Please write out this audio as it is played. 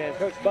and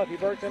Coach Buffy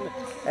Burton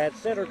at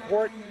center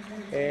court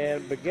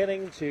and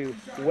beginning to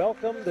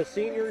welcome the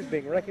seniors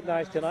being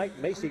recognized tonight.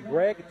 Macy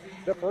Gregg,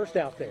 the first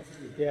out there.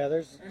 Yeah,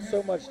 there's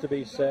so much to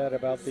be said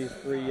about these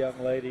three young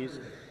ladies.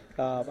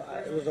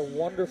 It was a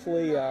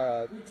wonderfully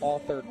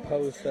authored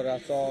post that I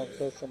saw on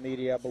social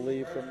media, I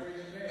believe, from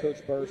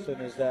Coach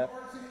Burton, is that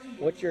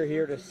what you're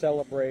here to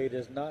celebrate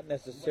is not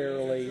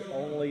necessarily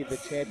only the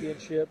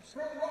championships,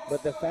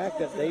 but the fact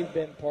that they've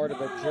been part of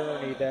a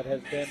journey that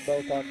has been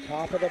both on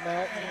top of the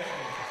mountain,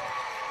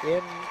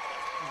 in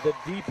the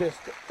deepest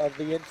of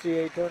the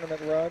NCAA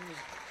tournament runs,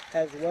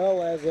 as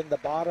well as in the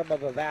bottom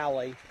of a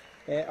valley,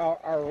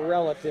 our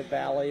relative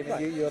valley.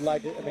 I mean, you would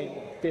like to,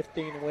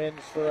 15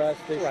 wins for us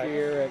this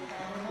year, and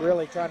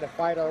really trying to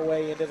fight our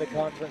way into the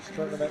conference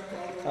tournament.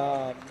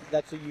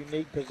 That's a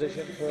unique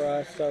position for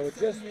us. So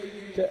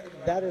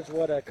that is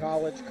what a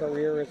college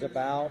career is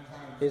about.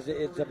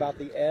 It's about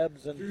the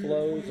ebbs and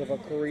flows of a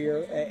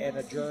career and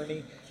a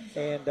journey.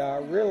 And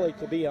really,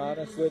 to be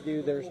honest with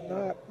you, there's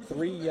not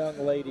three young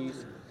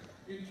ladies,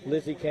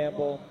 Lizzie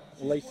Campbell,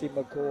 Lacey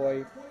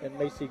McCoy, and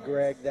Macy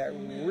Gregg, that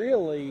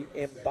really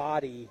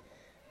embody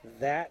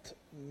that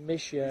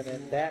mission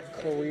and that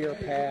career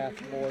path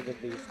more than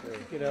these three.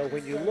 You know,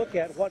 when you look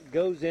at what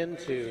goes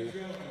into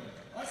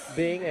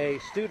being a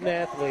student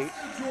athlete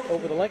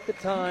over the length of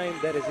time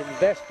that is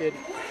invested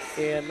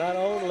in not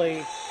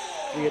only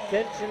the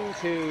attention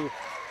to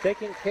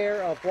taking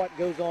care of what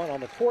goes on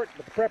the court,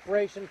 the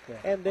preparation,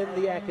 and then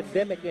the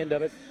academic end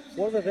of it.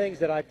 One of the things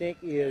that I think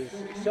is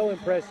so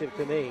impressive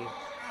to me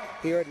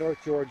here at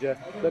North Georgia,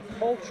 the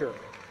culture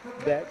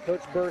that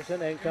Coach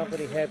Burson and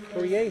company have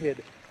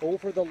created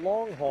over the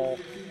long haul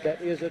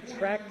that is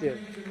attractive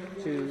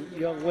to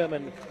young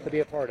women to be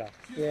a part of.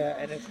 Yeah,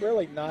 and it's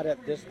really not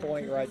at this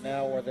point right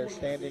now where they're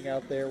standing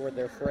out there with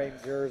their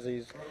framed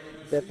jerseys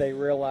that they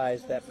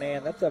realize that,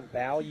 man, that's a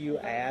value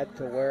add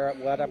to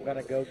what I'm going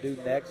to go do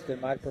next in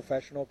my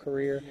professional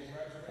career.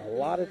 A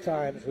lot of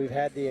times we've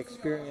had the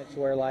experience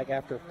where, like,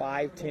 after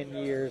 5-10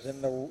 years in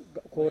the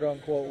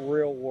quote-unquote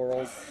real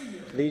world,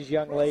 these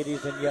young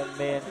ladies and young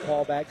men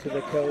call back to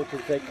the coach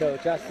and say,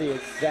 Coach, I see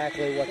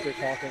exactly what you're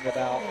talking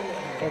about.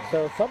 And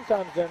so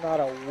sometimes they're not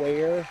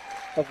aware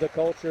of the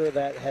culture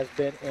that has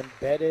been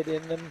embedded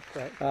in them,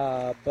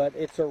 but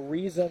it's a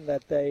reason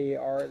that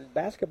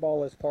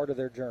basketball is part of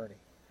their journey.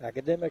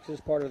 Academics is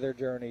part of their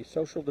journey,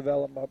 social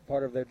development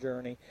part of their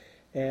journey,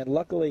 and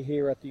luckily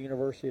here at the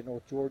University of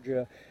North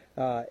Georgia,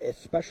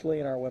 especially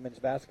in our women's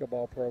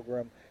basketball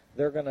program,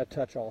 they're going to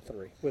touch all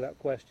three. Without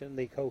question,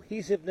 the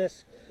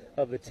cohesiveness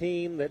of the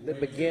team that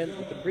begins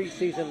with the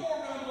preseason,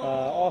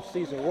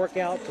 off-season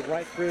workouts and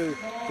right through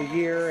the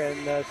year,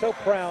 and so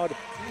proud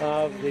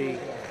of the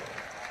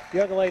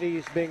young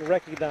ladies being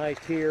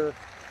recognized here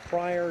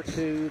prior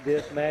to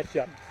this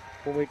matchup.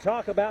 When we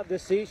talk about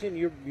this season,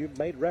 you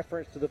made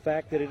reference to the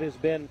fact that it has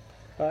been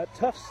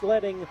tough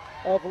sledding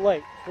of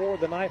late for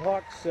the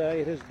Nighthawks.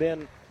 It has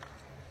been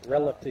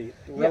relatively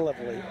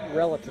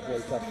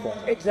tough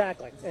sledding.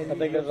 Exactly. And I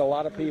think there's a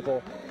lot of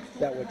people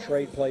that would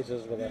trade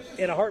places with us.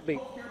 In a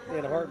heartbeat.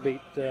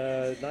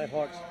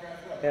 Nighthawks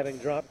having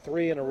dropped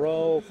 3 in a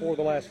row, 4 of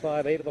the last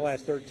 5, 8 of the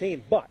last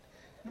 13. But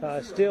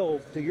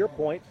still, to your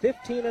point,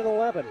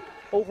 15-11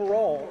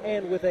 overall,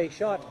 and with a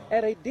shot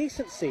at a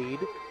decent seed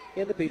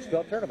in the Peach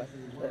Belt tournament.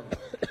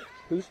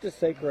 Who's to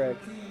say, Craig,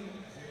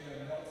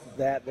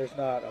 that there's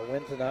not a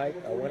win tonight,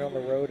 a win on the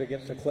road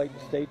against the Clayton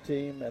State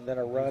team, and then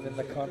a run in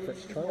the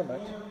conference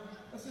tournament,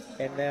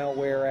 and now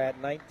we're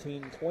at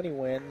 19-20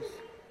 wins,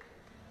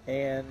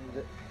 and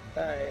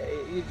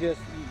you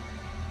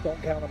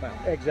don't count them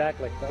out.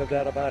 Exactly, no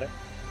doubt about it.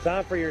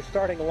 Time for your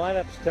starting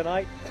lineups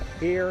tonight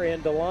here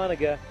in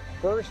Dahlonega.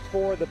 First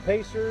for the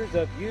Pacers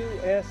of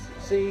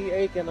USC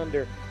Aiken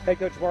under head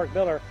coach Mark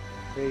Miller.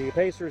 The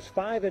Pacers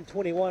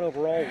 5-21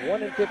 overall,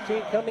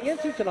 1-15 coming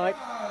into tonight.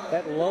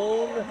 That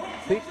lone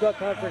Peach Belt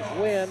Conference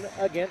win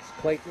against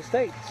Clayton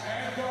State.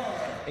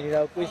 And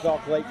if we saw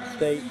Clayton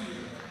State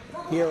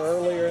here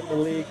earlier in the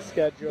league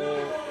schedule,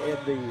 in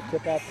the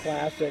Tip-Off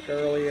Classic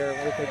earlier,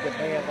 we're thinking,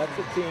 man, that's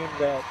a team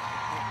that,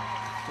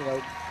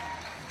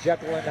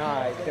 Jekyll and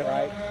Hyde,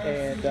 right?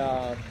 And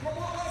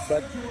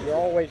but you're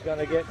always going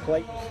to get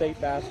Clayton State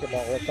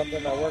basketball. It's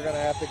something that we're going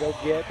to have to go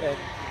get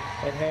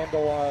and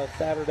handle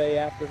Saturday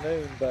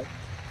afternoon. But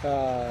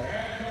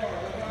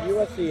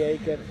USC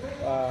Aiken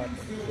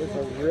is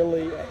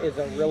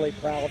a really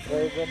proud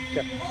program,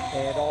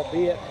 and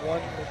albeit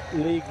one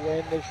league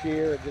win this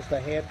year and just a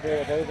handful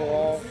of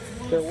overall,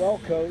 they're well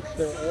coached,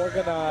 they're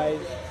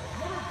organized,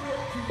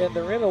 and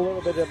they're in a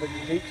little bit of a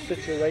unique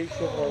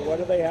situation where what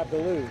do they have to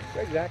lose?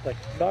 Exactly.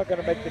 Not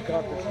going to make the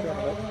conference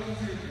tournament.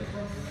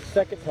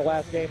 Second to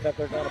last game that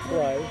they're going to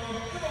play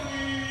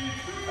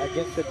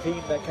against a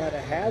team that kind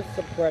of has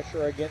some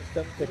pressure against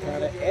them to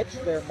kind of etch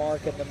their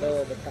mark in the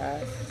middle of the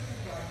pack.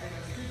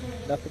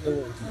 Nothing to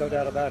lose. No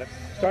doubt about it.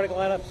 Starting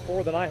lineups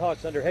for the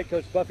Nighthawks under head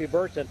coach Buffy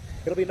Burton.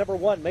 It'll be number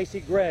 1, Macy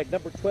Gregg.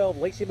 Number 12,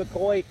 Lacey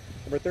McCoy.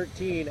 Number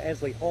 13,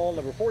 Ansley Hall.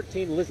 Number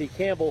 14, Lizzie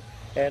Campbell.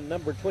 And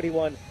number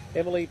 21,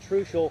 Emily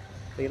Truschel.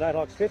 The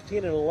Nighthawks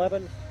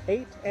 15-11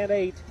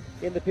 8-8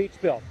 in the Peach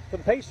Belt. The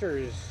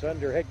Pacers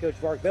under head coach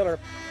Mark Miller,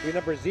 your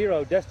number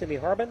 0, Destiny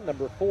Harmon,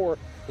 number 4,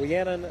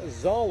 Rhiannon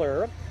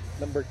Zoller,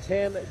 number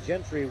 10,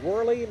 Gentry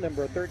Worley,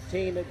 number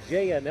 13,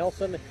 Jaya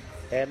Nelson,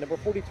 and number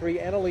 43,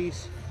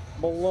 Annalise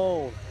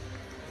Malone.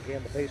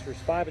 Again, the Pacers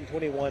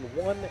 5-21,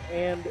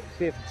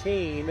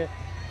 1-15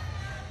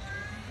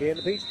 in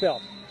the Peach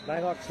Belt.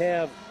 Nighthawks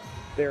have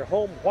their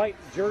home white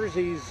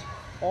jerseys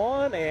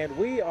on, and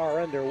we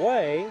are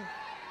underway.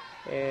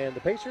 And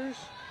the Pacers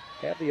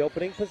have the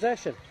opening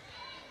possession.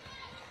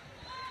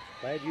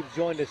 Glad you've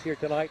joined us here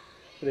tonight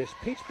for this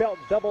Peach Belt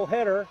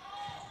doubleheader.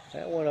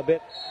 That one a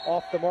bit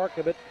off the mark,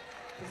 a bit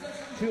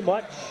too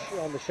much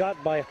on the shot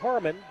by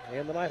Harmon,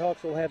 and the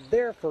Nighthawks will have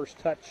their first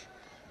touch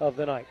of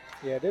the night.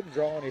 Yeah, didn't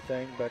draw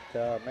anything, but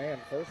man,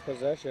 first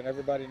possession,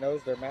 everybody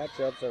knows their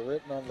matchups are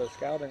written on the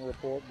scouting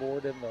report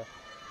board in the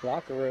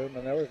locker room,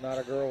 and there was not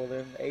a girl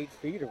within 8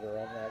 feet of her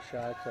on that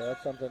shot, so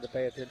that's something to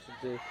pay attention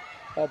to,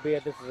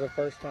 albeit this is the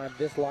first time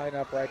this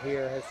lineup right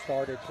here has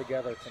started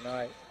together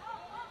tonight.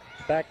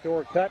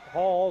 Backdoor cut,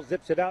 Hall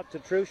zips it out to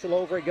Truschel,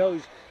 over it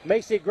goes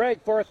Macy Gregg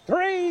for a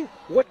 3,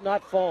 would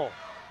not fall.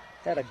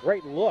 Had a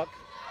great look,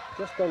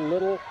 just a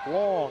little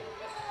long.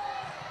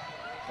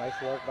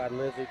 Nice work by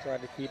Lizzie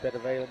trying to keep it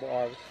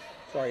available.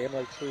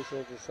 Emily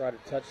Truschel just tried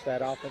to touch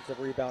that offensive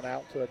rebound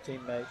out to a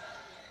teammate.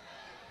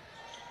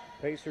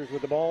 Pacers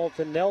with the ball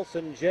to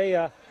Nelson.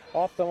 Jaya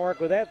off the mark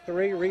with that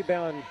 3.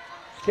 Rebound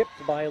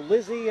tipped by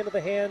Lizzie into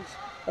the hands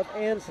of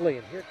Ansley.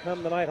 And here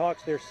come the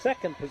Nighthawks, their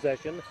second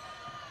possession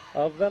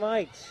of the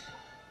night.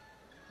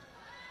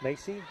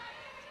 Macy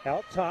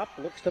out top,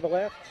 looks to the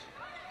left.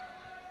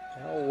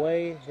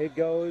 Away it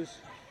goes.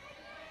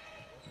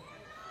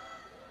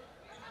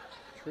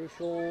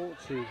 Truschel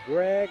to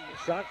Gregg.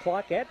 Shot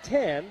clock at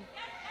 10.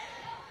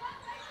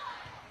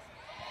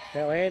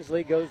 Now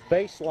Ansley goes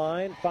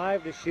baseline,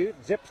 5 to shoot.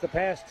 Zips the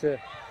pass to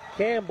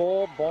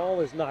Campbell.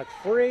 Ball is knocked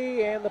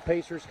free, and the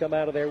Pacers come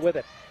out of there with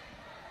it.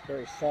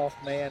 Very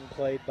soft man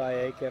played by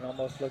Aiken.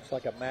 Almost looks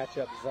like a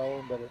matchup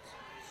zone, but it's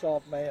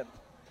soft man.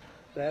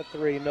 That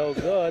 3 no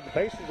good. The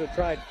Pacers have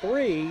tried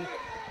 3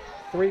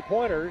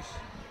 3-pointers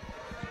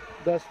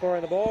thus far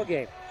in the ball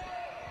game.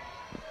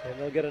 And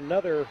they'll get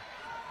another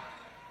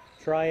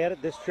try at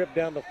it this trip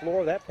down the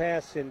floor. That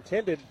pass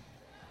intended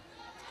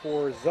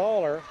for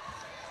Zoller.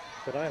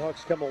 The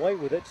Nighthawks come away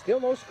with it.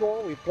 Still no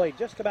score. We've played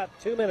just about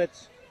 2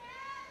 minutes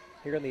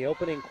here in the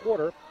opening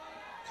quarter.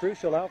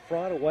 Truschel out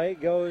front. Away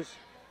goes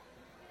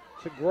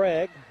to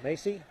Gregg.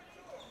 Macy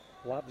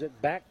lobs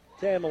it back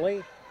to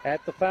Emily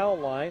at the foul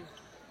line.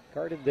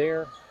 Guarded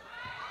there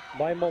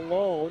by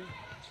Malone.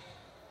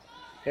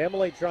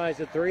 Emily tries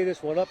a 3.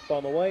 This one up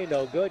on the way.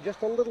 No good.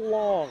 Just a little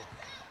long.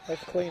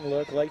 That's a clean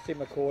look. Lacey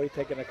McCoy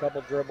taking a couple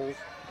dribbles,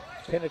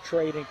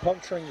 penetrating,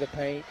 puncturing the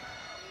paint,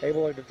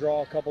 able to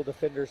draw a couple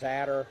defenders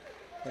at her.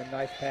 And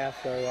nice pass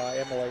to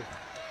Emily.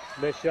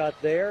 Missed shot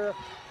there.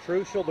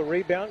 Truschel the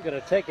rebound. Going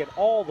to take it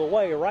all the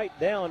way right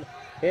down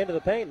into the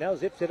paint. Now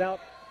zips it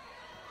out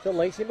to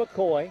Lacey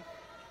McCoy.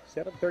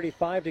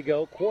 7:35 to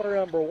go. Quarter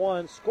number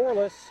 1.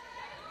 Scoreless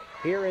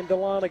here in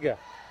Dahlonega.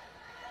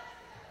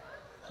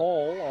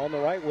 Hall on the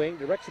right wing.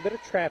 Directs a bit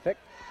of traffic.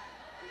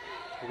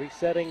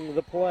 Resetting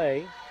the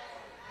play.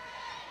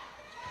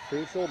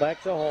 Truschel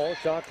back to Hall.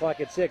 Shot clock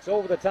at 6.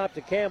 Over the top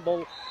to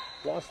Campbell.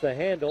 Lost the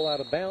handle,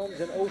 out of bounds,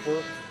 and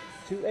over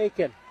to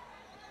Aiken.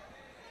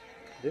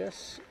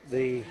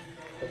 Emily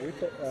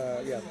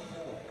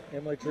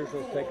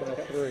Truschel's taking a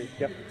 3.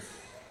 Yep.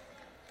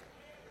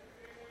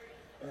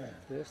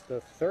 This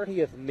the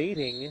 30th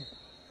meeting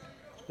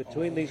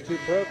between these two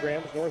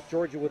programs. North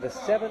Georgia with a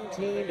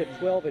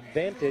 17-12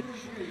 advantage.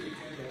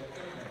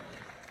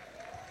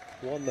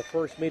 Won the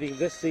first meeting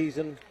this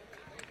season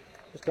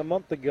just a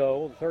month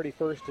ago, the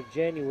 31st of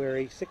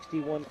January,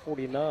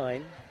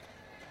 61-49.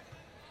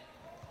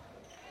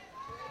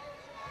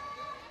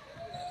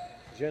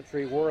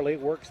 Gentry Worley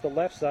works the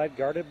left side,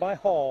 guarded by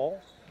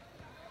Hall.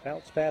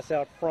 Bounce pass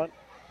out front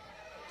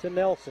to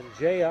Nelson.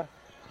 Jaya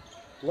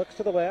looks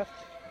to the left.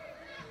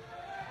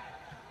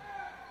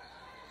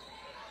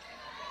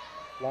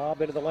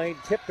 Lob into the lane,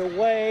 tipped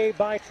away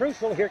by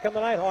Truschel. Here come the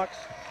Nighthawks.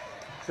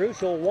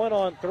 Truschel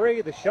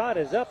 1-on-3. The shot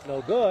is up,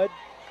 no good.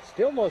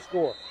 Still no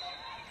score.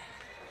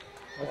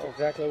 That's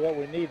exactly what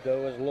we need,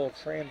 though, is a little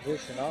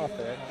transition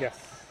offense. Yes.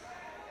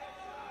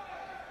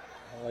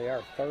 Only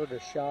our third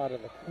shot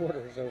of the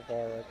quarter so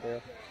far right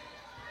there.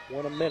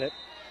 1 a minute.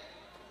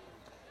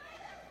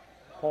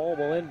 Hall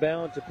will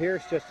inbound to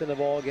Pierce just in the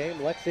ball game.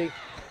 Lexi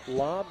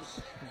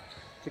lobs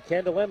to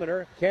Kendall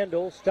Eminer.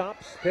 Kendall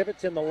stops,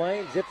 pivots in the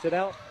lane, zips it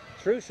out.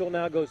 Truschel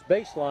now goes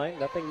baseline.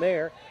 Nothing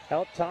there.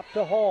 Out top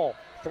to Hall.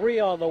 3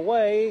 on the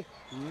way.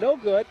 No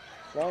good.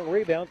 Long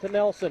rebound to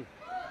Nelson.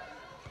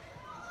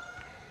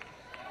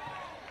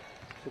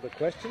 So the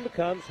question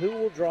becomes, who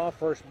will draw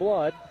first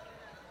blood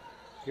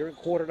here in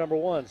quarter number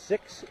 1?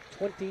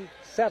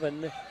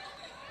 6:27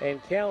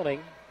 and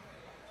counting.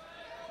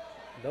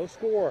 No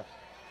score.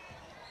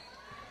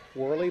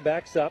 Worley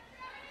backs up.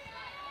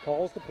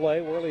 Calls the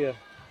play. Worley, a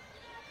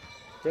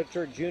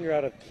redshirt junior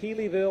out of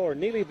Keeleyville or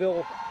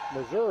Neelyville,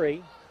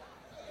 Missouri.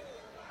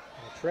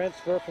 A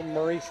transfer from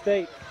Murray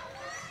State.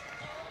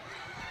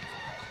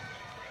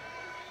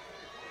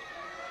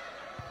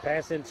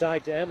 Pass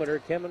inside to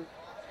Emmeter.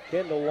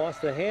 Kendall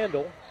lost the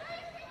handle.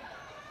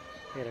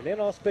 And an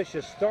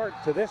inauspicious start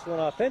to this one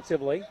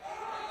offensively.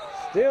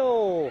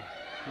 Still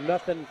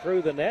nothing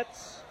through the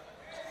nets.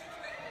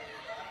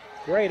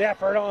 Great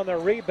effort on the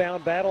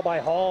rebound battle by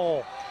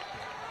Hall.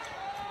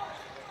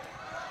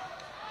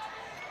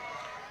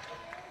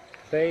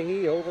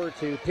 Fahey over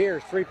to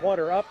Pierce.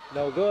 Three-pointer up.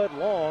 No good.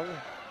 Long.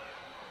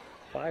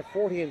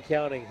 5:40 and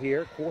counting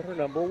here. Quarter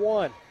number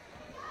 1.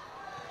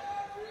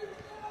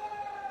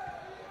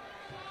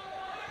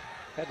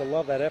 Had to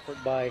love that effort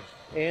by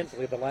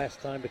Ansley the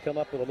last time to come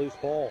up with a loose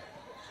ball.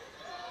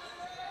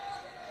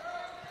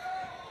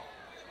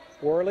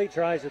 Worley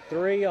tries a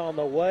three on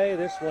the way.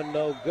 This one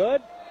no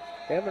good.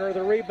 Emmeter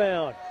the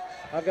rebound.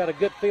 I've got a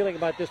good feeling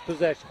about this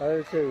possession. I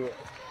do too.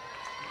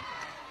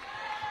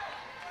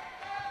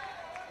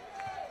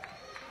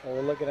 Well,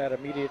 we're looking at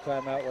immediate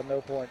timeout with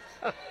no points.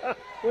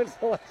 When's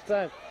the last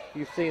time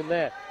you've seen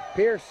that?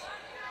 Pierce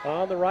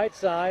on the right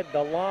side.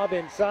 The lob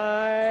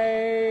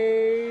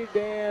inside.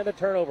 And a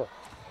turnover.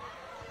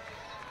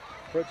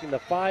 Approaching the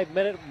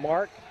 5-minute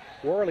mark.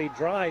 Worley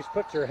drives,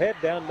 puts her head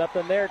down.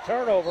 Nothing there.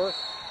 Turnover.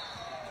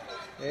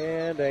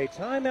 And a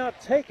timeout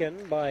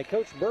taken by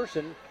Coach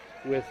Burson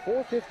with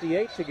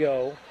 4:58 to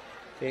go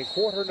in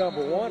quarter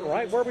number 1,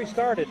 right where we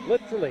started,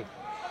 literally.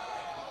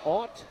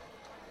 Ought.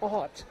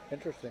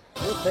 Interesting.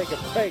 We'll take a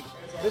break.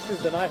 This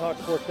is the Nighthawk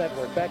Sports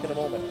Network. Back in a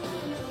moment.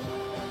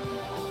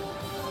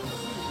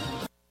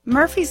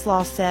 Murphy's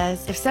Law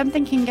says if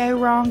something can go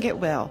wrong, it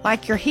will.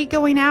 Like your heat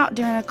going out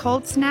during a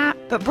cold snap.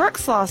 But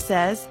Brooks Law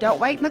says,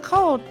 don't wait in the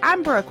cold.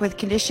 I'm Brooke with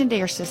Conditioned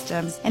Air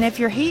Systems. And if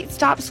your heat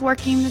stops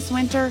working this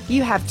winter,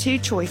 you have 2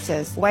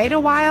 choices. Wait a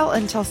while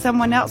until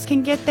someone else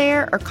can get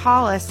there or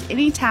call us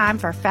anytime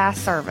for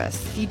fast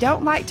service. If you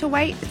don't like to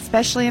wait,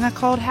 especially in a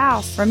cold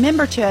house,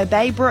 remember to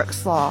obey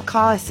Brooks Law.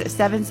 Call us at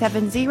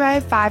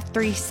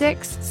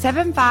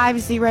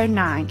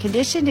 770-536-7509.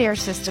 Conditioned Air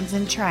Systems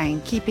and Train,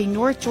 keeping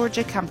North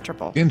Georgia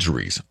comfortable.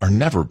 Injuries are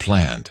never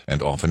planned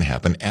and often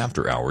happen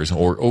after hours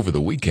or over the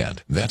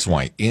weekend. That's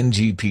why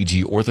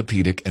NGPG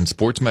Orthopedic and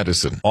Sports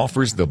Medicine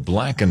offers the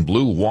Black and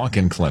Blue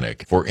Walk-In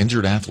Clinic for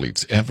injured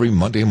athletes every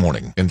Monday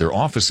morning in their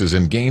offices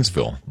in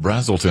Gainesville,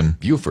 Brazelton,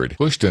 Beaufort,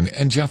 Houston,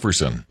 and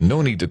Jefferson.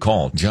 No need to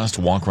call. Just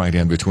walk right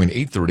in between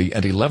 8:30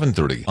 and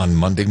 11:30 on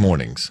Monday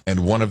mornings.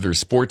 And one of their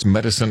sports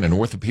medicine and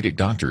orthopedic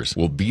doctors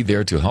will be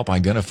there to help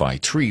identify,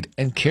 treat,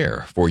 and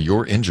care for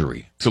your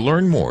injury. To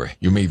learn more,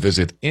 you may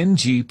visit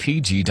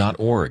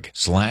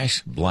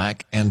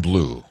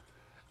ngpg.org/black-and-blue.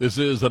 This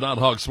is the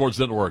Nighthawk Sports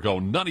Network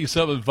on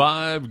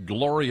 97.5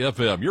 Glory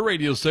FM, your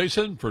radio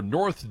station for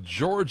North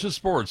Georgia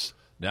sports.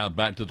 Now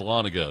back to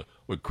Dahlonega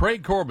with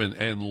Craig Corbin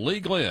and Lee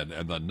Glenn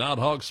and the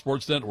Nighthawk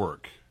Sports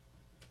Network.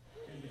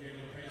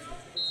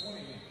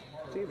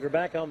 Teams are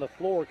back on the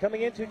floor.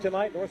 Coming into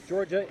tonight, North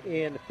Georgia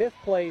in 5th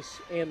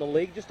place in the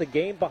league, just a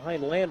game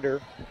behind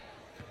Lander.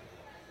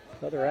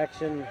 Other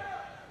action,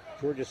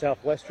 Georgia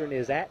Southwestern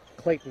is at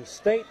Clayton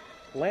State.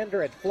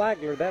 Lander at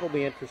Flagler, that'll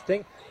be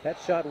interesting. That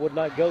shot would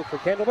not go for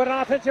Kendall, but an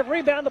offensive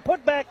rebound, the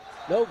putback,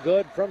 no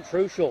good from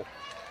Truschel.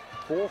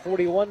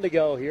 4:41 to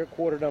go here,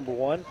 quarter number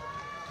 1.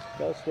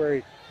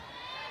 Elsewhere,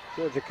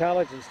 Georgia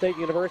College and State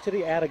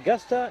University at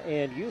Augusta,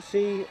 and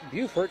UC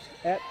Beaufort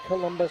at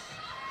Columbus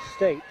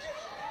State.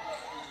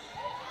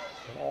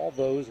 And all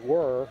those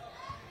were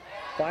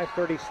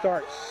 5:30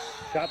 starts.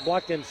 Shot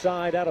blocked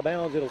inside, out of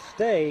bounds, it'll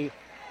stay.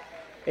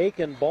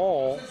 Aiken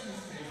ball.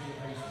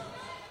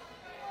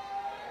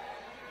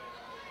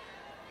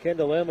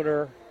 Kendall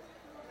Emmeter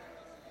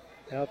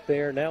out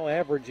there now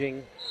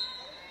averaging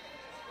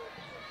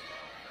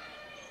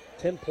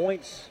 10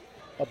 points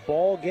a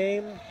ball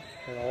game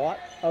and a lot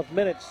of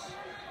minutes.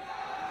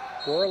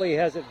 Worley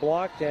has it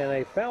blocked and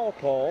a foul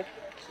called.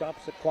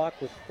 Stops the clock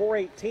with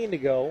 4:18 to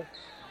go.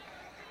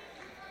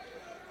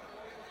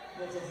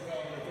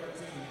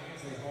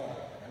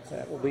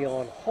 That will be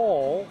on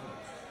Hall.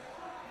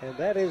 And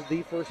that is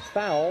the first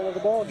foul of the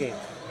ball game.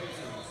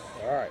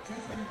 All right.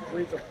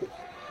 Free throw.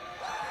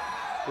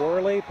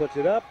 Worley puts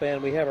it up,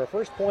 and we have our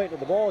first point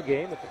of the ball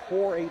game at the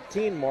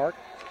 4:18 mark.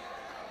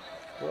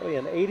 Worley,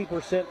 an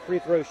 80% free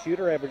throw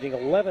shooter, averaging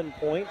 11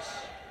 points.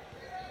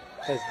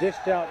 Has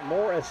dished out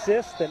more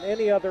assists than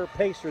any other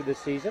Pacer this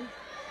season.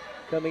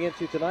 Coming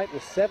into tonight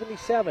with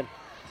 77.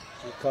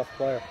 She's a tough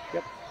player.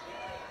 Yep.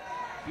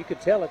 You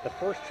could tell at the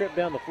first trip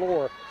down the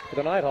floor for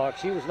the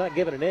Nighthawks, she was not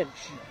given an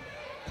inch.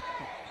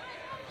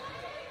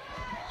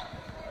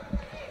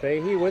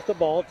 Fahey with the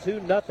ball,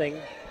 2-0.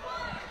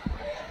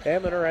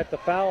 Emmeter at the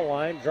foul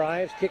line,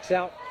 drives, kicks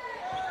out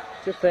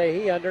to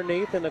Fahey.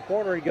 Underneath in the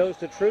corner, he goes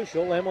to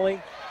Truschel.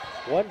 Emily,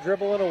 one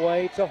dribble and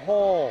away to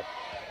Hall.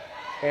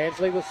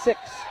 Ansley with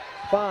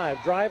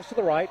 6-5, drives to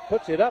the right,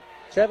 puts it up.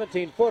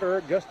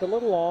 17-footer, just a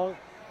little long,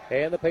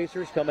 and the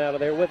Pacers come out of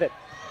there with it.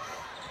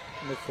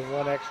 Missing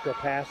one extra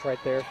pass right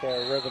there for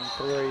a rhythm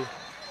three.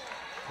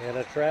 And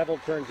a travel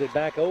turns it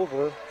back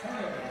over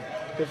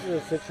This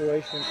is a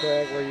situation,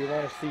 Craig, where you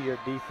want to see your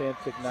defense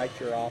ignite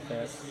your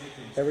offense.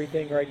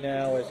 Everything right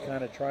now is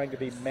kind of trying to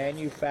be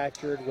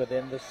manufactured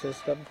within the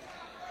system.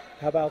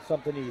 How about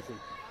something easy?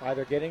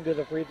 Either getting to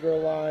the free throw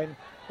line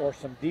or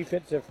some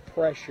defensive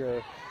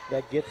pressure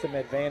that gets some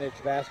advantage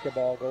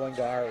basketball going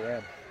to our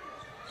rim.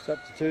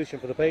 Substitution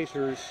for the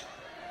Pacers.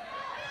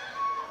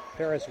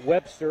 Paris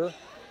Webster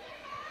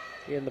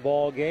in the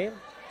ball game.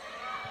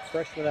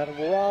 Freshman out of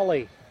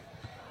Raleigh.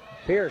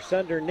 Pierce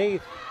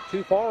underneath,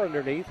 too far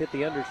underneath, hit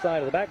the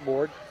underside of the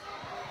backboard.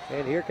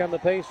 And here come the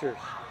Pacers.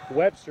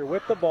 Webster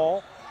with the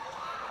ball.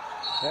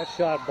 That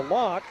shot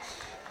blocked.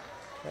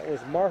 That was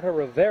Marta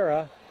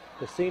Rivera,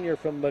 the senior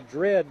from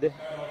Madrid.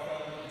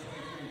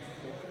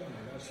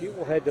 She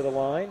will head to the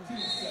line.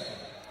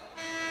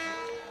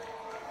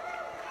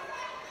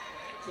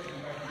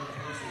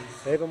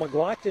 Ava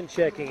McLaughlin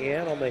checking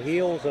in on the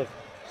heels of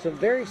some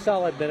very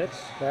solid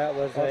minutes. That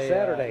was on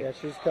Saturday. Yeah,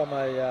 she's come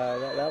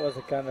that was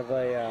a kind of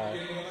a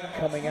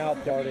coming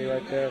out party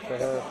right there for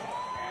her.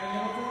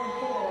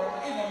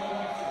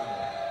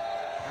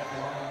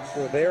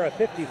 Rivera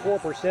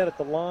 54% at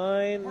the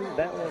line.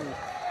 That one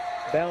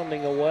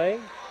bounding away.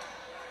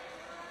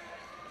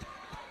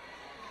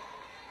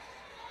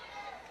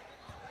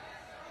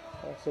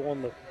 Also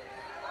on the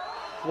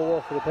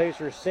floor for the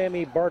Pacers,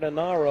 Sammy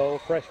Bardenaro,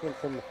 freshman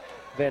from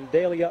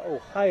Vandalia,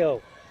 Ohio.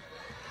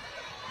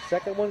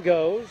 Second one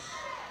goes.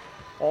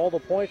 All the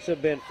points have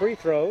been free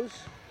throws.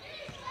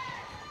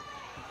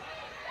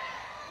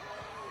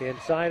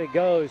 Inside it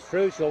goes.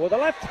 Truschel with a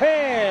left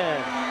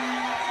hand.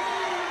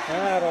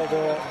 That'll do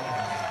it.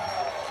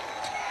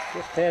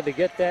 Just had to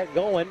get that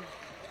going.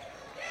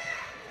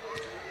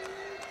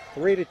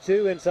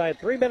 3-2 inside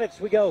 3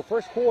 minutes we go.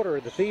 First quarter,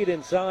 the feed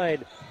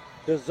inside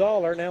to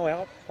Zoller. Now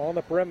out on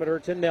the perimeter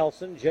to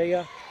Nelson.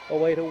 Jaya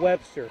away to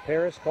Webster.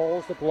 Paris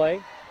calls the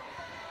play.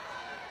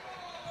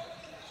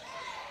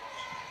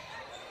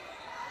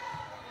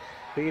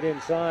 Feed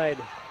inside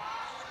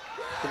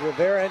to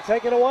Rivera and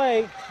taken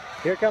away.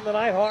 Here come the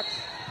Nighthawks.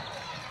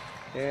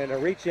 And a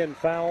reach-in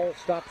foul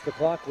stops the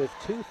clock with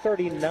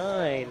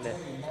 2:39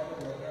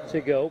 to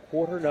go.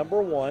 Quarter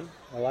number one.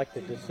 I like the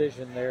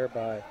decision there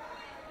by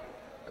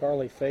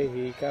Carly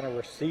Fahey. Kind of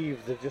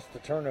received just the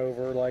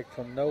turnover like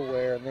from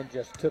nowhere and then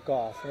just took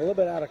off. A little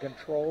bit out of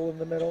control in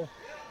the middle,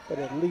 but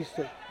at least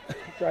it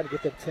tried to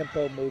get the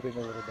tempo moving a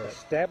little bit.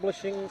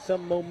 Establishing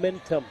some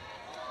momentum.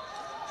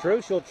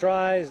 Truschel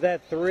tries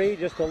that three,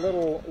 just a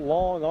little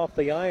long off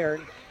the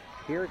iron.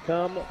 Here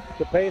come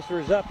the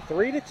Pacers up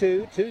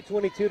 3-2,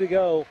 2:22 to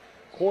go.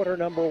 Quarter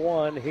number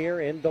one here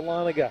in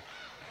Dahlonega.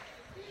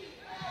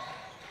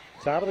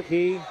 Top of the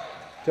key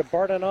to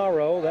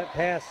Bardenaro. That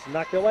pass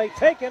knocked away,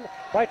 taken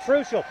by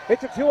Truschel.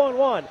 It's a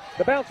 2-on-1.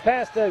 The bounce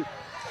pass to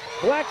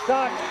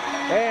Blackstock,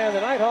 and the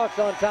Nighthawks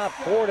on top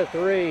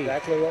 4-3.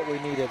 Exactly what we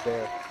needed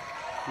there.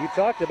 You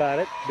talked about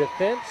it.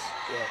 Defense,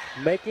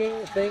 making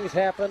things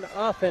happen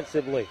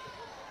offensively.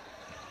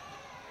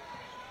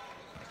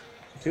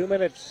 2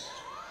 minutes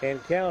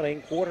and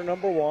counting. Quarter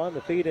number one.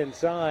 The feed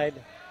inside.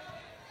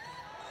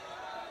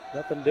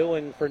 Nothing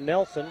doing for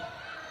Nelson.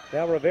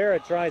 Now Rivera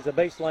tries a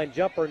baseline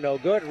jumper. No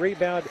good.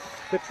 Rebound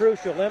to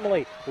Truschel.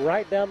 Emily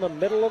right down the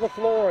middle of the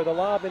floor. The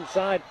lob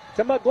inside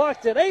to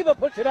McLaughlin. Ava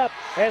puts it up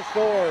and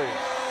scores.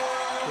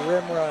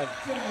 Rim run.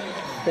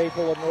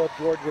 Staple of North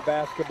Georgia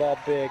basketball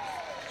bigs.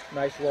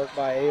 Nice work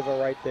by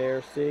Ava right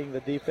there, seeing the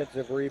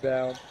defensive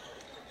rebound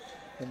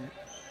and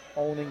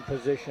owning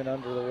position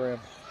under the rim.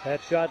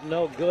 That shot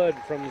no good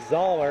from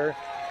Zoller.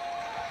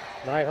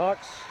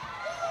 Nighthawks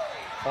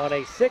on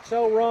a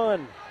 6-0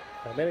 run.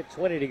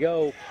 1:20 to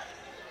go.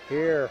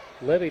 Here,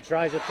 Livy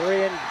tries a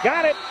three and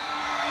got it.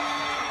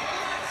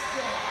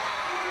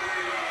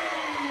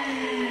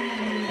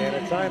 And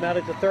a timeout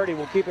at the 30.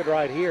 We'll keep it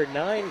right here.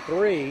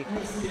 9-3.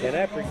 And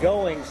after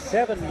going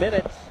 7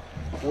 minutes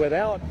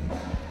without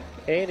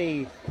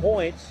any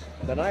points,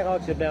 the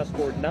Nighthawks have now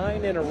scored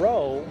 9 in a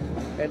row,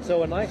 and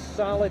so a nice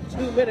solid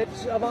 2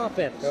 minutes of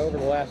offense. Over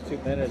the last 2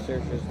 minutes,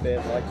 there's just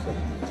been like some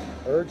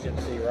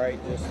urgency, right?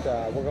 Just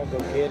we're going to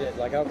go get it.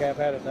 Like, okay, I've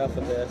had enough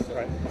of this.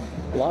 Right.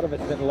 A lot of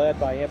it's been led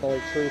by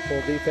Emily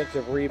Truschel,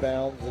 defensive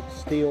rebounds and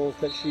steals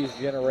that she's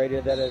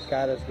generated that has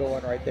got us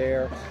going right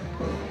there.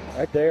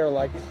 Right there,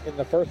 like in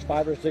the first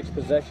 5 or 6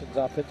 possessions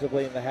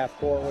offensively in the half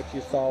court, what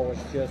you saw was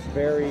just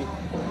very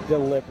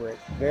deliberate,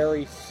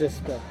 very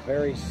system,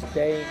 very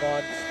staying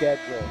on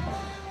schedule.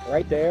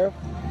 Right there,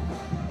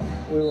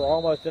 we were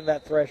almost in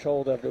that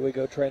threshold of, do we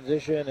go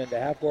transition into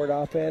half court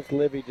offense?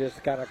 Livy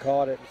just kind of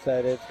caught it and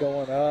said it's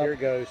going up. Here it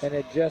goes. And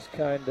it just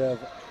kind of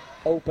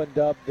opened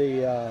up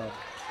the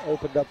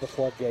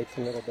floodgates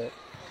a little bit.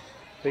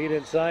 Feed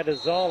inside to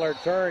Zoller,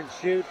 turns,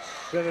 shoots,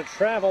 going to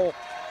travel.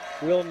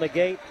 Will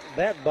negate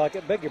that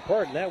bucket. Beg your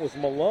pardon, that was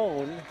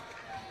Malone.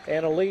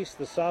 Annalise,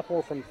 the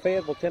sophomore from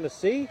Fayetteville,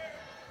 Tennessee,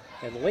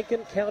 and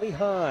Lincoln County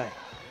High.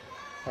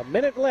 A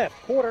minute left,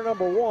 quarter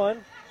number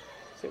one.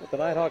 See what the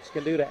Nighthawks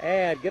can do to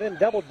add. Get in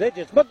double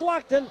digits.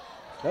 McLaughlin,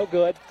 no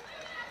good.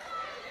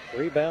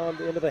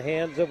 Rebound into the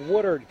hands of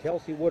Woodard.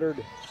 Kelsey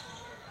Woodard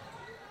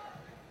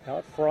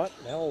Out front,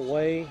 now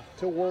away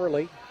to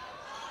Worley.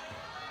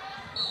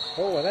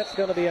 Oh, and that's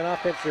going to be an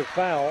offensive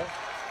foul.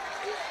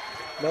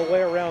 No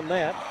way around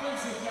that.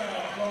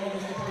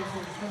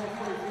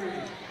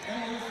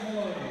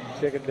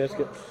 Chicken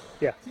biscuit.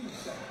 Yeah.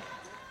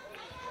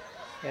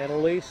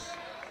 Annalise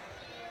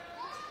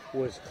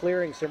was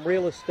clearing some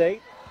real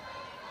estate,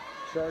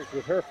 charged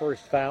with her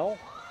first foul.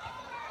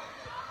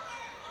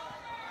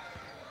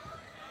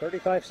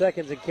 35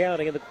 seconds and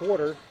counting in the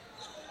quarter.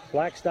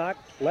 Blackstock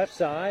left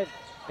side,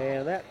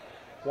 and that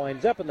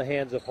winds up in the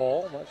hands of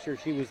Hall. Not sure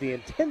she was the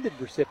intended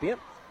recipient.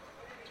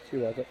 She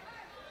wasn't.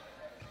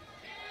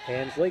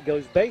 Hensley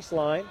goes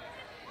baseline,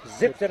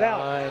 zipped it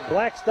out.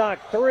 Blackstock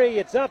three,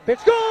 it's up,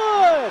 it's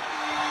good!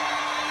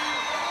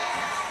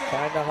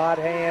 Find the hot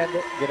hand,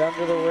 get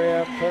under the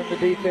rim, turn the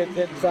defense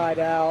inside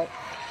out,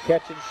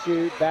 catch and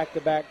shoot,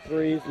 back-to-back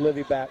threes,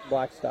 Livy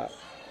Blackstock.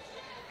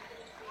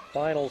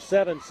 Final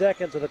 7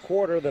 seconds of the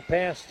quarter, the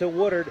pass to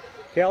Woodard.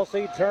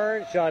 Kelsey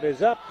turns, shot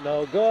is up,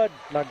 no good.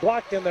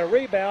 McLaughlin the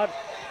rebound,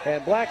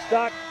 and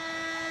Blackstock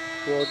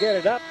will get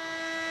it up.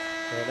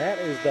 And that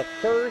is the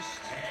first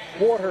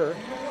quarter,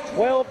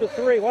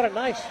 12-3. What a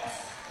nice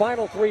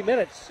final 3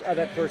 minutes of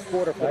that first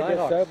quarter for the I guess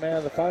Nighthawks. so,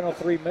 man. The final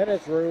 3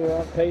 minutes, we were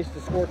on pace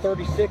to score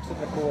 36 in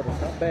the quarter.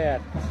 Not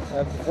bad.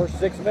 The first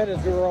 6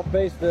 minutes, we were on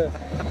pace to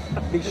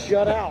be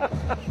shut out.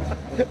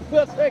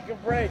 We'll take a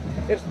break.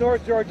 It's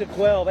North Georgia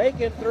 12,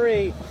 Aiken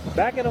 3.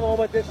 Back in a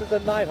moment. This is the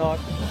Nighthawk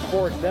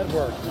Sports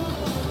Network.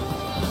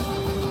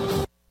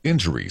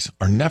 Injuries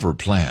are never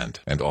planned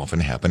and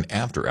often happen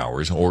after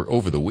hours or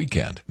over the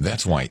weekend.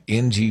 That's why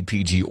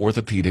NGPG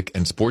Orthopedic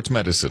and Sports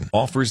Medicine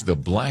offers the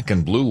Black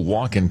and Blue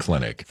Walk-In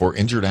Clinic for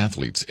injured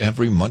athletes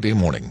every Monday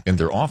morning in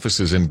their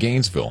offices in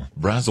Gainesville,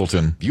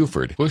 Brazelton,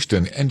 Beaufort,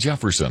 Bushton, and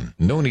Jefferson.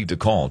 No need to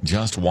call.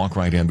 Just walk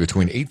right in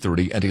between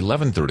 8:30 and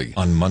 11:30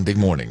 on Monday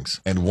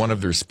mornings. And one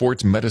of their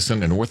sports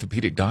medicine and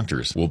orthopedic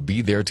doctors will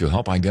be there to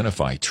help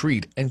identify,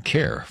 treat, and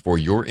care for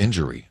your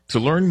injury. To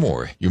learn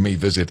more, you may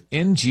visit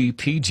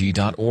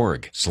ngpg.org/black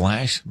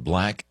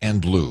and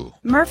blue.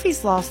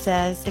 Murphy's Law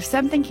says if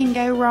something can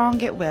go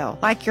wrong, it will.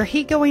 Like your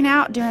heat going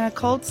out during a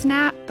cold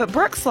snap. But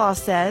Brooks Law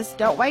says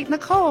don't wait in the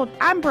cold.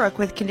 I'm Brooke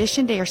with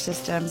Conditioned Air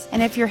Systems.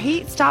 And if your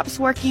heat stops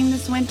working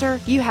this winter,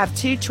 you have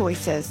two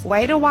choices.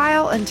 Wait a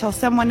while until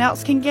someone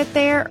else can get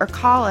there, or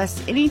call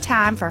us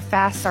anytime for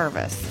fast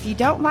service. If you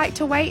don't like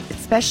to wait,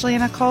 especially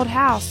in a cold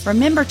house,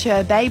 remember to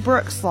obey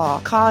Brooks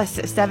Law. Call us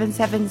at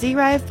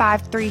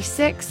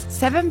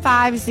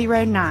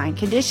 770-536-7509.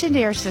 Conditioned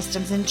Air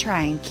Systems and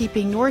Train,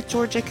 keeping North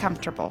Georgia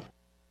comfortable.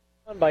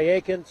 By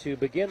Aiken to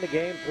begin the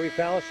game, 3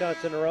 foul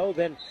shots in a row.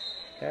 Then,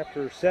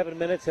 after 7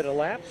 minutes had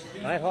elapsed,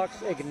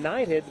 Nighthawks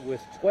ignited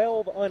with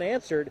 12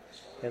 unanswered,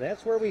 and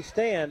that's where we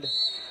stand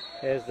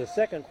as the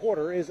second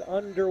quarter is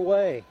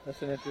underway.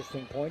 That's an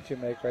interesting point you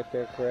make right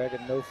there, Craig,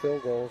 and no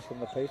field goals from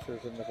the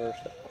Pacers in the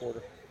first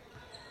quarter.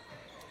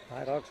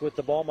 Nighthawks with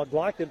the ball.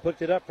 McLaughlin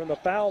puts it up from the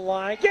foul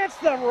line, gets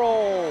the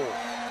roll.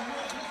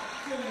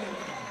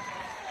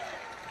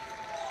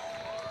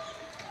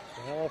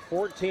 Now a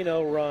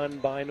 14-0 run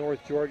by North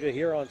Georgia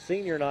here on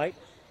senior night.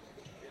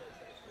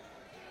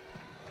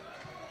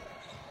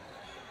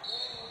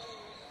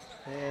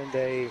 And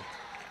a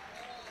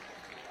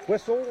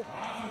whistle.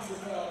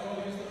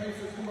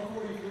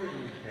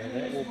 And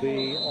that will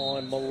be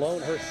on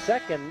Malone, her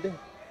second.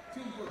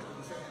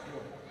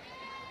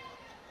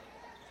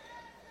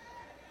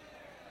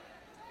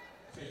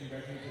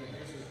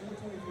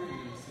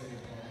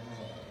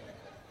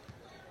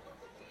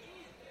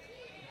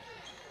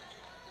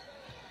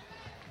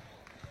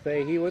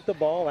 Fahey with the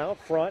ball out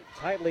front,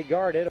 tightly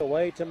guarded,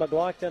 away to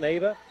McLaughlin.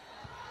 Ava,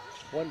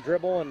 one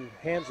dribble and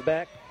hands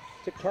back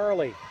to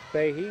Carly.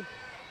 Fahey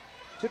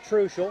to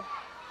Truschel.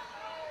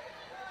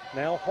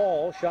 Now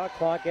Hall, shot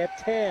clock at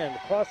 10.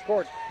 Cross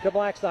court to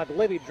Blackstock.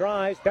 Libby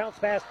drives, bounce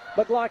pass.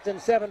 McLaughlin,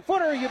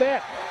 7-footer, you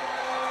bet.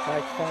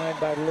 Nice find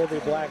by Libby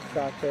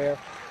Blackstock there.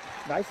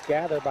 Nice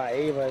gather by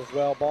Ava as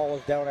well. Ball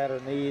was down at her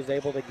knees,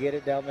 able to get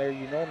it down there.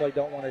 You normally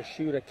don't want to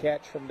shoot a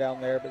catch from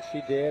down there, but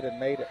she did and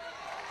made it.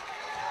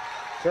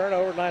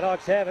 Turnover,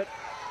 Nighthawks have it.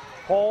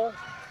 Hall,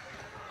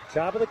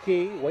 top of the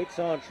key, waits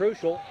on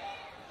Truschel.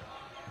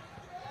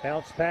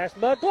 Bounce pass,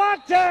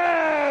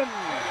 McLaughlin!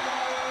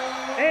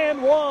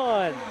 And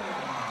one.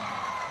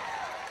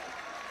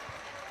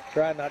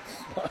 Try not to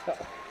smile.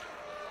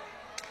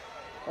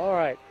 All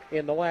right,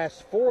 in the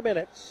last 4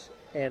 minutes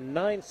and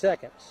 9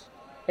 seconds,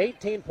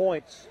 18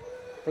 points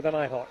for the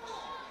Nighthawks.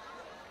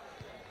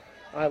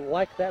 I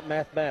like that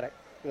mathematic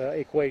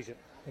equation.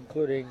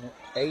 Including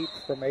 8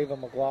 from Ava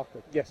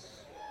McLaughlin.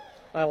 Yes,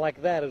 I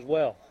like that as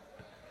well.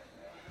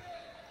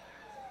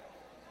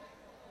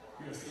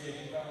 USC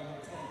Aiken foul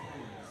number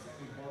 23,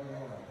 Sandy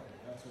Barnard.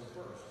 That's her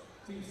first.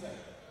 Team second.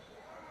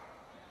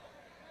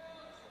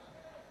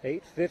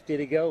 8:50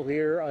 to go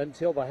here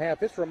until the half.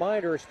 This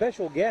reminder, a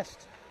special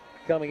guest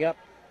coming up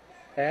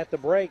at the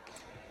break.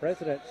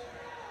 President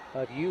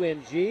of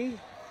UNG,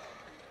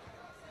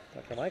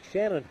 Dr. Mike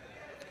Shannon.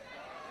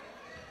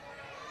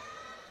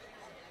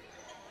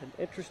 An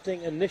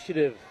interesting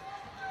initiative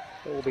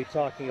that we'll be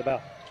talking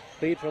about.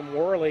 Feed from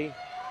Worley.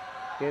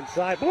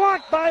 Inside,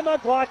 blocked by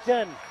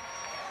McLaughlin.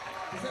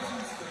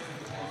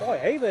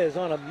 Boy, Ava is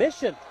on a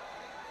mission.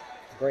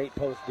 Great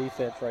post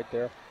defense right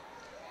there.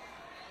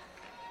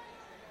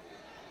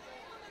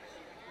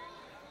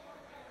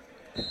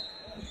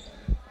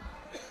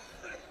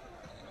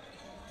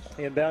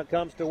 Inbound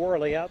comes to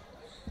Worley. Out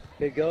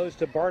it goes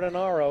to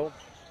Bardonaro.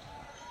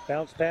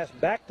 Bounce pass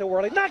back to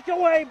Worley. Knocked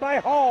away by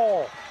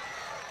Hall.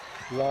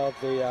 Love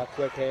the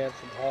quick hands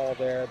from Hall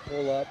there.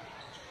 Pull up.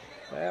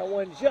 That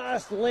one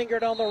just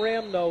lingered on the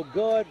rim. No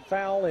good.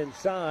 Foul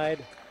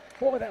inside.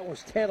 Boy, that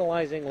was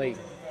tantalizingly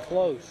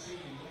close.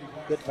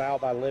 Good foul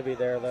by Livy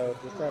there, though.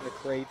 Just trying to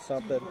create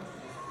something.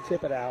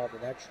 Tip it out,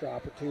 an extra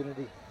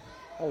opportunity.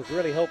 I was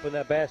really hoping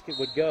that basket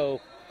would go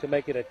to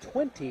make it a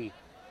 20-0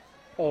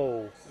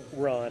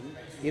 run.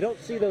 You don't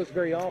see those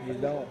very often. You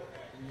don't.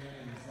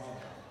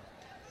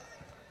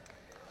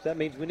 So that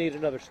means we need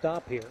another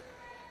stop here.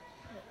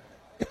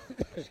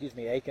 Excuse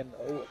me, Aiken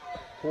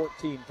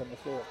 14 from the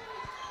floor.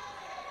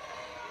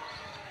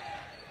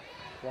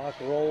 Clock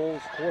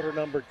rolls, quarter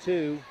number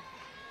 2.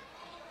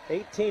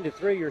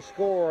 18-3 your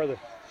score. The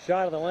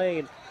shot of the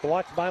lane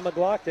blocked by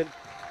McLaughlin.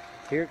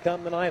 Here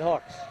come the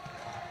Nighthawks.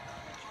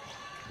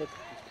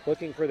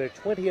 Looking for their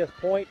 20th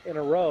point in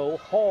a row.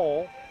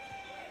 Hall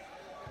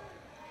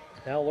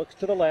now looks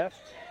to the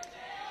left.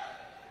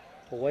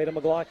 Away to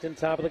McLaughlin,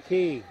 top of the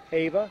key.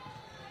 Ava,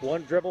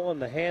 one dribble and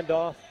the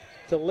handoff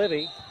to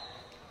Livy.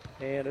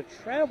 And a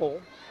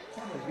travel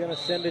is going to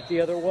send it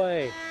the other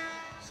way.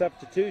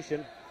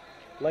 Substitution.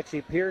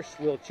 Lexi Pierce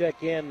will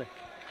check in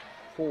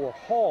for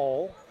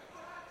Hall.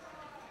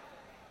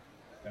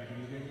 Back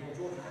in the game for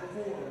Georgia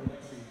before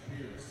Lexi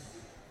Pierce.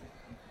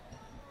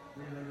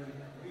 Leading the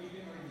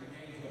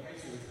game for the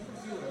Pacers,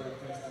 number 0,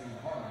 Destiny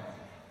Harmon.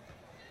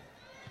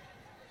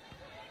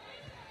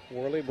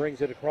 Worley brings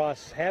it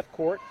across half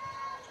court.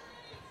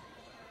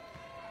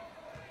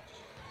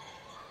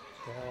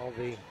 Now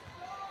the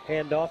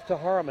handoff to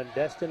Harmon.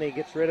 Destiny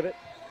gets rid of it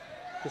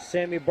to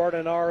Sammy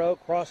Bardonaro.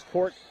 Cross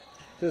court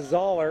to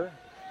Zoller.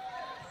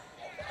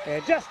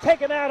 And just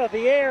taken out of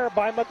the air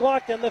by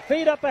McLaughlin. The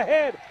feed up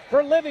ahead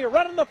for Livy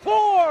running the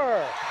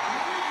floor.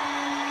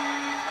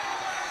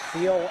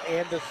 Steal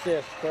and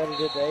assist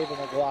credited to Ava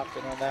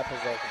McLaughlin on that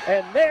possession.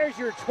 And there's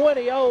your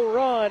 20-0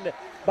 run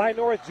by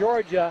North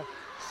Georgia.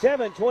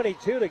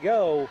 7:22 to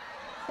go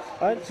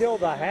until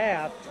the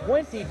half.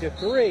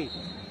 20-3.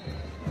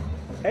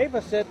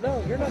 Ava said,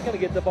 no, you're not going to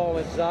get the ball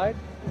inside.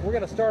 We're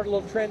going to start a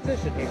little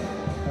transition here.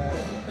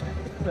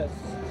 That's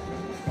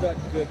such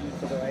good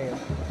use of their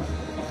hands.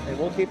 And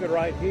we'll keep it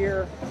right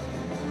here.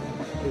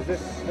 Is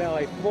this now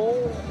a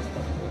full?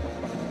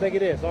 I think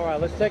it is. All right,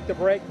 let's take the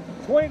break.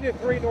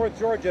 20-3 North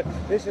Georgia.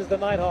 This is the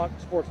Nighthawk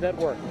Sports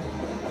Network.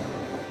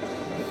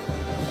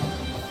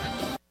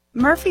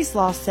 Murphy's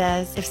Law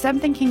says if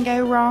something can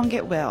go wrong,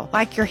 it will.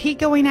 Like your heat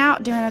going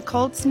out during a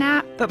cold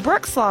snap. But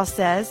Brooks Law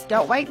says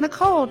don't wait in the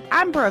cold.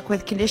 I'm Brooke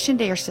with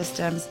Conditioned Air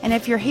Systems. And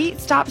if your heat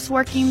stops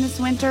working this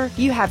winter,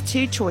 you have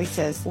two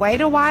choices.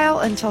 Wait a while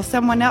until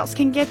someone else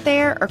can get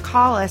there or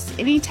call us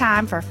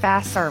anytime for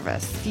fast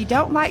service. If you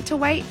don't like to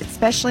wait,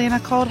 especially in a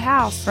cold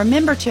house,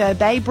 remember to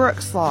obey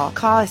Brooks Law.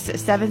 Call us at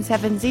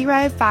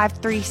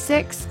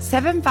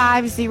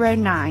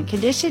 770-536-7509.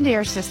 Conditioned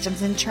Air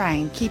Systems and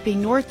Train,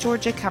 keeping North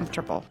Georgia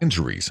comfortable.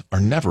 Injuries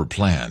are never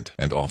planned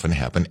and often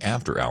happen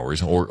after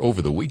hours or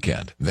over the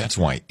weekend. That's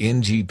why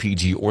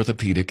NGPG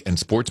Orthopedic and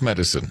Sports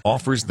Medicine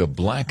offers the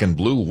Black and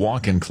Blue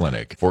Walk-In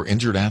Clinic for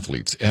injured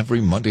athletes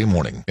every Monday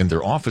morning in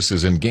their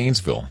offices in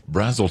Gainesville,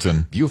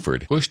 Brazelton,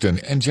 Beaufort, Houston,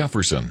 and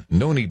Jefferson.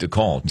 No need to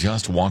call.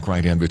 Just walk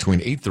right in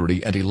between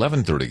 8:30 and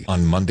 11:30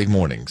 on Monday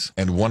mornings.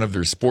 And one of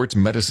their sports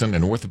medicine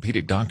and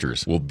orthopedic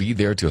doctors will be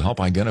there to help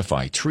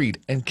identify, treat,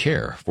 and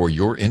care for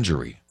your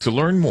injury. To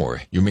learn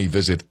more, you may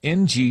visit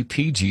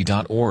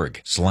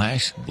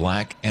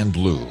ngpg.org/black and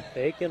blue.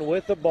 Aiken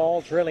with the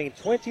ball, trailing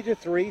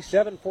 20-3,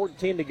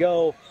 7:14 to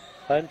go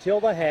until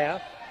the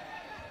half.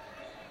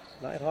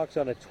 Nighthawks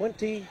on a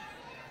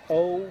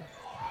 20-0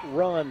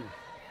 run.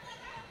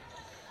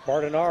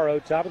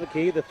 Bardonaro, top of the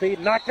key, the feed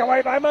knocked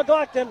away by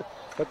McLaughlin,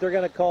 but they're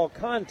going to call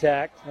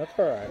contact. That's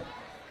all right.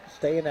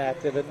 Staying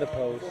active in the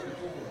post.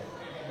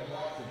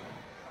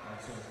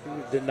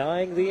 He's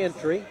denying the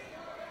entry.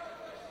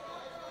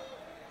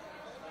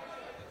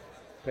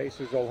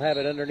 Pacers will have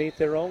it underneath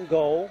their own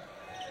goal.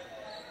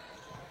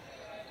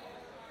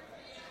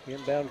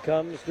 Inbound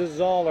comes to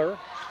Zoller.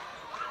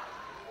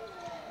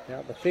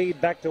 Now the feed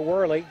back to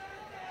Worley.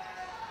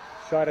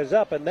 Shot is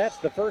up, and that's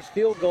the first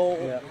field goal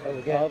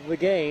of the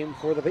game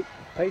for the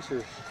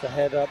Pacers. It's a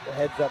heads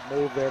up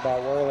move there by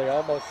Worley.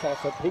 Almost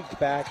also peeked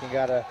back and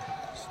got a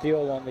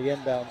steal on the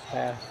inbounds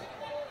pass.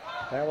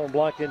 That one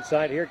blocked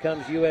inside. Here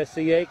comes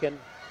USC Aiken.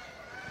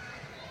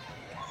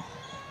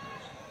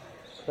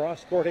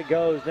 Cross court it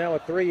goes. Now a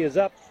three is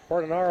up.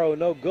 Bardonaro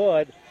no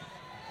good.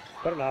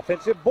 But an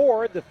offensive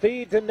board. The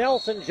feed to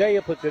Nelson.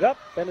 Jaya puts it up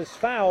and is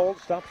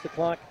fouled. Stops the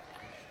clock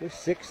with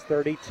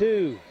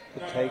 6:32.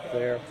 Good take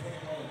there.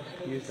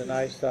 Used a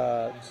nice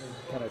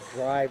kind of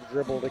drive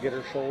dribble to get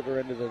her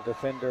shoulder into the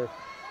defender.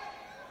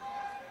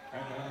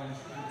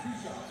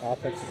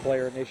 Offensive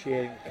player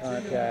initiating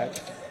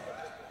contact.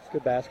 It's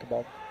good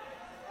basketball.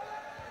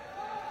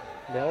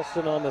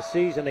 Nelson on the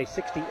season, a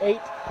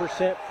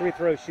 68% free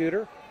throw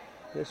shooter.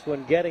 This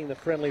one getting the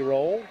friendly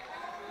roll.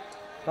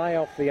 High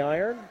off the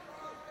iron.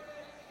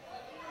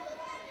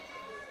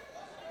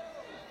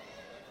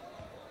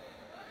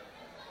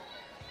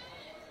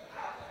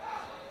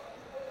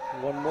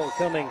 One more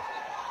coming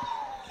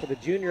for the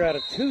junior out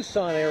of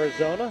Tucson,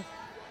 Arizona.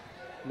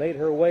 Made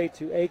her way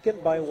to Aiken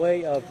by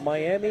way of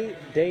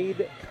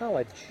Miami-Dade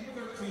College.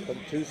 From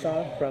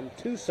Tucson? From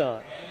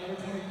Tucson.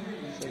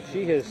 So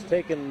she has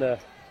taken the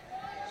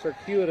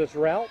circuitous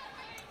route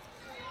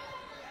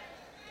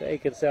to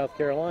Aiken, South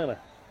Carolina.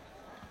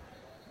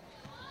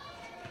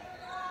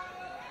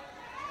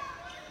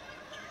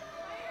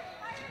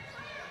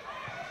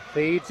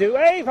 Feed to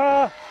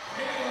Ava.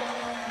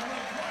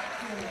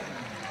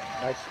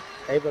 Nice.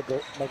 Ava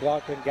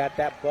McLaughlin got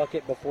that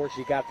bucket before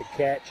she got the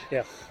catch.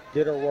 Yes.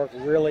 Did her work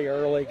really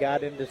early,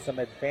 got into some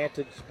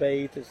advantage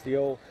space. It's the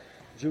old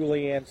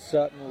Julianne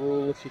Sutton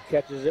rule. If she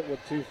catches it with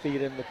 2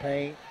 feet in the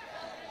paint,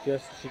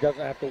 she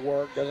doesn't have to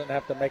work, doesn't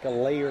have to make a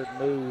layered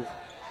move,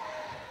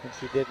 and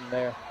she didn't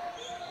there.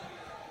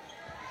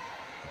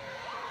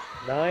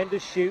 9 to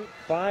shoot,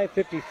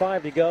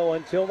 5:55 to go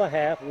until the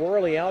half.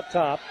 Worley out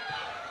top.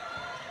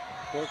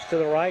 Works to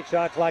the right,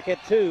 shot clock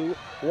at 2.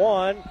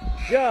 1,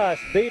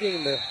 just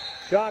beating the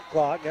shot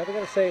clock. Now they're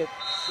going to say it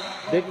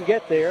didn't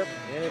get there,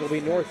 and it'll be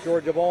North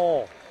Georgia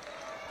ball.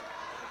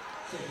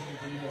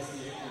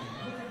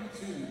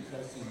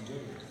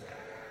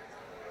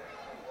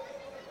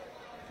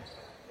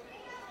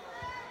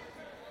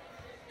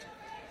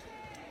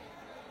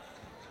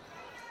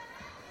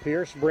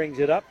 Pierce brings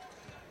it up.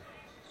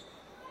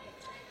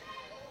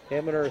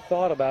 Eminer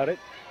thought about it.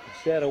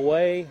 Instead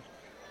away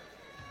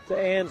to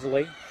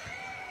Ansley.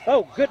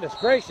 Oh, goodness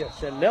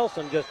gracious. And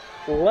Nelson just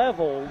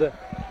leveled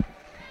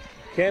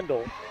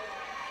Kendall.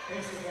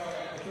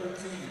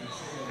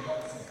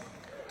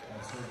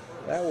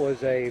 That was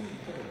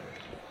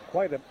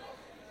quite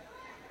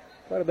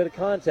a bit of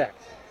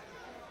contact.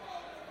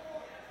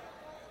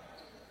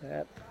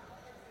 That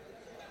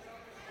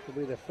will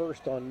be the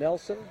first on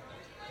Nelson.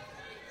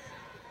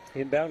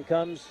 Inbound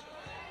comes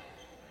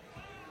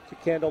to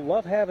Kendall.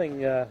 Love having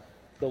the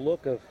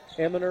look of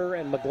Eminer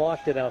and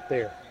McLaughlin out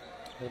there.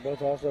 They're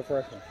both also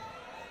freshmen.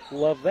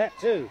 Love that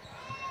too.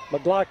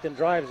 McLaughlin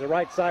drives the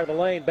right side of the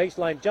lane.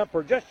 Baseline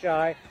jumper just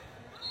shy.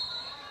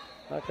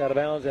 Knocked out of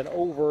bounds and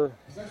over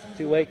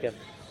to Aiken.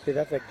 See,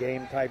 that's a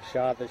game type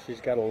shot that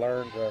she's got to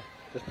learn to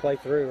just play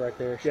through right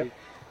there. Yep.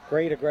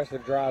 Great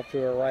aggressive drive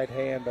to her right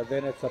hand, but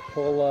then it's a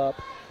pull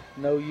up,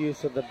 no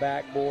use of the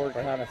backboard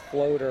kind of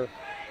floater.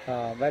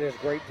 That is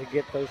great to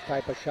get those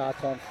type of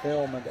shots on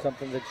film and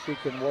something that she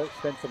can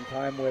spend some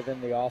time with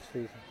in the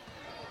offseason.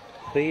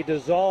 Feed to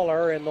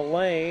Zoller in the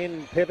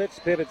lane. Pivots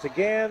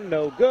again.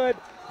 No good.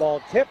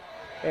 Ball tipped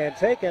and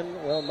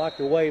taken. Well, knocked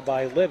away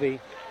by Livy.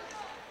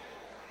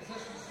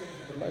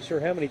 I'm not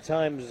sure how many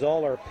times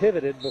Zoller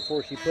pivoted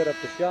before she put up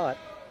the shot.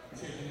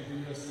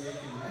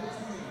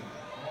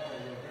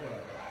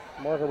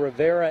 Marta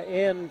Rivera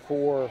in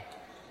for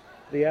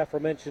the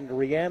aforementioned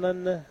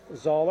Rhiannon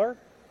Zoller.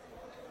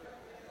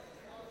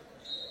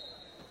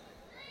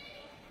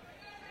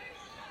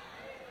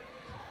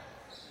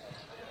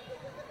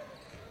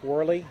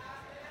 Worley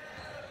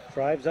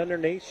drives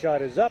underneath,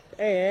 shot is up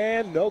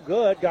and no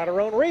good. Got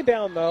her own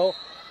rebound though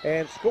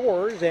and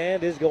scores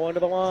and is going to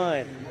the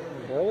line.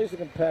 Worley's a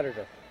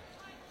competitor.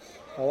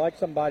 I like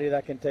somebody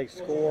that can take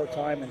score,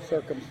 time, and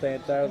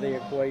circumstance out of the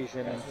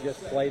equation and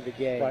just play the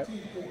game. Right.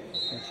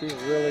 And she's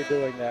really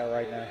doing that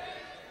right now.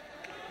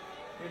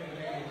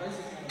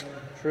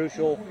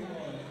 Truschel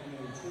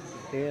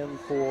in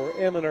for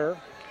Eminer.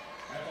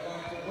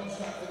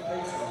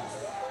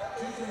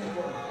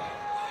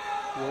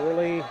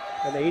 Worley,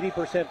 an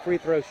 80% free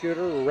throw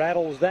shooter,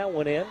 rattles that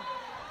one in.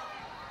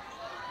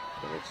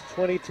 And it's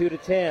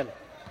 22-10.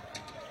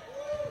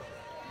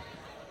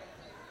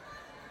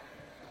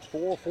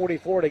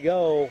 4:44 to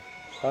go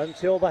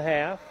until the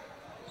half.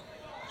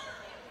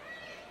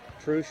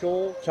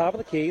 Truschel, top of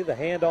the key, the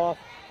handoff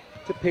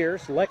to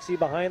Pierce. Lexi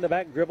behind the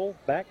back dribble,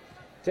 back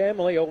to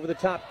Emily, over the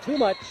top. Too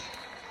much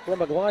for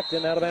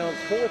McLaughlin, out of bounds,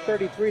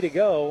 4:33 to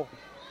go.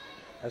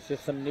 That's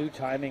just some new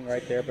timing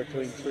right there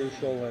between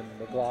Truschel and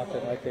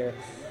McLaughlin right there.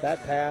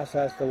 That pass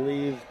has to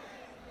leave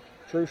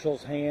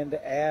Truschel's hand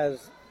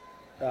as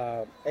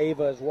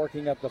Ava is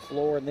working up the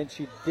floor, and then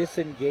she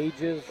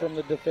disengages from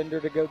the defender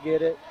to go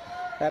get it.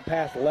 That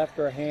pass left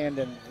her hand,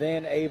 and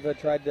then Ava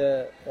tried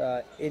to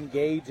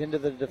engage into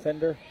the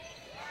defender.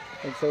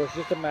 And so it's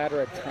just a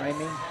matter of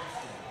timing.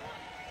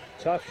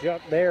 Tough shot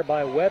there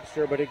by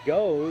Webster, but it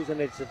goes, and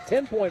it's a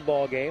 10-point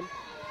ball game.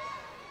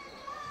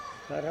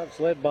 Nighthawks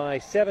led by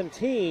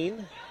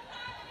 17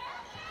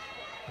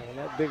 on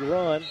that big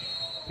run.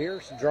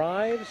 Pierce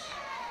drives.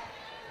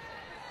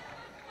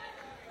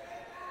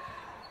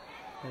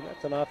 And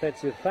that's an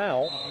offensive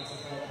foul.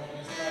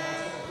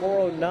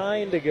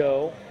 4:09 to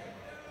go.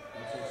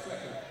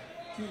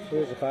 Who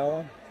is the foul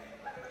on?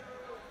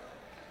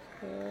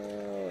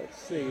 Let's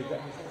Let's see.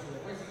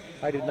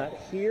 I did not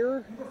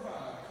hear.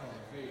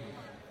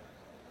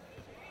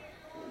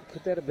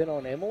 Could that have been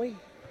on Emily?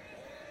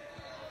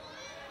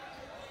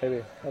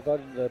 Maybe. I thought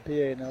the PA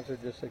announcer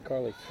just said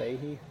Carly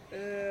Fahey.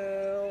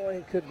 Well,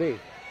 it could be.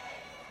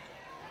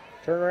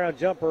 Turnaround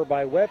jumper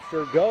by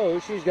Webster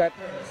goes. She's got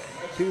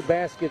 2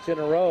 baskets in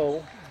a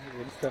row.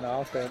 Instant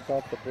offense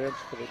off the bench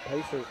for the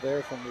Pacers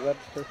there from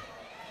Webster.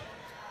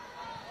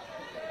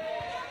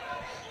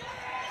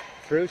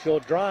 Crucial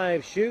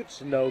drive,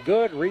 shoots, no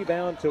good.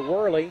 Rebound to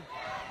Worley.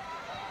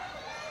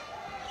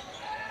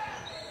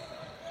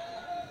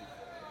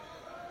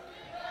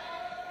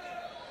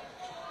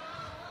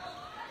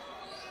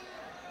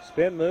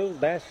 Spin move,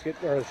 basket,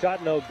 or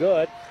shot no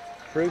good.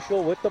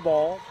 Crucial with the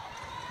ball.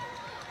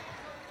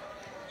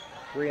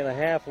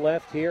 3.5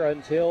 left here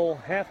until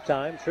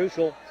halftime.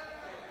 Crucial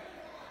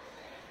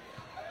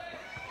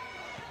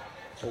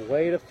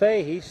away to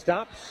Fahey,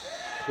 stops.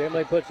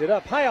 Emily puts it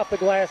up high off the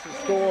glass and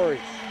scores.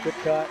 Good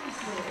cut.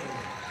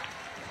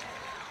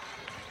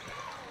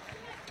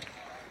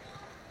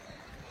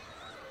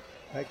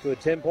 Back to a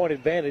 10-point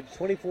advantage,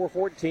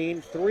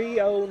 24-14,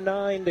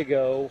 3:09 to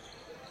go.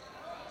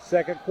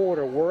 Second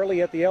quarter.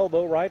 Worley at the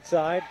elbow, right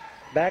side,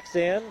 backs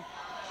in,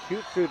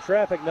 shoots through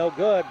traffic, no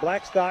good.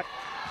 Blackstock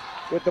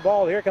with the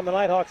ball. Here come the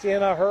Nighthawks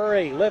in a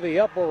hurry. Livy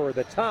up over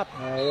the top.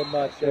 Not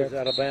much. Goes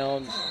out of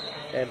bounds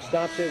and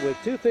stops it with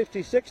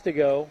 2:56 to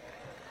go.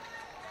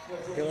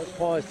 Okay, let's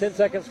pause 10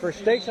 seconds for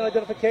station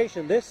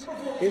identification. This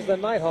is the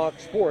Nighthawk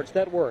Sports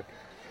Network.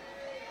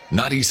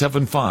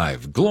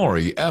 97.5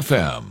 Glory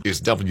FM is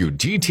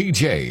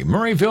WGTJ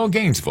Murrayville,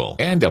 Gainesville,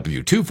 and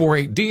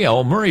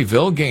W248DL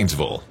Murrayville,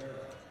 Gainesville.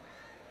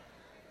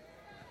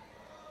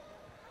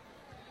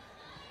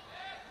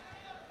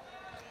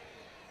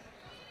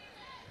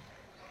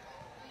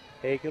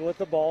 Aiken with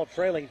the ball,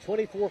 trailing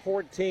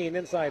 24-14.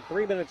 Inside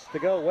 3 minutes to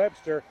go.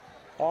 Webster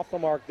off the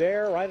mark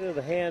there, right into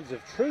the hands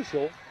of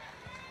Truschel.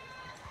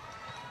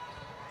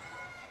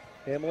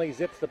 Emily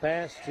zips the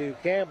pass to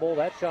Campbell.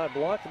 That shot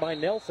blocked by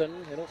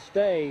Nelson. It'll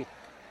stay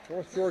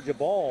North Georgia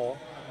ball.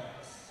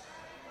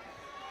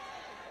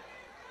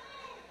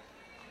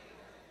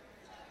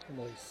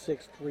 Emily's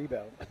 6th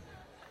rebound.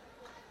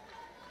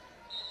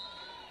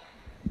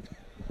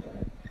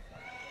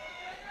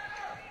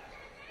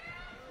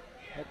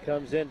 That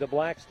comes into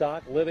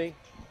Blackstock. Livy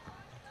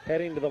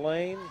heading to the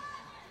lane.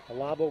 A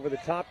lob over the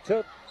top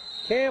took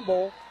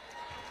Campbell.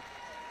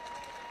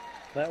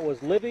 That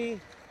was Livy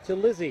to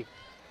Lizzie.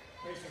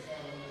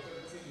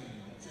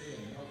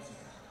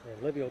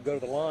 And Livy will go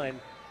to the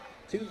line.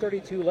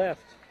 2:32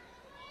 left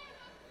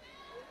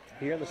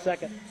here in the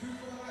second.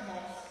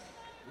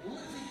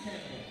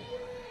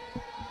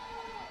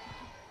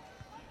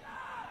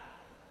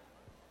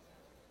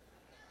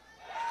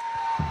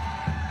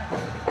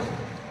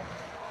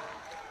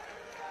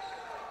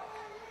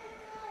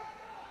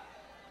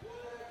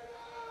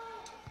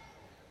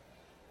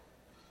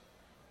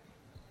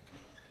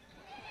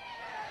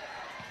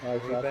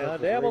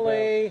 Rebound,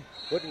 Emily.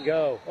 Wouldn't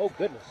go. Oh,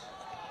 goodness.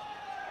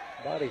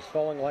 Body's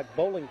falling like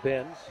bowling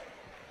pins.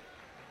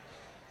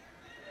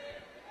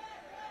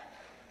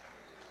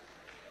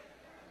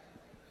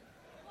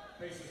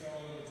 Bases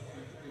on number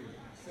 23,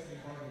 Cindy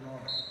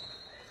Martin.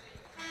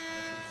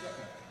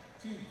 Second,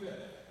 team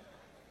fifth.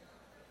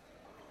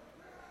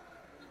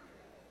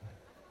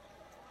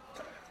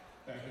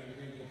 Back in the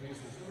game for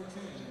Pacers, number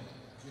 10,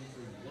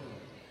 Jeffrey Lowe.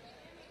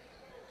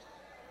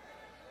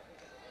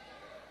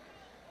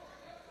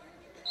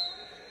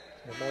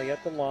 Emily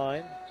at the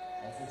line.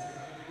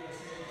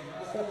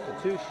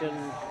 Substitution.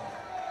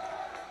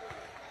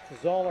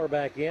 Zoller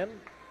back in.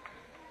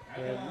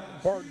 And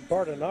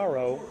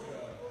Bartonaro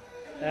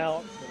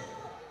out.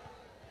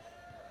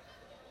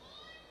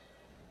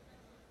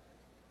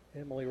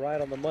 Emily right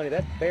on the money.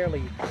 That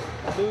barely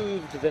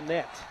moved the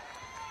net.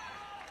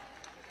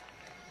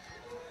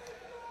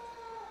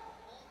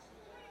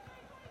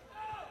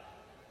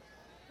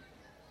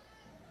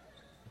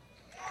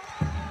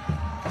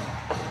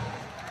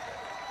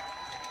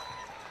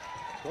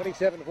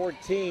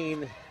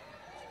 (27-14).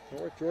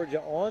 North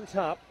Georgia on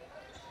top.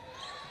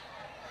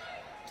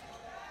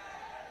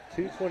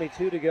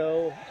 2:22 to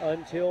go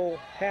until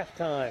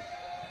halftime.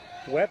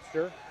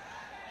 Webster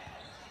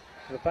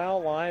to the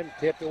foul line,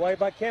 tipped away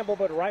by Campbell,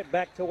 but right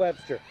back to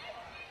Webster.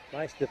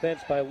 Nice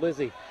defense by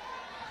Lizzie.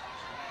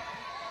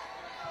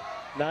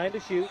 9 to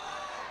shoot.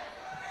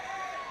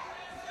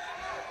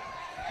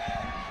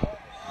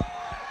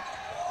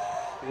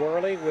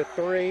 Worley with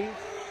 3,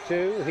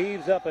 2,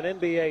 heaves up an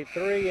NBA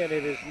 3, and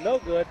it is no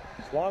good.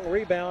 Long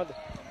rebound.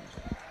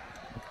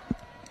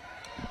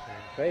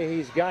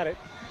 Fahey's got it.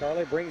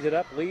 Charlie brings it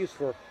up, leaves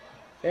for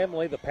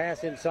Emily. The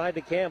pass inside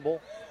to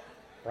Campbell.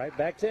 Right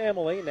back to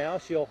Emily. Now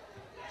she'll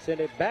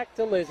send it back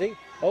to Lizzie.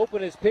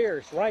 Open is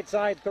Pierce. Right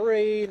side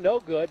 3, no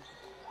good.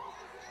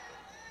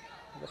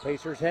 The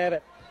Pacers have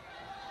it.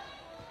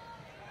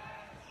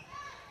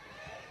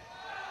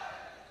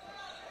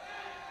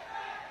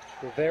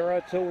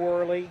 Rivera to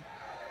Worley.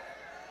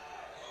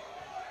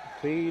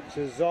 Feed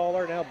to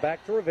Zoller. Now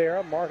back to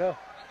Rivera. Marta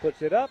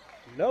puts it up.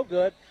 No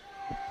good.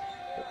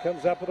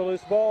 comes up with a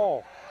loose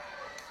ball.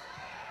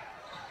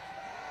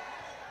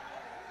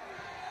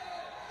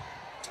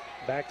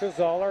 Back to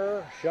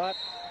Zoller. Shot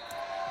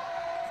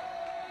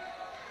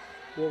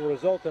will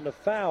result in a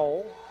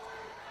foul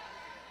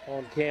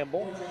on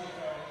Campbell.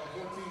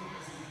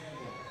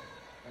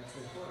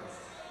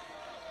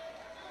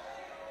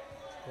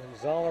 And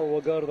Zoller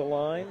will go to the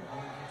line,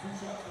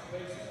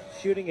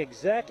 shooting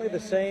exactly the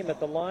same at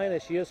the line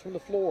as she is from the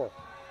floor.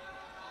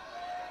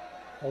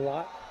 A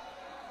lot.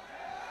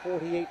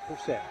 48%.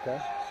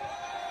 Okay?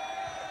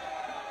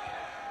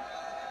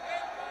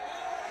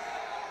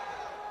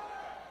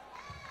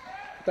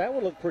 That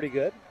would look pretty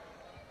good.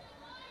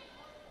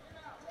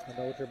 I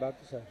know what you're about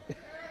to say.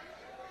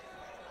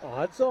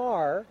 Odds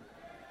are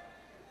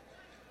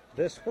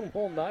this one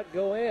will not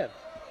go in.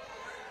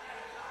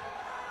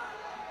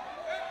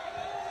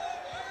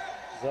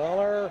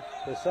 Zoller,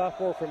 the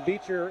sophomore from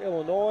Beecher,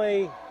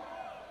 Illinois,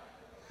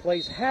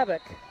 plays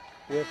havoc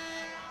with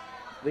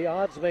the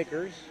odds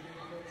makers.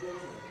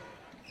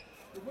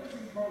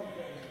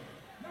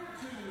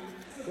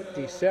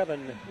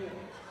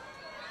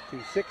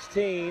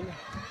 57-16.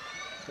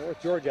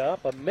 North Georgia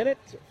up. A minute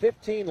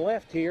 15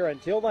 left here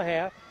until the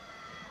half.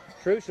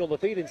 Truschel, the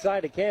feed inside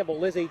to Campbell.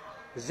 Lizzie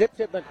zipped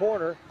it in the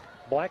corner.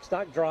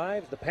 Blackstock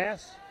drives. The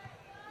pass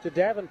to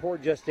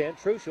Davenport just in.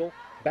 Truschel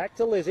back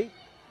to Lizzie.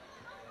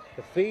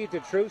 The feed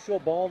to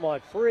Truschel. Ball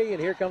not free. And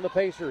here come the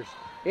Pacers.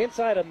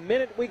 Inside a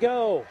minute we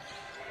go.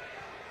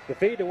 The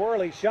feed to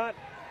Worley. Shot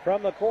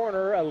from the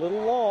corner. A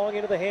little long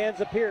into the hands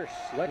of Pierce.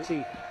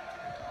 Lexi.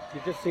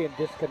 You're just seeing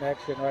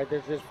disconnection, right?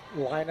 There's just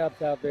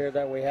lineups out there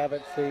that we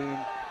haven't seen.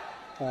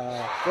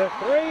 The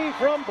three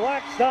from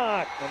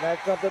Blackstock. And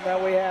that's something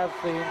that we have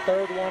seen.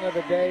 Third one of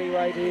the day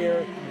right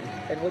here.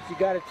 And what you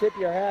got to tip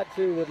your hat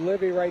to with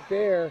Livy right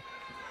there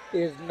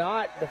is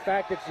not the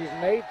fact that she's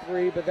made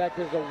three, but that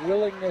there's a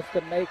willingness to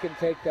make and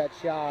take that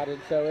shot.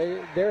 And so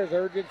there's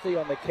urgency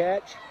on the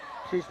catch.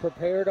 She's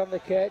prepared on the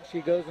catch.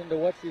 She goes into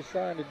what she's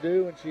trying to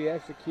do, and she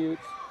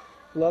executes.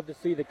 Love to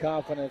see the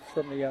confidence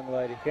from the young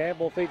lady.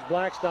 Campbell feeds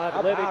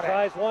Blackstock. Livy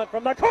tries one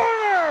from the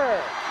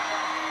corner.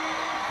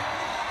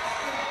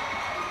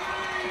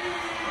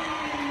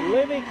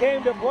 Livy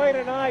came to play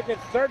tonight. It's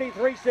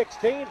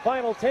 33-16.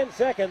 Final 10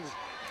 seconds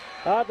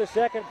of the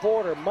second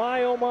quarter.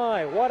 My, oh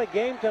my, what a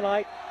game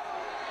tonight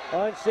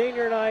on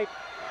senior night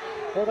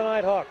for the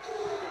Nighthawks.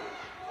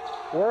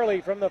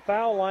 Worley from the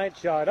foul line,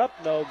 shot up,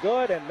 no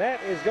good, and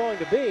that is going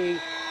to be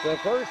the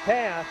first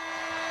half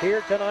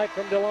here tonight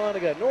from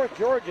Dahlonega. North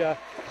Georgia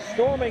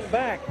storming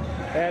back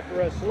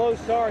after a slow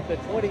start, the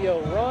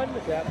 20-0 run,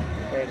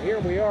 and here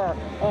we are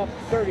up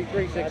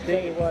 33-16. I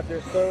tell you what,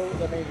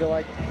 they're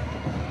like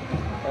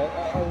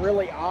a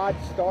really odd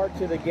start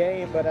to the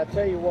game, but I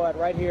tell you what,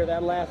 right here,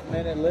 that last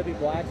minute, Livy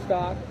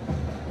Blackstock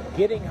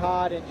getting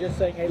hot and just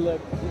saying, hey, look,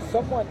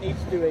 someone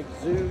needs to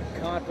exude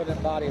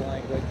confident body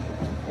language.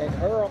 And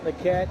her on the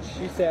catch,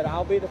 she said,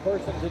 I'll be the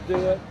person to do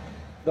it.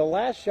 The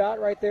last shot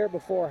right there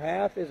before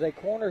half is a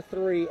corner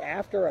three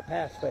after a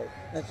pass fake.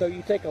 And so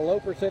you take a low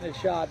percentage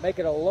shot, make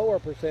it a lower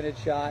percentage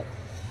shot,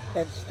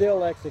 and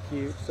still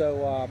execute.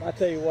 So I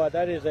tell you what,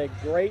 that is a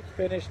great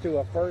finish to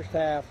a first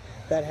half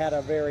that had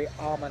a very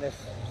ominous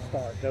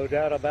start. No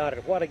doubt about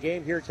it. What a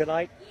game here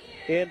tonight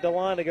in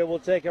Dahlonega. We'll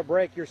take a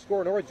break. Your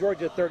score, North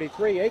Georgia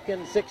 33,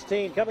 Aiken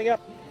 16. Coming up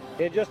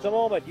in just a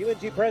moment,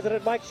 UNG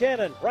President Mike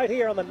Shannon right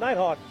here on the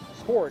Nighthawk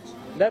Sports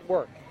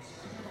Network.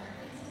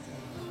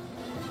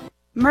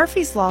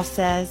 Murphy's Law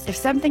says if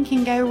something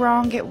can go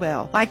wrong, it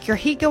will. Like your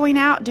heat going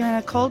out during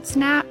a cold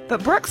snap.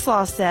 But Brooks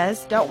Law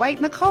says don't wait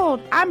in the cold.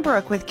 I'm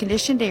Brooke with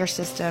Conditioned Air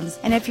Systems.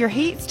 And if your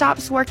heat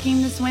stops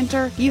working this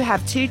winter, you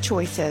have two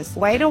choices.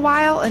 Wait a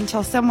while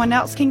until someone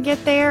else can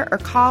get there or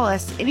call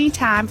us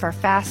anytime for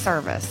fast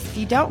service. If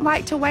you don't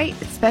like to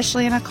wait,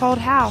 especially in a cold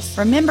house,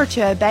 remember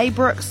to obey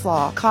Brooks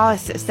Law. Call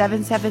us at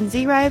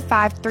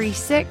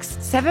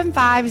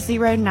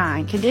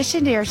 770-536-7509.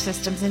 Conditioned Air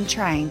Systems and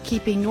Train,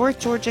 keeping North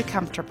Georgia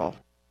comfortable.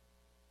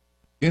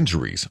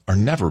 Injuries are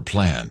never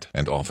planned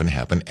and often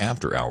happen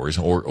after hours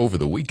or over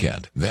the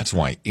weekend. That's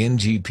why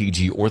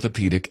NGPG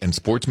Orthopedic and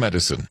Sports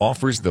Medicine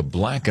offers the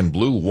Black and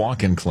Blue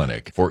Walk-In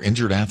Clinic for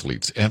injured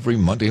athletes every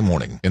Monday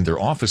morning in their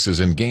offices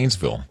in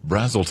Gainesville,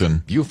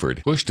 Brazelton,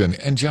 Buford, Houston,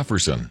 and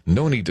Jefferson.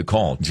 No need to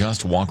call.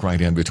 Just walk right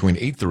in between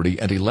 8:30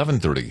 and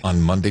 11:30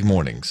 on Monday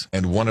mornings.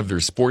 And one of their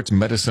sports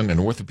medicine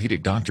and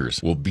orthopedic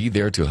doctors will be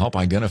there to help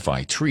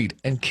identify, treat,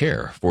 and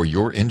care for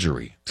your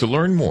injury. To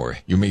learn more,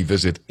 you may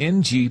visit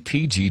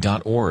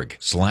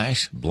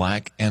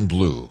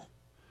ngpg.org/blackandblue.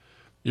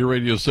 Your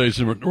radio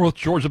station for North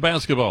Georgia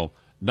basketball,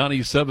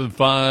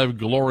 97.5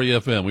 Glory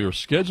FM. We were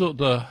scheduled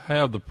to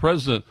have the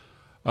president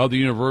of the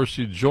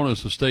university join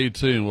us, so stay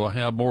tuned. We'll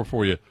have more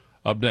for you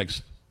up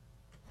next.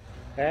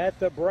 At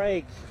the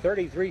break,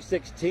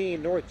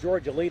 33-16, North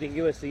Georgia leading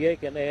USC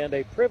Aiken, and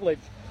a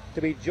privilege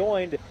to be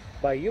joined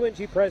by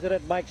UNG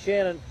President Mike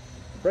Shannon.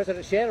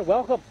 President Shannon,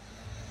 welcome.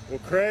 Well,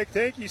 Craig,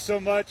 thank you so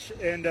much,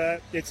 and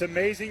it's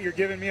amazing you're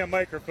giving me a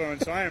microphone,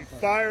 so I am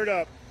fired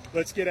up.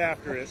 Let's get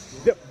after it.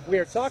 We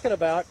are talking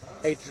about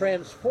a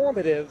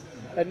transformative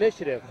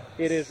initiative.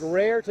 It is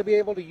rare to be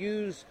able to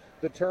use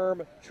the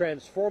term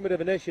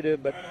transformative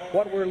initiative, but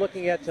what we're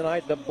looking at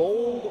tonight, the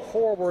bold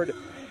forward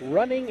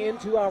running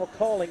into our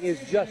calling, is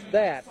just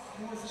that.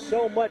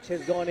 So much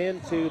has gone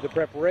into the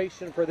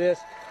preparation for this.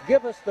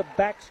 Give us the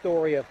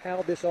backstory of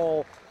how this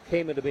all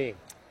came into being.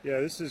 Yeah,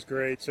 this is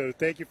great. So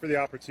thank you for the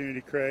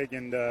opportunity, Craig,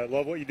 and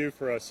love what you do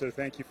for us. So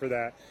thank you for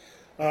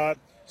that.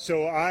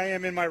 So I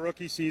am in my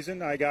rookie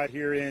season. I got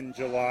here in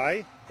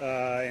July,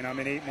 and I'm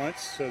in 8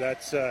 months. So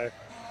that's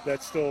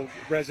still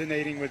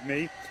resonating with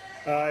me.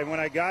 And when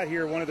I got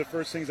here, one of the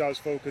first things I was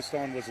focused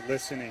on was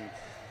listening.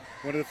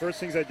 One of the first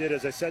things I did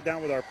is I sat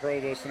down with our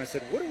provost and I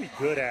said, what are we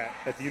good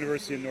at the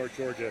University of North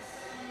Georgia?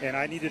 And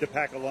I needed to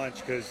pack a lunch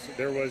because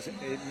there was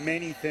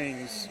many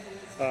things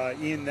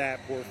in that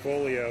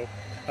portfolio.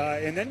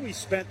 And then we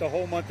spent the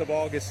whole month of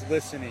August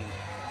listening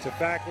to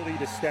faculty,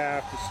 to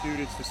staff, to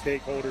students, to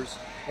stakeholders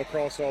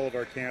across all of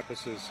our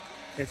campuses.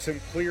 And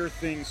some clear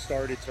things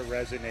started to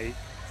resonate.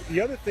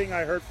 The other thing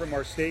I heard from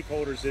our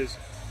stakeholders is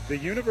the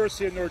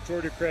University of North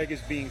Georgia, Craig,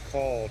 is being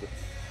called.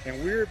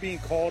 And we're being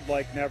called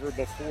like never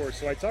before.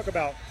 So I talk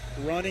about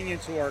running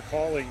into our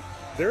calling.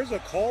 There's a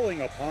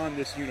calling upon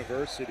this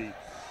university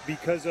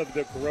because of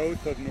the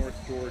growth of North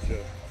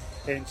Georgia.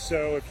 And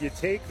so if you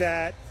take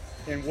that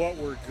and what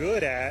we're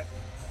good at,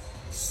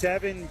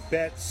 7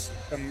 bets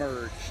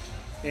emerged.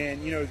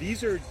 And, you know,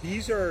 these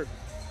are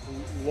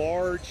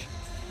large,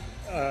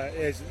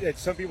 as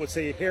some people would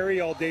say,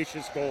 hairy,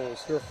 audacious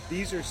goals.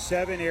 These are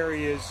 7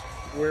 areas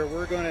where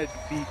we're going to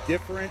be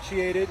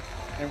differentiated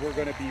and we're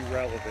going to be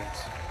relevant.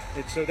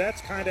 And so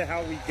that's kind of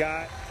how we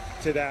got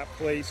to that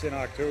place in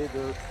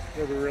October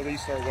where we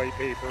released our white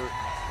paper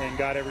and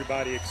got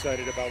everybody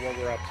excited about what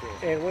we're up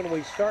to. And when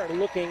we start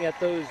looking at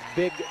those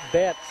big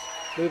bets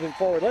moving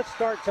forward, let's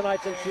start tonight,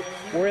 since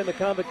we're in the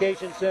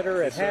Convocation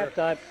Center at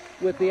halftime,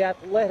 with the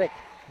athletic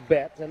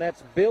bet, and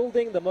that's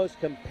building the most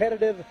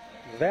competitive,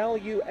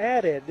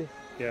 value-added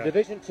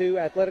Division II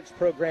athletics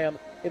program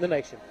in the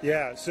nation.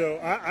 Yeah, so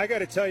I got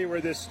to tell you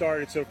where this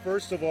started. So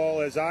first of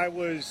all, as I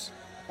was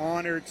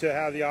honored to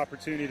have the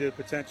opportunity to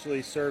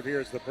potentially serve here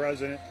as the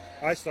president,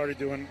 I started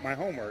doing my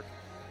homework.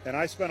 And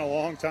I spent a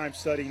long time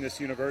studying this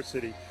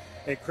university.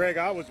 And Craig,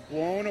 I was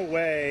blown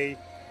away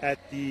at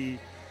the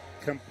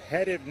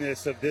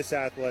competitiveness of this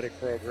athletic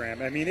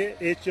program. I mean,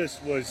 it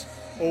just was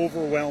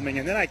overwhelming.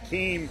 And then I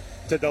came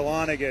to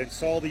Dahlonega and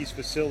saw these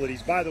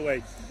facilities. By the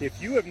way,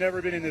 if you have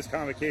never been in this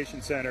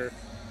Convocation Center,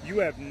 you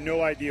have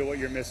no idea what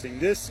you're missing.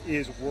 This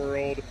is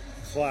world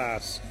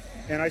class.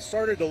 And I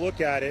started to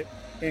look at it,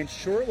 and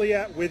shortly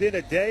within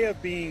a day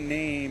of being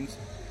named,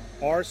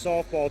 our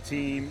softball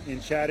team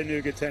in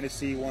Chattanooga,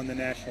 Tennessee won the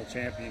national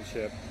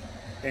championship.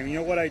 And you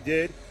know what I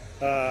did?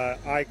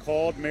 I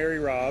called Mary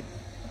Robb,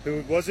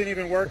 who wasn't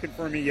even working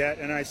for me yet,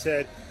 and I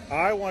said,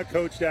 I want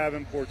Coach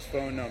Davenport's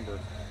phone number.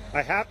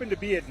 I happened to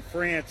be in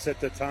France at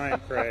the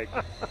time, Craig,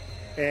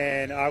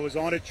 and I was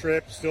on a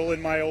trip, still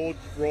in my old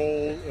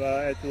role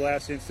at the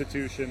last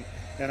institution,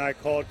 and I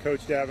called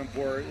Coach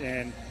Davenport,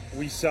 and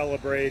we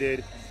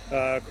celebrated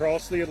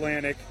across the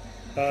Atlantic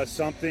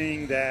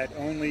something that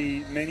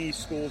many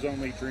schools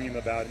only dream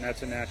about, and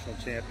that's a national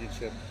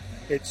championship.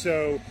 And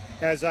so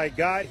as I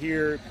got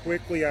here,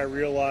 quickly I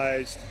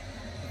realized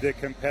the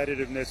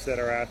competitiveness that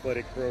our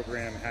athletic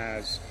program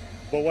has.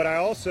 But what I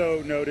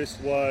also noticed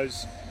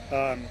was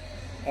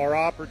our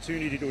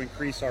opportunity to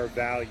increase our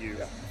value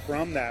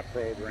from that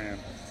program.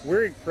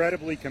 We're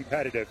incredibly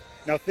competitive.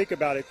 Now think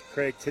about it,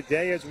 Craig.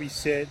 Today as we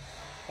sit,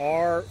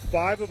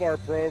 5 of our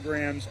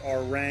programs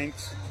are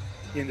ranked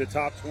in the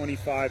top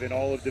 25 in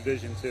all of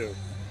Division II.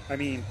 I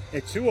mean,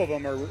 and 2 of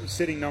them are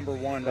sitting number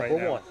 1 right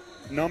now.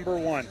 Number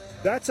 1.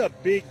 That's a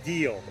big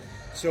deal.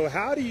 So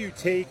how do you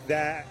take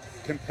that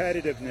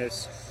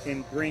competitiveness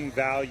and bring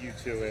value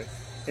to it?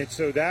 And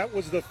so that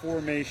was the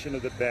formation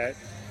of the bet.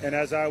 And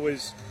as I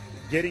was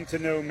getting to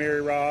know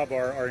Mary Robb,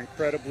 our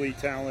incredibly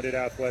talented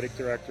athletic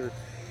director,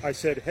 I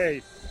said,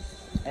 hey,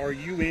 are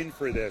you in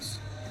for this?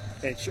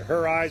 And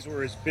her eyes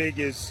were as big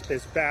as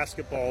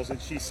basketballs,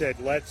 and she said,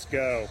 let's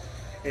go.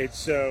 And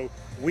so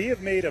we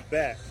have made a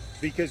bet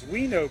because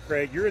we know,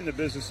 Craig, you're in the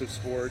business of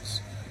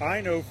sports. I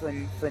know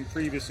from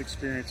previous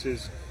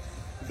experiences,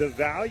 the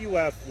value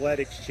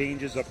athletics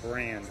changes a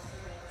brand.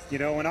 You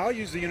know, and I'll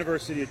use the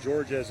University of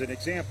Georgia as an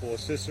example, a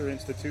sister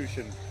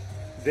institution.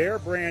 Their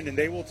brand, and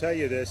they will tell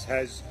you this,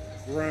 has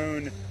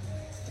grown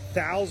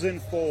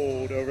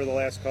 1,000-fold over the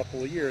last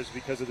couple of years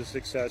because of the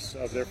success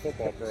of their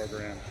football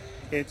program.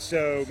 And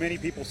so many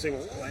people say,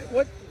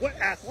 well,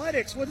 what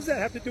athletics? What does that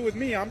have to do with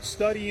me? I'm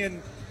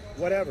studying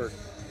whatever.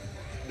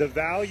 The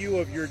value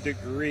of your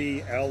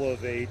degree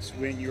elevates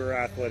when your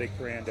athletic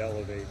brand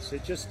elevates.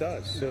 It just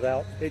does. No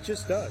doubt. It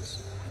just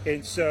does.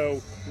 And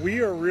so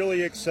we are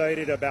really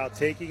excited about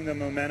taking the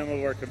momentum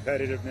of our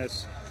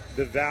competitiveness,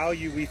 the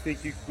value we think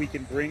we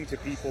can bring to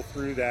people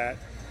through that,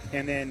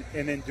 and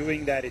then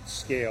doing that at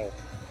scale.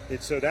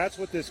 And so that's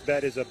what this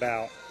bet is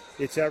about.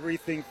 It's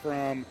everything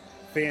from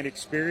fan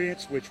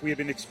experience, which we have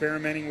been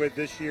experimenting with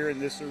this year in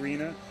this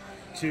arena,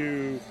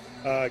 to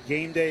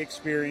game day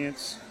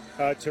experience,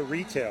 to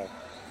retail.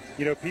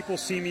 You know, people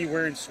see me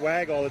wearing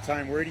swag all the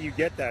time. Where do you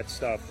get that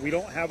stuff? We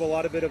don't have a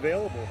lot of it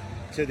available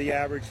to the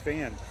average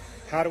fan.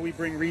 How do we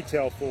bring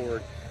retail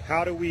forward?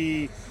 How do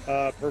we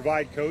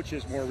provide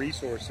coaches more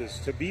resources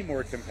to be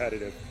more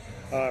competitive?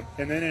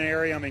 And then an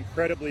area I'm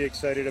incredibly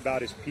excited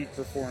about is peak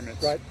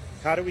performance. Right.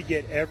 How do we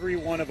get every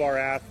one of our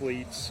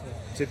athletes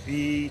to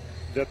be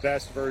the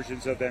best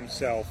versions of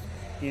themselves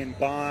in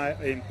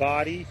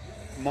body,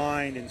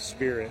 mind, and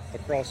spirit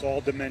across all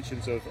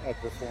dimensions of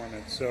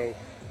performance? So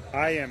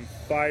I am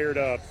fired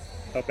up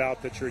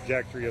about the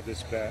trajectory of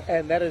this bet.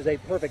 And that is a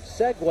perfect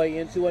segue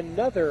into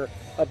another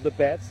of the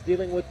bets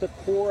dealing with the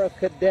Corps of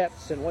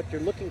Cadets and what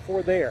you're looking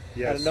for there.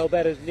 Yes. I know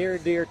that is near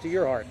and dear to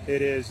your heart.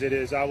 It is. It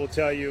is. I will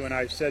tell you, and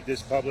I've said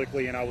this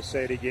publicly, and I will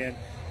say it again,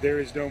 there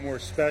is no more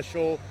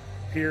special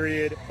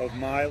period of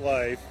my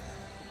life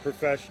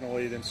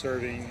professionally than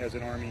serving as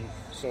an Army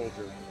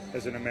soldier,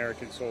 as an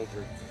American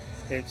soldier.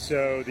 And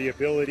so the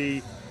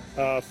ability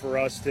for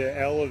us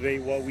to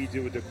elevate what we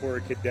do with the Corps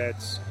of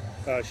Cadets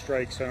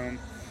strikes home.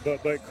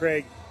 But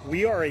Craig,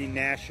 we are a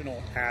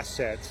national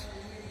asset.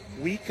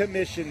 We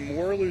commission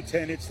more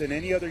lieutenants than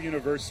any other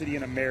university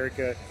in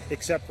America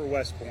except for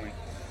West Point.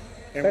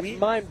 And That's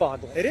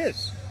mind-boggling. It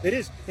is. It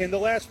is. In the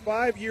last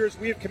 5 years,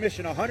 we have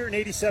commissioned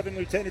 187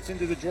 lieutenants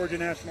into the Georgia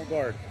National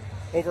Guard.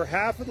 Over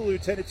half of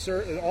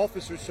the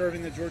officers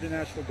serving the Georgia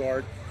National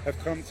Guard have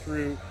come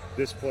through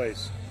this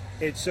place.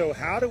 And so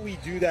how do we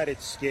do that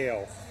at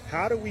scale?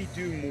 How do we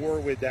do more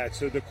with that?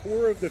 So the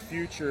core of the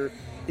future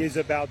is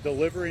about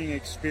delivering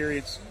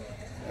experience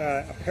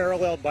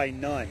paralleled by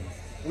none.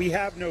 We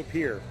have no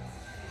peer.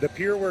 The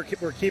peer we're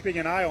keeping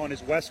an eye on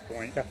is West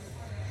Point. Yeah.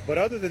 But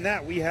other than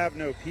that, we have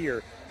no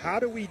peer. How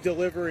do we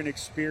deliver an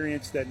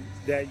experience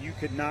that you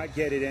could not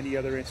get at any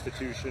other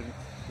institution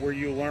where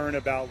you learn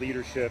about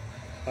leadership?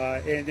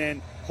 And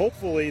then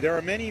hopefully, there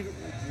are many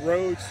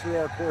roads through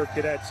our Corps of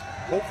Cadets.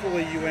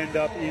 Hopefully you end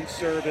up in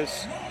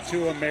service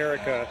to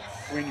America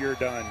when you're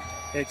done.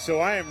 And so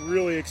I am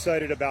really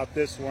excited about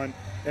this one.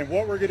 And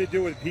what we're going to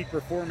do with peak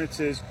performance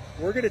is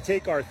we're going to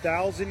take our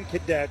 1,000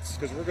 cadets,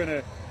 because we're going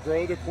to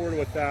grow the Corps to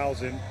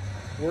 1,000.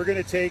 We're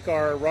going to take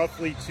our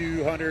roughly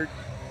 200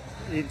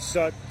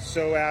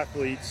 so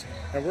athletes,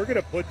 and we're going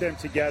to put them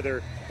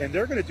together, and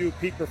they're going to do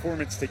peak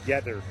performance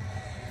together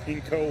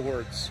in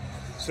cohorts.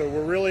 So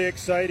we're really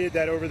excited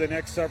that over the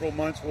next several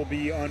months we'll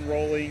be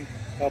unrolling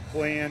a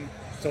plan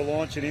to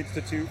launch an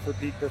institute for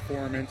peak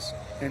performance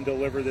and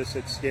deliver this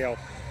at scale.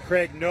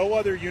 Craig, no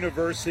other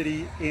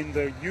university in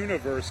the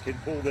universe can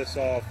pull this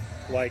off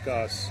like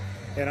us.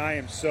 And I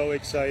am so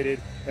excited.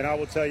 And I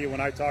will tell you,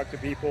 when I talk to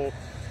people,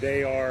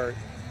 they are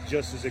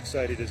just as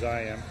excited as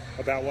I am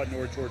about what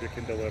North Georgia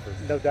can deliver.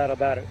 No doubt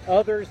about it.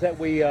 Others that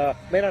we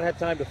may not have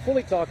time to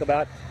fully talk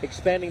about,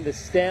 expanding the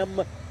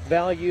STEM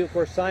value, of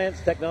course,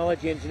 science,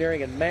 technology,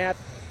 engineering, and math,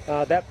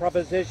 that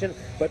proposition.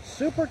 But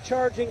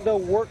supercharging the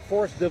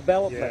workforce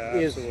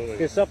development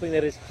is something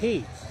that is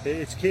key.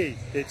 It's key.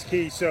 It's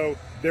key. So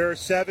there are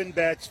 7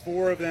 bets.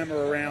 4 of them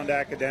are around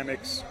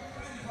academics,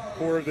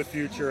 Core of the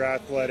Future,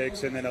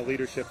 athletics, and then a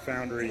leadership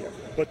foundry.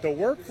 But the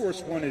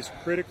workforce one is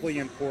critically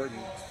important.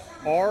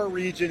 Our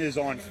region is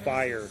on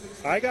fire.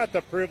 I got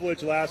the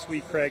privilege last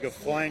week, Craig, of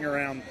flying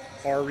around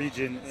our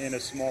region in a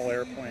small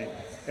airplane.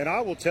 And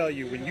I will tell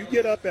you, when you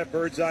get up at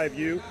bird's eye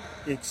view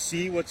and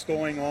see what's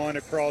going on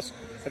across,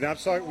 and I'm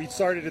sorry, we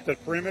started at the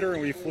perimeter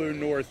and we flew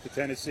north to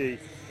Tennessee.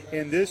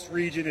 And this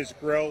region is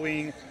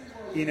growing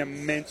in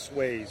immense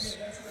ways,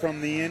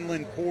 from the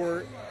inland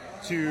port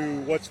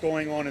to what's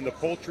going on in the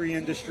poultry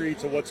industry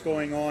to what's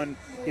going on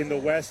in the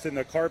West in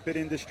the carpet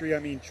industry. I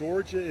mean,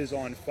 Georgia is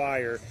on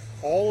fire.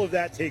 All of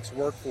that takes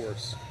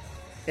workforce.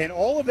 And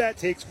all of that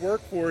takes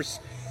workforce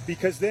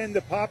because then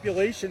the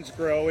populations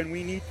grow and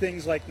we need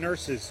things like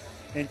nurses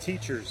and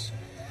teachers.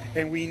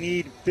 And we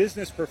need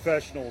business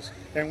professionals.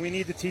 And we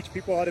need to teach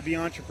people how to be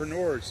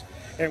entrepreneurs.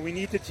 And we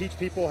need to teach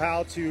people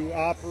how to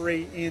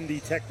operate in the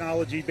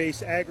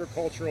technology-based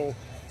agricultural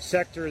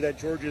sector that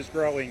Georgia is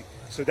growing.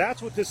 So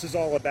that's what this is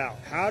all about.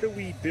 How do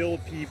we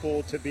build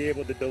people to be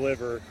able to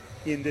deliver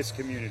in this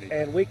community?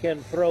 And we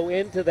can throw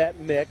into that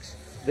mix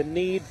the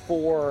need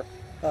for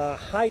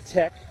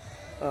high-tech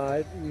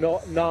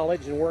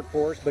knowledge and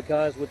workforce,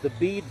 because with the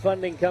BEAD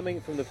funding coming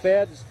from the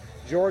feds,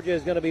 Georgia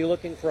is going to be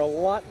looking for a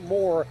lot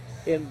more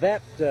in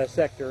that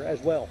sector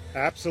as well.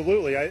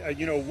 Absolutely.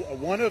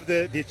 One of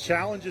the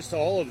challenges to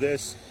all of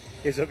this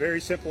is a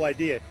very simple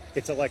idea.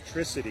 It's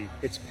electricity.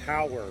 It's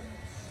power.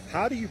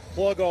 How do you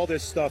plug all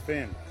this stuff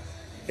in?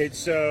 And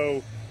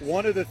so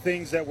one of the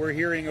things that we're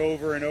hearing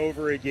over and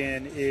over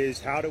again is,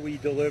 how do we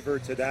deliver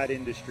to that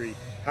industry?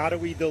 How do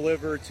we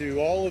deliver to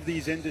all of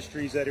these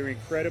industries that are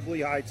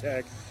incredibly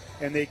high-tech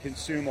and they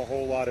consume a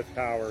whole lot of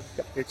power?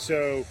 And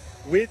so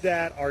with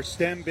that, our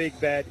STEM big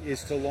bet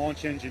is to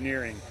launch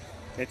engineering.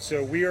 And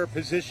so we are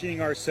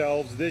positioning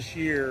ourselves this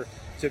year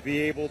to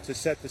be able to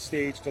set the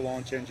stage to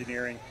launch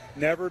engineering.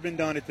 Never been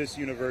done at this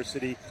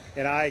university,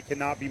 and I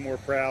cannot be more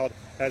proud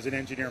as an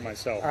engineer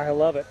myself. I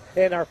love it.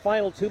 And our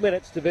final 2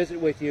 minutes to visit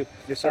with you.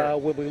 Yes, sir.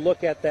 When we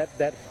look at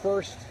that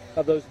first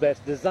of those bets,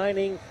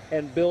 designing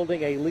and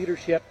building a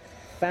leadership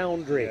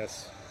foundry.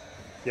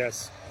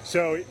 Yes.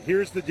 So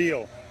here's the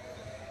deal.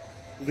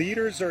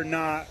 Leaders are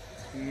not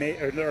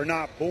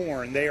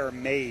born, they are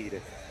made.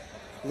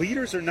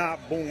 Leaders are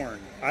not born.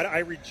 I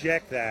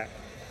reject that.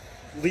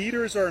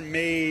 Leaders are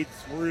made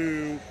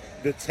through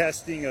the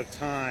testing of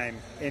time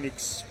and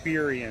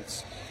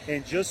experience.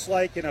 And just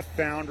like in a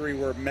foundry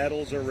where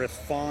metals are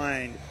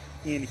refined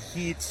in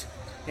heat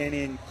and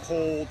in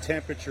cold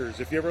temperatures,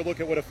 if you ever look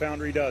at what a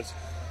foundry does,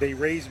 they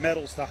raise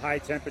metals to high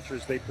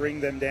temperatures, they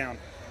bring them down.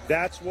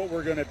 That's what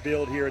we're going to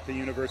build here at the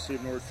University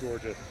of North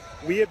Georgia.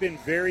 We have been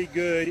very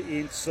good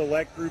in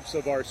select groups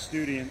of our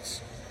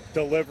students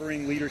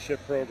delivering leadership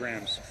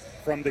programs,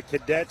 from the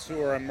cadets who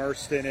are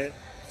immersed in it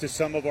to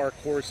some of our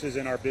courses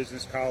in our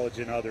business college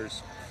and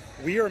others.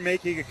 We are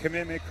making a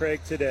commitment,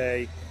 Craig,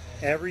 today.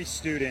 Every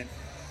student,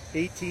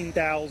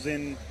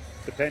 18,000,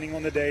 depending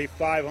on the day,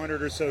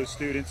 500 or so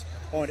students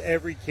on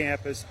every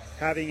campus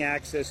having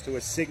access to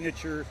a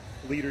signature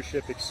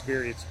leadership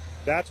experience.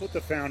 That's what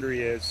the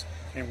Foundry is,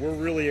 and we're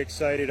really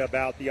excited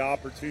about the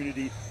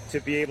opportunity to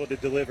be able to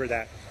deliver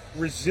that.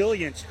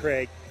 Resilience,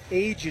 Craig,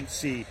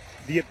 agency,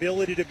 the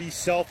ability to be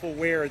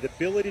self-aware, the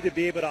ability to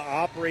be able to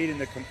operate in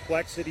the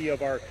complexity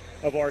of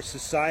our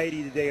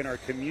society today and our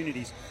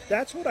communities.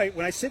 That's what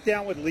when I sit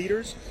down with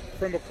leaders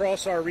from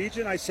across our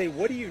region, I say,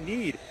 what do you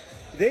need?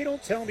 They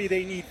don't tell me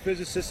they need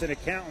physicists and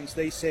accountants.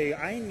 They say,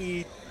 I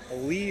need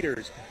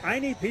leaders. I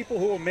need people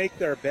who will make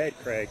their bed,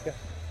 Craig.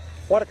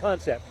 What a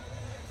concept.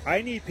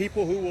 I need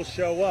people who will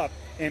show up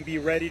and be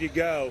ready to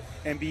go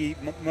and be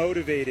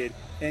motivated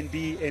and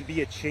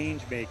be a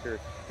change maker.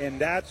 And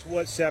that's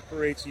what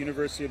separates the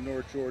University of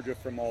North Georgia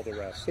from all the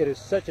rest. It is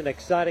such an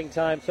exciting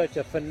time, such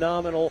a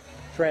phenomenal,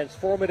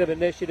 transformative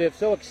initiative.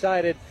 So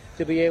excited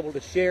to be able to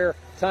share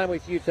time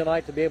with you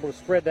tonight, to be able to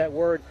spread that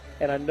word.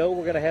 And I know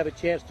we're going to have a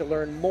chance to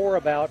learn more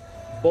about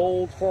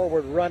bold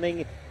forward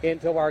running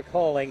into our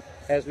calling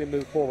as we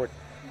move forward.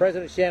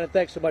 President Shannon,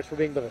 thanks so much for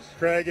being with us.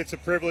 Craig, it's a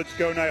privilege.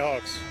 Go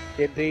Nighthawks.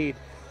 Indeed.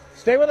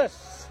 Stay with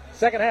us.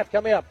 Second half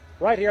coming up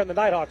right here on the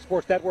Nighthawks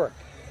Sports Network.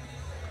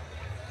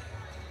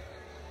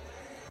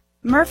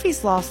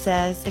 Murphy's Law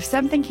says if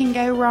something can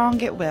go wrong,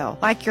 it will.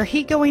 Like your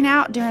heat going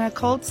out during a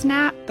cold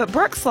snap. But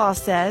Brooks Law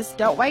says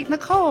don't wait in the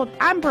cold.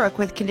 I'm Brooke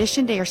with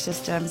Conditioned Air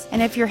Systems.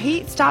 And if your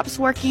heat stops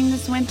working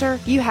this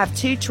winter, you have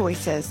two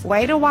choices.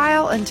 Wait a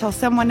while until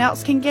someone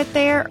else can get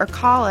there, or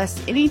call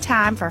us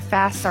anytime for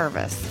fast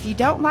service. If you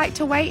don't like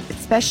to wait,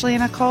 especially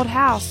in a cold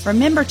house,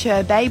 remember to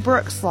obey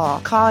Brooks Law.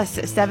 Call us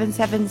at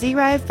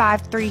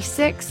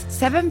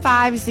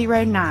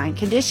 770-536-7509.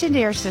 Conditioned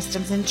Air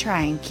Systems and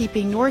Train,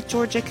 keeping North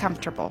Georgia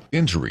comfortable.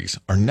 Injuries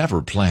are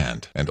never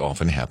planned and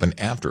often happen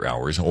after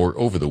hours or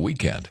over the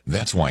weekend.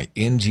 That's why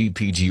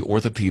NGPG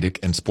Orthopedic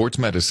and Sports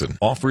Medicine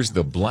offers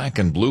the Black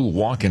and Blue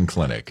Walk-In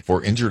Clinic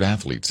for injured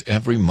athletes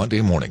every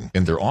Monday morning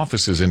in their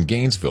offices in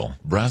Gainesville,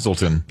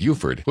 Brazelton,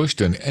 Beaufort,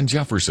 Bushton, and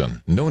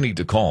Jefferson. No need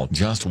to call.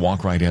 Just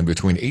walk right in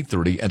between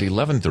 8:30 and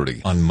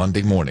 11:30 on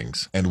Monday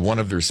mornings. And one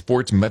of their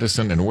sports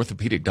medicine and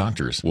orthopedic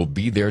doctors will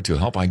be there to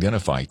help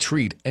identify,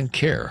 treat, and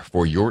care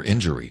for your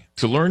injury.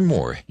 To learn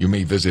more, you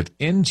may visit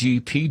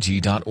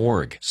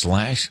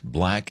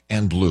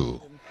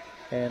ngpg.org/blackandblue.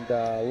 And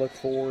look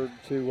forward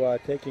to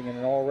taking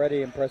an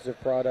already impressive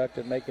product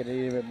and making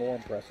it even more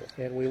impressive.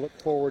 And we look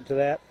forward to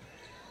that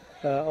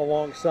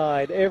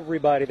alongside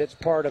everybody that's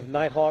part of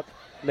Nighthawk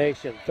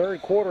Nation.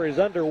 Third quarter is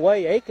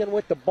underway. Aiken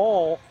with the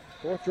ball.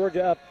 North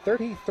Georgia up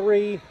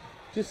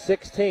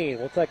 33-16.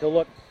 We'll take a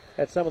look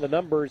at some of the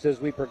numbers as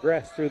we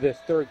progress through this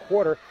third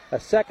quarter. A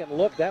second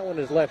look. That one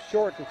is left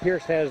short, and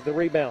Pierce has the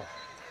rebound.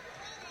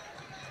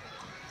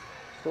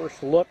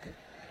 First look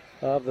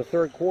of the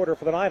third quarter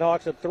for the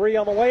Nighthawks. A three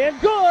on the way, and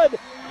good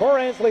for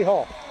Ansley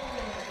Hall.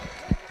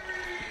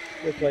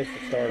 Good place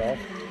to start off.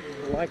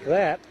 Like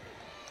that.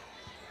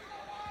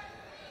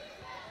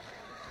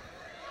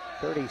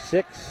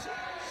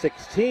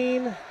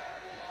 36-16.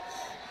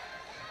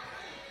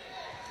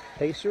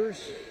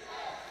 Pacers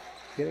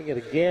getting it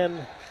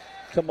again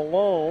to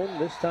Malone.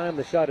 This time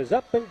the shot is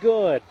up and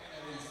good.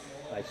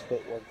 Nice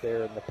footwork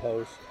there in the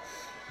post.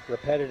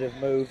 Repetitive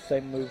moves,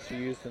 same moves she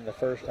used in the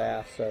first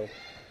half, so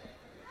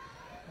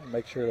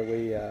make sure that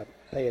we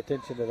pay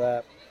attention to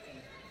that.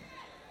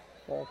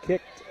 Ball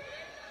kicked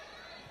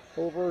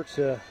over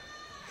to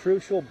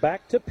Truschel,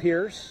 back to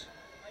Pierce.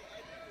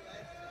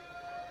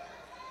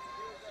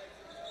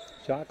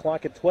 Shot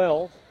clock at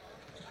 12.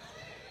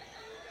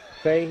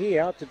 Fahey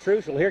out to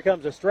Truschel. Here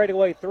comes a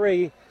straightaway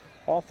three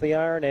off the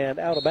iron and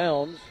out of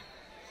bounds.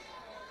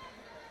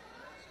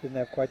 Didn't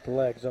have quite the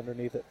legs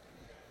underneath it.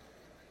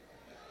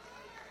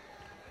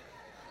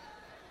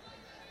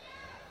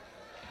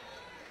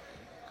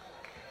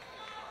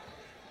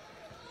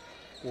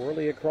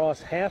 Worley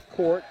across half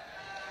court.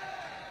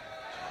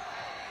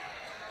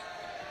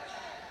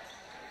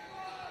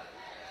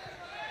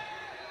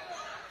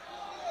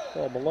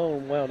 Well,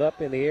 Malone wound up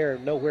in the air,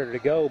 nowhere to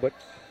go, but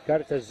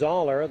got it to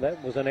Zoller.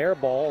 That was an air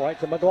ball right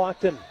to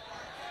McLaughlin.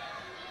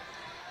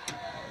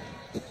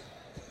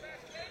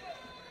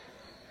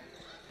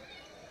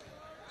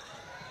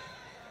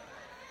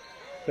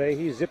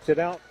 Fahey zips it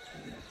out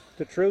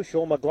to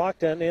Truschel.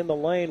 McLaughlin in the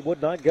lane,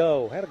 would not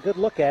go. Had a good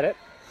look at it.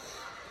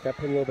 Got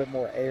to put a little bit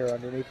more air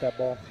underneath that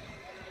ball.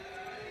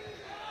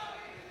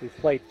 We've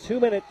played 2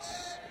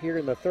 minutes here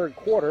in the third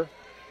quarter.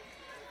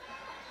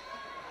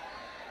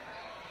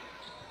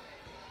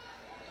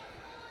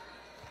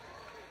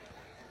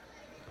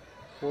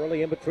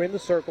 Worley in between the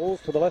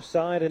circles to the left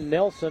side, and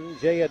Nelson.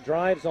 Jaya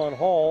drives on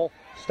Hall,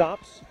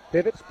 stops,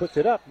 pivots, puts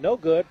it up, no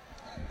good.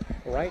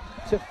 Right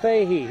to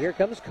Fahey. Here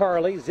comes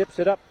Carly, zips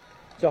it up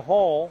to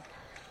Hall.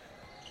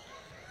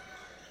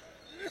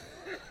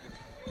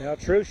 Now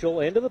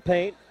Truschel into the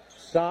paint,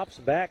 stops,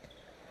 back.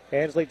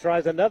 Ansley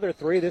tries another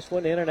three. This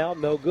one in and out,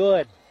 no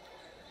good.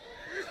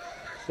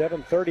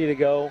 7:30 to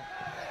go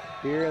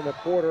here in the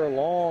quarter.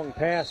 Long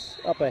pass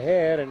up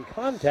ahead, and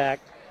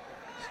contact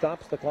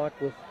stops the clock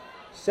with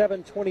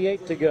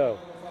 7:28 to go.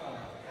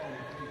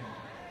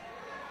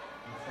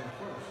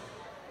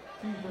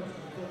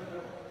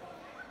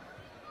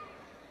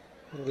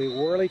 It'll be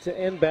Worley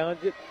to inbound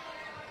it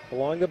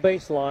along the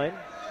baseline.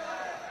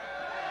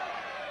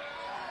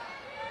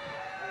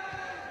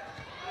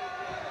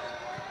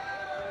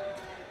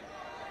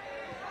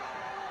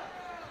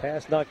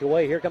 Pass knocked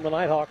away. Here come the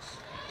Nighthawks.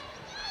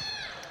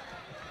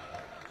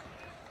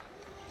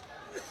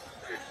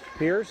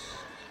 Pierce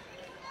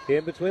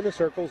in between the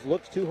circles,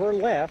 looks to her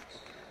left.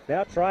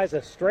 Now tries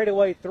a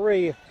straightaway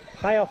three,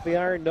 high off the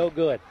iron, no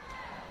good.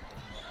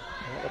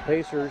 Well, the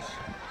Pacers,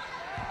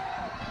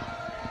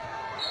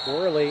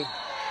 Worley,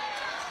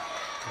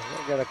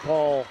 they're going to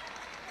call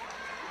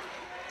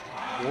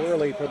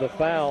Worley for the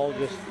foul,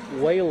 just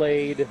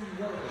waylaid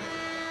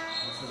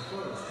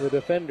the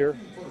defender.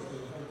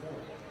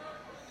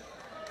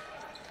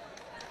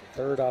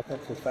 Third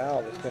offensive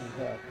foul that's been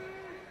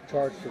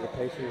charged to the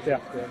Pacers. Yeah.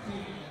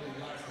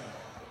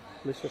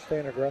 At least they're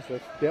staying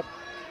aggressive. Yep.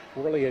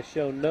 Worley has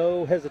shown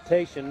no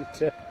hesitation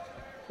to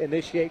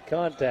initiate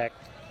contact.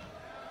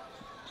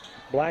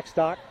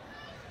 Blackstock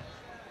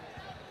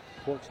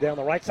works down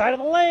the right side of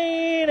the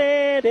lane,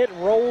 and it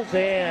rolls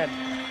in.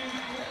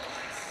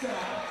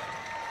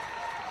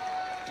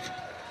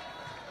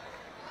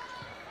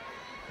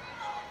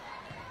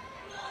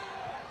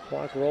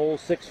 Clock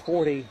rolls,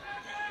 6:40.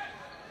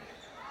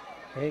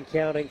 And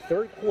counting,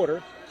 third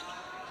quarter.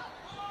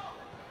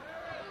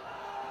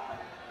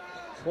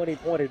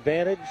 20-point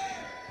advantage.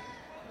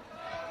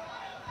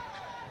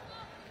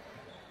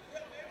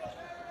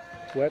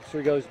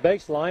 Webster goes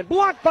baseline,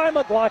 blocked by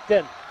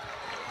McLaughlin.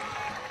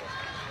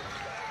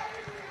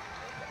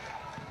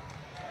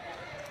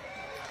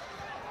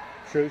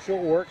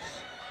 Truschel works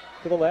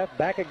to the left,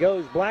 back it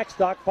goes.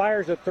 Blackstock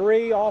fires a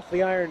three, off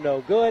the iron,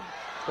 no good.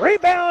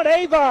 Rebound,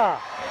 Ava!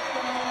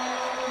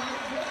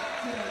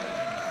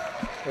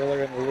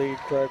 Earlier in the league,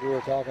 Craig, we were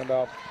talking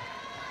about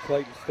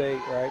Clayton State,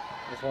 right?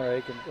 It's one of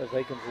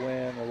Aiken's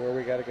win, or where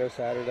we got to go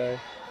Saturday.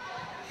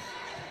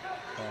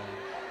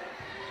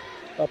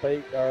 Up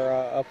 8 or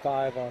up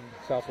 5 on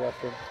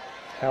Southwestern.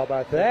 How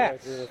about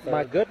that?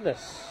 My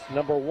goodness,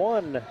 number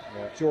 1,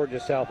 Georgia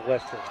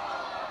Southwestern.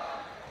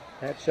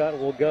 That shot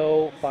will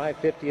go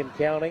 5:50 and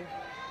counting.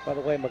 By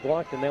the way,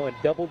 McLaughlin now in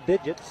double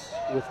digits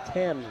with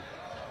 10.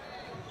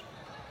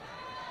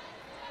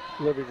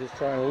 Liberty just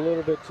trying a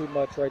little bit too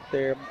much right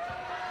there.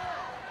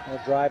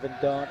 Drive and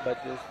dump,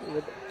 but just a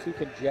little bit too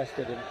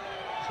congested in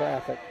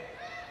traffic.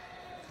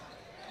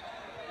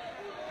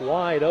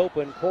 Wide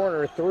open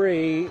corner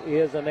three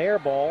is an air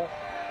ball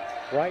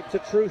right to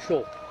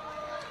Truschel.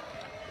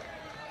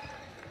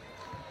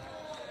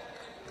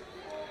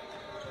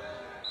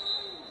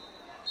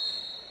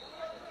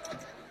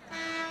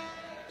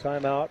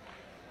 Timeout,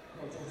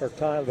 or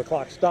time, the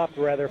clock stopped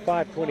rather,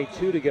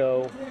 5:22 to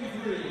go.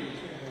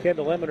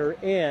 Kendall Eminer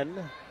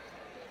in,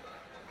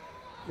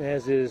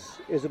 as is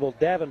Isabel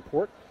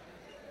Davenport.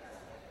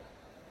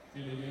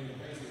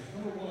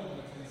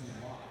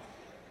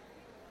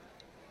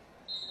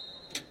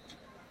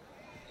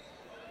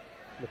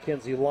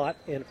 Mackenzie Lott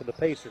in for the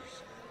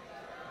Pacers.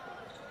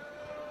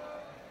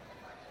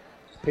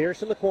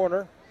 Pierce in the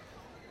corner.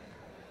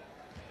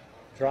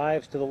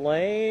 Drives to the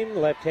lane.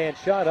 Left-hand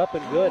shot up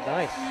and good.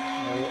 Nice.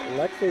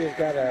 Lexi has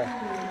got a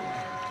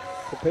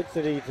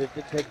propensity to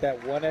take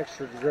that one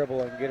extra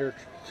dribble and get her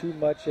too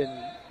much in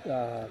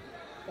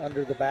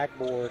under the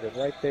backboard. And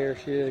right there,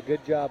 she did a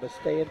good job of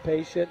staying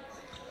patient,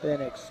 then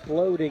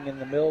exploding in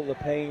the middle of the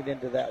paint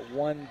into that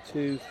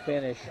 1-2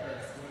 finish,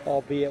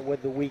 albeit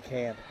with the weak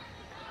hand.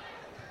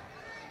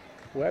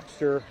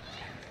 Webster,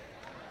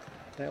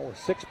 that was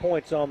 6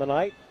 points on the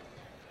night.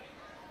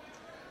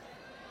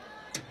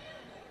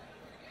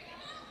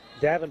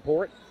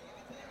 Davenport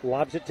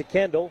lobs it to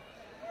Kendall.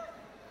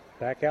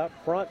 Back out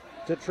front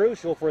to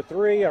Truschel for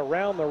three,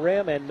 around the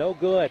rim, and no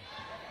good.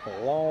 A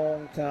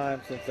long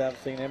time since I've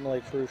seen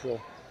Emily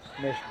Truschel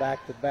miss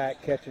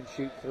back-to-back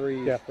catch-and-shoot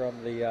threes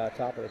from the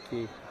top of the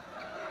key.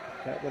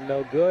 That one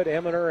no good.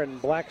 Eminer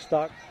and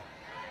Blackstock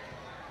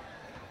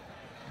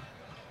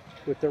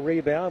with the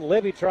rebound.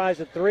 Libby tries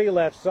a three,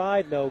 left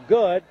side, no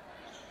good.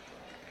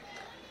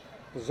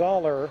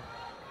 Zoller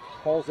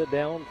hauls it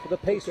down for the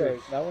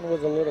Pacers. That one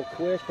was a little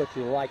quick, but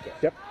you like it.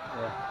 Yep.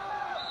 Yeah.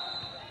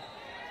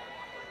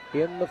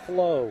 in the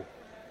flow.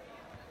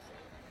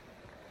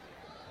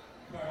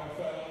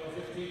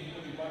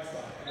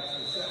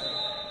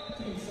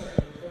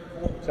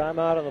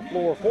 Timeout on the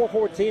floor.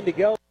 4:14 to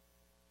go.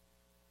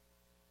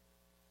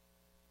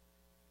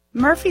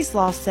 Murphy's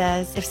Law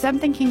says if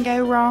something can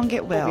go wrong,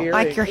 it will.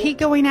 Like your heat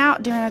going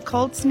out during a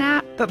cold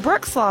snap. But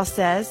Brooks Law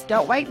says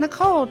don't wait in the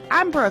cold.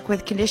 I'm Brooke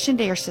with Conditioned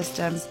Air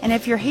Systems. And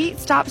if your heat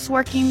stops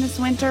working this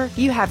winter,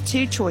 you have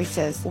two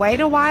choices.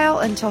 Wait a while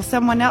until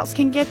someone else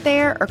can get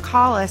there or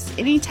call us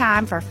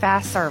anytime for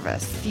fast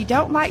service. If you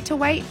don't like to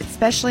wait,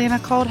 especially in a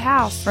cold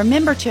house,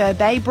 remember to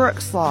obey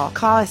Brooks Law.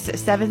 Call us at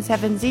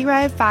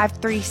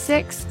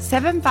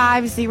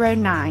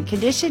 770-536-7509.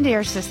 Conditioned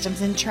Air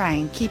Systems and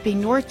Train, keeping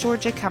North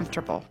Georgia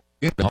comfortable.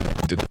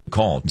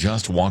 Call.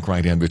 Just walk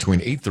right in between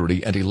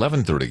 8:30 and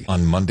 11:30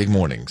 on Monday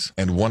mornings,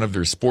 and one of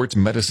their sports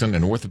medicine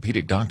and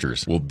orthopedic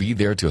doctors will be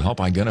there to help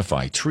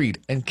identify, treat,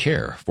 and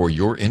care for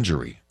your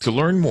injury. To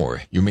learn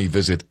more, you may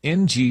visit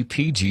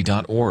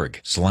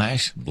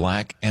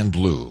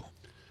ngpg.org/blackandblue.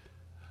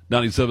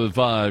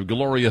 97.5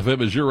 Glory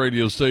FM is your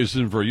radio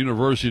station for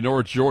University of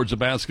North Georgia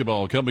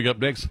basketball. Coming up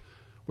next,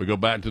 we go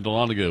back to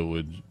Dahlonega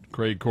with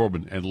Craig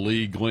Corbin and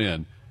Lee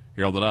Glenn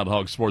here on the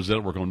Nighthawk Sports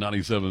Network on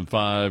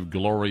 97.5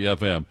 Glory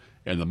FM.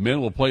 And the men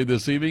will play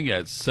this evening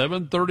at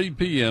 7:30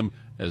 p.m.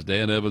 as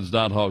Dan Evans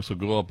Nighthawks will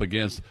go up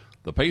against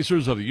the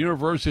Pacers of the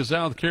University of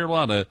South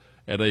Carolina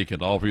at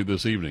Aiken. All for you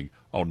this evening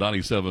on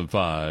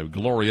 97.5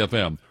 Glory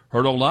FM.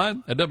 Heard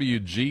online at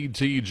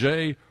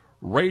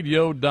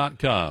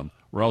WGTJRadio.com.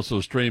 We're also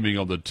streaming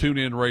on the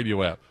TuneIn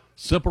Radio app,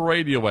 Simple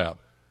Radio app,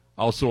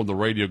 also on the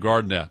Radio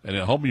Garden app. And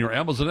at home in your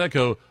Amazon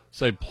Echo,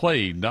 say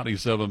play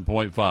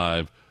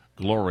 97.5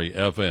 Glory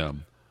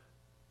FM.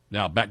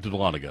 Now back to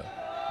Dahlonega.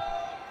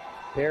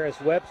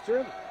 Paris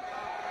Webster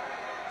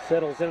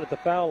settles in at the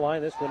foul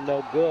line. This one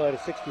no good. A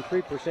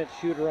 63%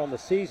 shooter on the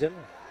season.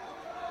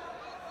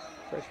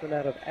 Freshman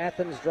out of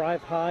Athens,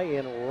 drive high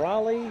in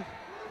Raleigh,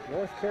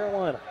 North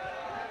Carolina.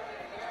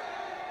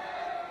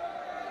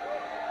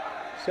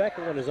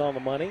 Second one is on the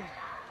money.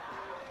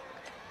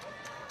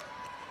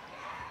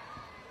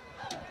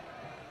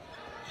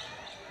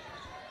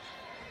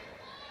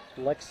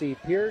 Lexi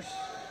Pierce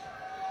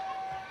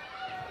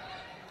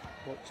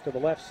works to the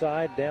left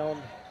side,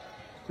 down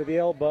to the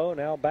elbow,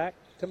 now back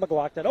to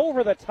McLaughlin.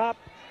 Over the top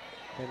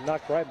and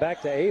knocked right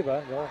back to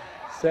Ava. They'll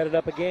set it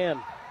up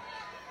again.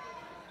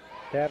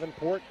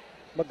 Davenport,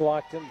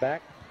 McLaughlin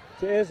back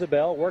to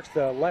Isabel. Works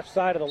the left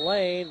side of the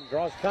lane,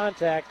 draws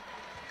contact.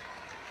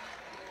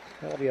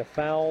 That'll be a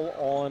foul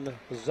on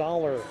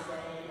Zoller.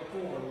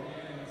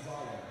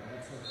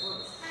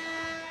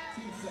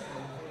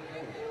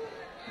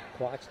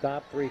 Clock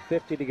stop,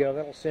 3:50 to go.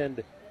 That'll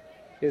send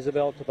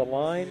Isabel to the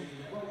line.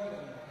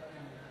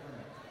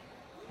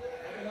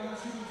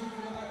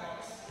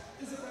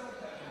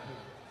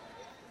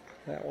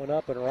 That one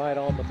up and right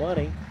on the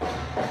money.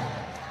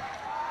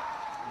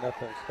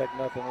 Expect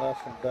nothing less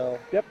from Bell.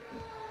 Yep.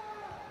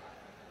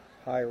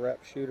 High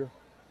rep shooter.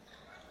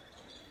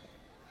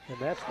 And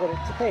that's what it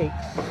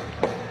takes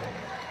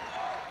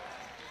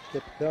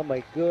to become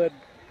a good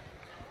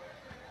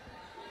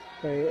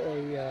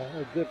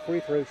free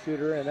throw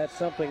shooter, and that's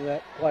something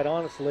that, quite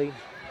honestly,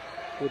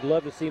 we'd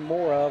love to see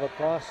more of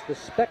across the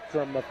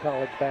spectrum of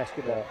college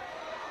basketball.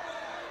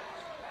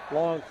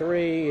 Long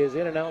three is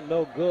in and out,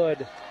 no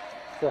good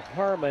for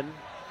Harmon.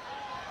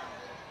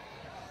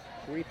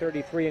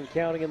 3:33 and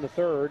counting in the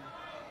third.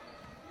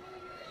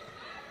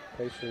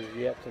 Pacers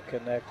yet to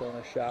connect on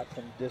a shot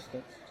from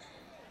distance.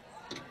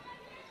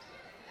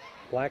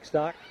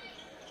 Blackstock.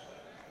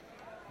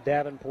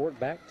 Davenport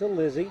back to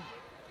Livy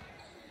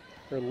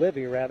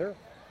rather.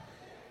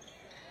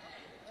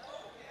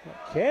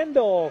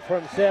 Kendall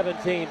from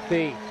 17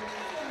 feet.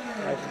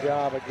 Nice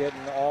job of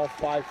getting all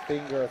four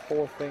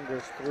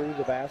fingers through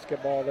the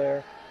basketball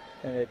there,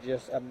 and it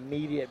just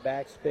immediate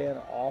backspin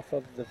off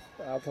of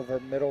her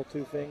middle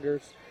two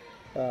fingers.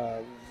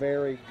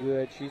 Very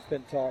good. She's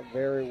been taught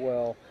very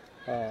well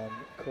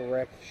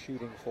correct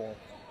shooting form.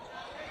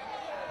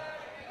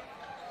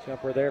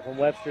 Jumper there from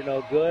Webster,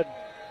 no good.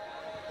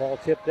 Ball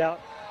tipped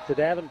out to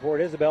Davenport.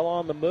 Isabel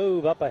on the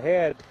move, up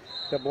ahead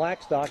to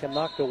Blackstock and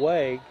knocked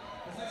away.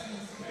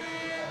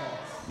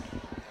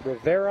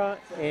 Rivera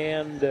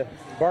and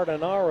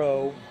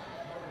Bardonaro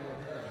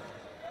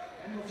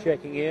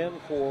checking in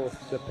for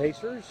the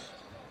Pacers,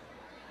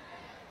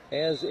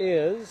 as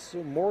is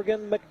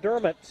Morgan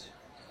McDermott,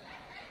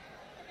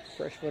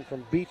 freshman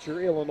from Beecher,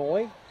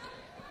 Illinois.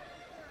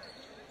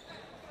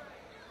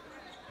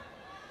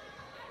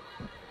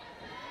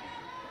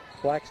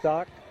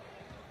 Blackstock,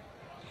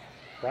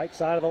 right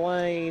side of the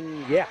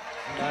lane, yeah.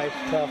 Nice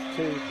tough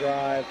two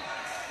drive.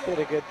 Did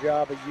a good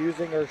job of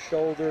using her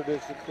shoulder to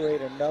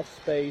create enough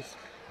space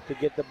to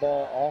get the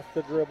ball off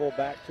the dribble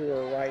back to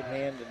her right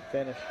hand and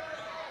finish.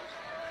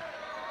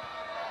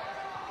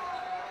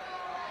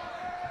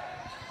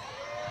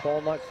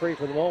 Ball knocked free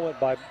for the moment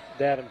by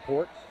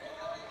Davenport.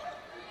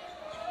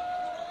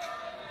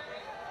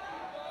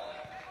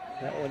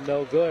 That one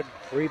no good.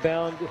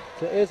 Rebound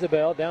to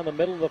Isabel down the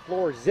middle of the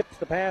floor. Zips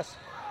the pass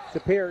to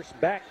Pierce.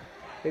 Back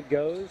it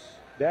goes.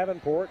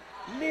 Davenport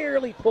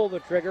nearly pulled the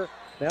trigger.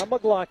 Now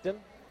McLaughlin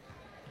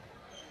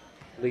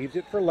leaves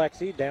it for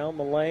Lexi down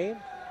the lane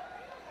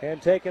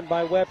and taken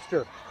by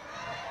Webster.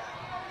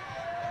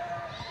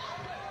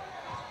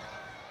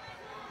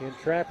 In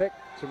traffic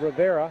to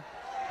Rivera.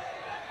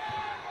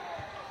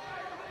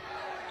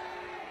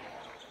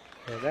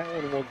 And that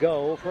one will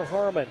go for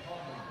Harmon.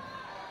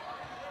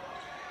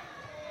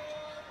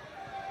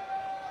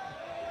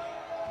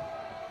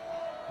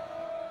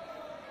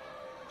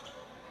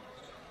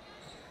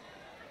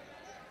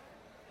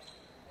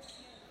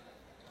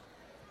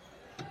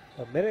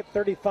 A minute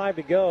 35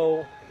 to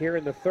go here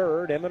in the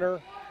third. Eminer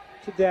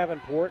to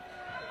Davenport.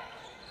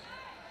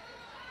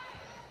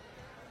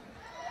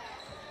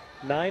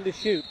 9 to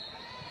shoot.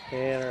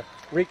 And a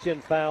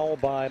reach-in foul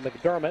by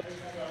McDermott.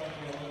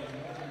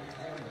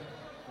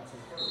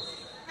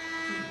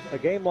 A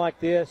game like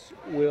this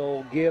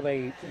will give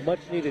a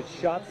much-needed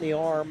shot in the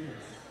arm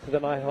to the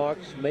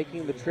Nighthawks,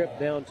 making the trip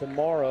down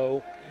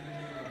tomorrow.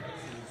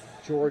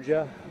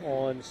 Georgia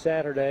on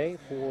Saturday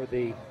for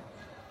the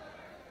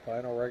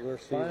final regular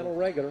season. Final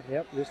regular,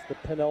 yep, this is the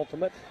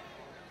penultimate.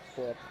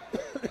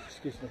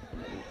 Excuse me.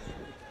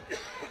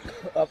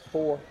 Up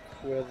 4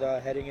 with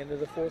heading into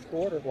the fourth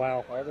quarter.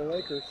 Wow. All the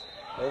Lakers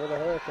over the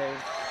Hurricanes.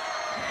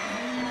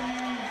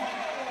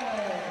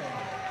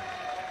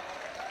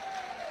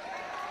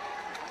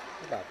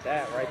 How about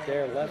that right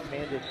there?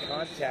 Left-handed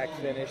contact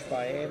finish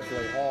by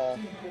Ainsley Hall.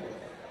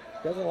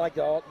 Doesn't like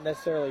to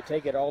necessarily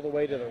take it all the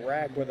way to the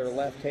rack with her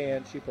left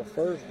hand. She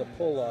prefers the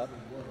pull-up.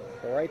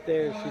 But right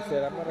there, she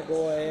said, I'm going to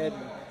go ahead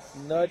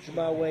and nudge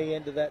my way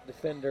into that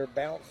defender,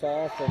 bounce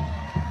off, and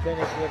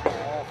finish with the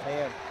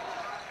offhand.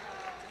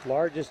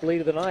 Largest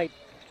lead of the night,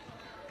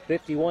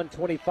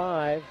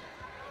 51-25.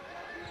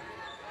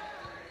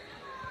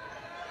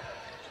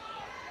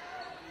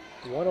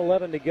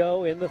 1:11 to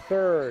go in the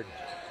third.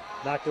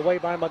 Knocked away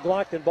by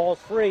McLaughlin. Ball's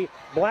free.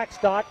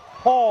 Blackstock,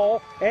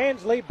 Hall,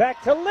 Ansley,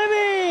 back to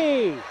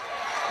Livy.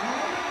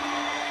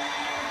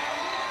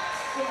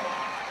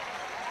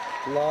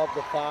 Love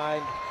the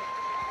find.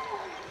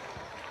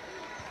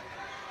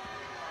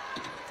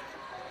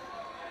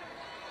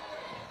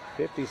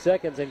 .50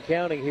 seconds and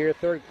counting here,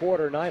 third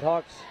quarter.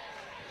 Nighthawks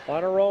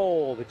on a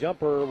roll. The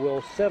jumper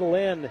will settle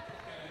in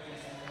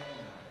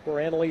for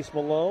Annalise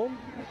Malone.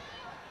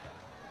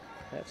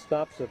 That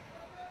stops a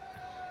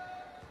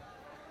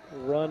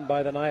run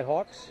by the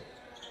Nighthawks.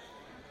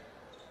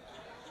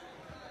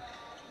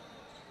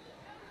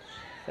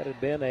 That had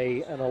been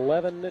an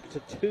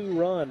 11-2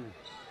 run.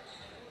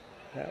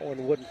 That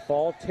one wouldn't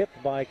fall.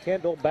 Tipped by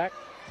Kendall. Back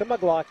to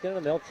McLaughlin,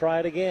 and they'll try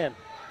it again.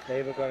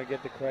 David going to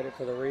get the credit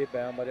for the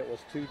rebound, but it was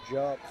 2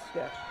 jumps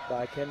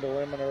by Kendall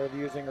Eminer of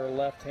using her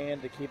left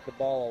hand to keep the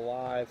ball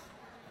alive.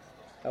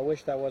 I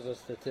wish that was a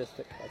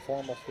statistic, a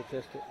formal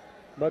statistic.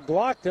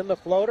 McLaughlin, the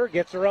floater,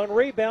 gets her own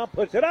rebound,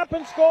 puts it up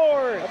and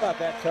scores. How about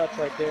that touch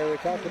right there? We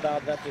talked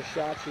about that's a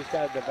shot she's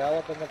got to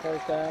develop in the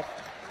first half.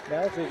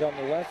 Now she's on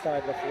the left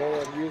side of the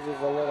floor and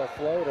uses a little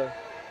floater.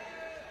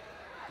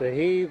 The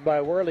heave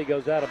by Worley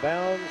goes out of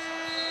bounds,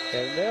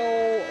 and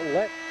they'll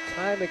let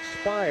time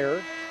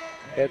expire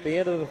at the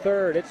end of the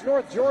third. It's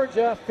North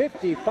Georgia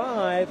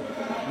 55,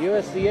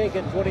 USC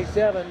Aiken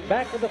 27.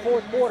 Back to the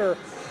fourth quarter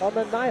on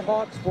the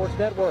Nighthawk Sports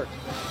Network.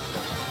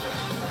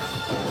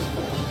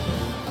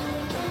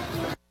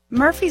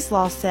 Murphy's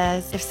Law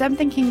says if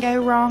something can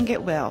go wrong,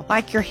 it will.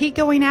 Like your heat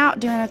going out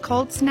during a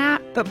cold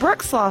snap. But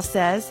Brooks Law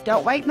says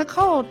don't wait in the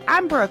cold.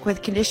 I'm Brooke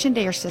with Conditioned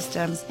Air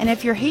Systems. And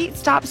if your heat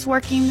stops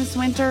working this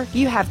winter,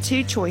 you have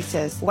 2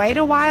 choices. Wait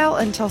a while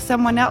until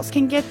someone else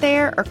can get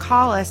there or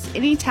call us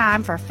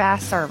anytime for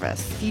fast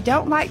service. If you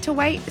don't like to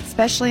wait,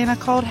 especially in a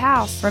cold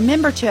house,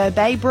 remember to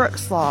obey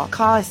Brooks Law.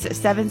 Call us at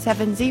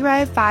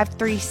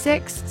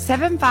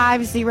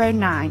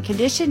 770-536-7509.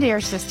 Conditioned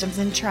Air Systems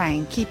and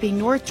Train, keeping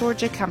North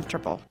Georgia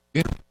comfortable.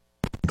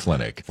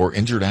 Clinic for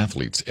injured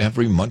athletes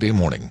every Monday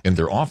morning in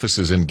their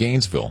offices in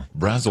Gainesville,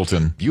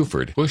 Brazelton,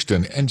 Beaufort,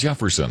 Bushton, and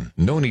Jefferson.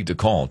 No need to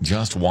call.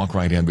 Just walk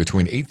right in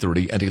between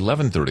 8:30 and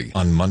 11:30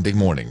 on Monday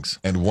mornings.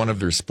 And one of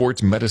their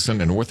sports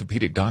medicine and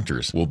orthopedic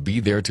doctors will be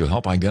there to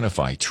help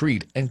identify,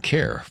 treat, and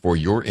care for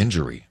your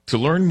injury. To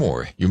learn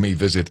more, you may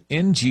visit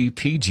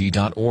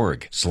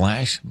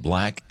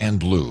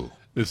ngpg.org/blackandblue.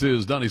 This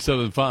is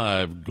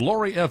 97.5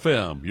 Glory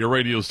FM, your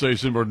radio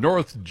station for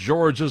North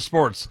Georgia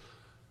sports.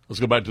 Let's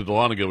go back to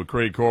Dahlonega with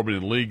Craig Corbin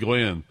and Lee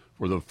Glenn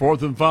for the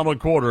fourth and final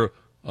quarter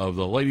of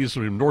the ladies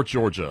from North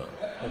Georgia.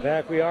 And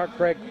back we are,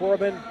 Craig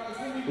Corbin,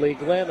 Lee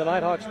Glenn, the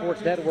Nighthawk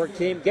Sports Network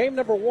team. Game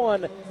number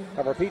 1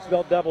 of our Peach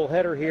Belt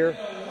doubleheader here.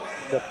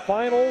 The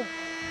final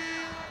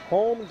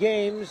home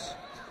games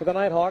for the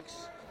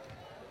Nighthawks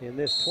in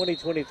this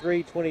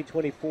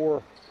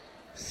 2023-2024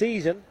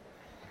 season.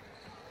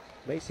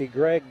 Macy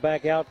Gregg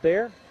back out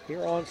there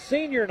here on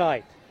senior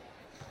night.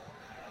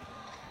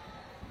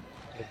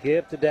 The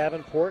give to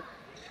Davenport.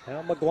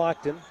 Now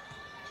McLaughlin.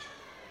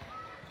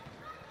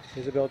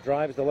 Isabel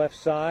drives the left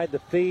side. The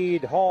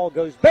feed. Hall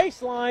goes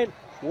baseline.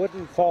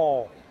 Wouldn't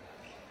fall.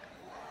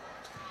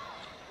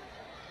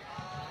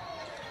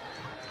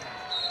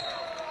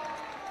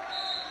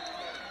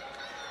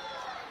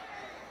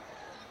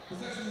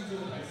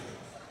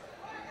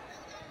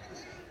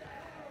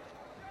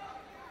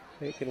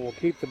 Aiken will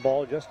keep the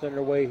ball just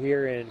underway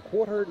here in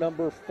quarter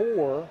number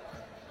 4.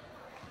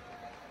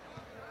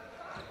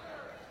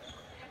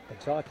 And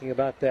talking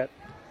about that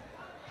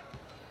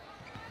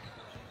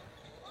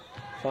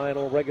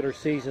final regular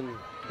season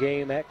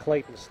game at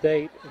Clayton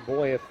State, and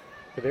boy, if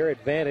their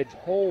advantage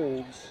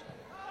holds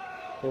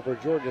over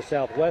Georgia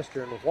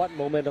Southwestern, what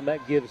momentum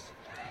that gives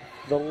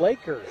the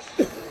Lakers.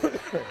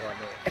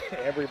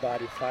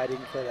 Everybody fighting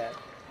for that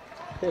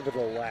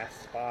pivotal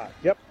last spot.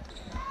 Yep.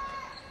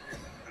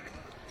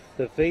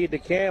 The feed to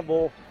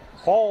Campbell.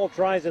 Hall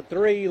tries a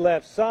 3,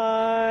 left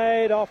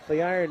side, off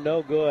the iron,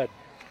 no good.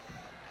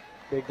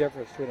 Big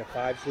difference between a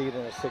 5 seed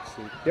and a 6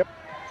 seed. Yep.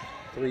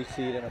 3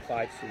 seed and a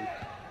 5 seed.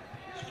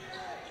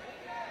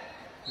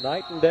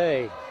 Night and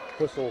day.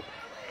 Whistle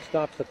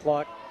stops the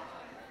clock.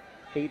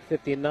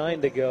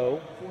 8:59 to go.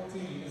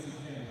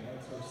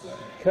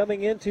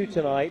 Coming into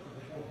tonight,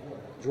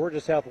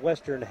 Georgia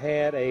Southwestern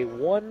had a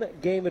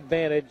 1-game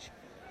advantage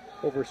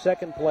over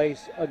second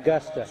place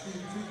Augusta.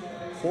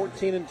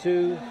 14-2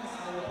 to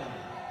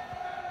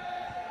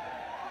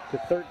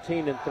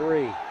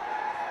 13-3.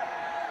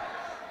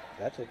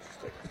 That's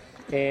interesting.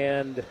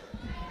 And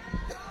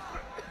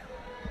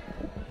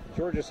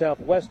Georgia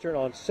Southwestern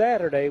on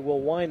Saturday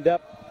will wind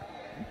up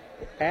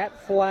at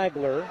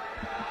Flagler.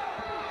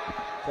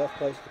 Tough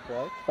place to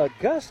play.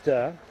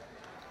 Augusta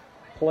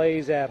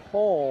plays at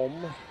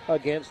home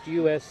against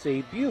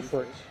USC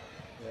Beaufort.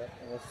 Yeah,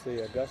 let's see.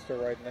 Augusta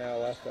right now,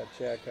 last I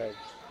checked, has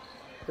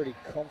a pretty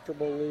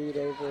comfortable lead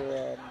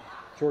over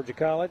Georgia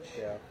College.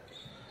 Yeah.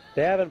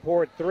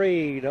 Davenport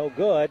 3, no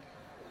good.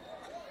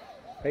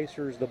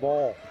 Pacers the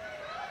ball.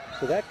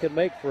 So that could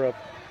make for a...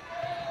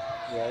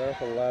 Yeah, they're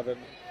up 11.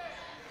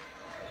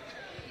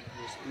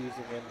 Just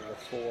easing into the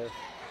 4th.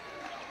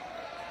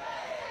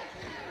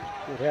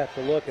 We'd have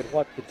to look at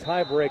what the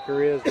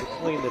tiebreaker is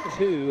between the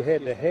two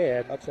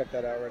head-to-head. I'll check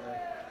that out right now.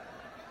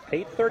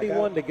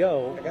 8:31 to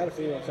go. I got a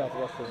feeling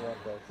Southwestern won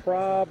both.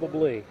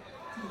 Probably.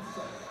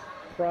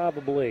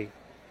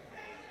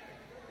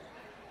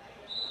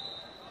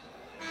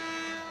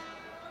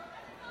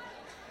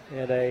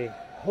 And a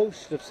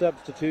host of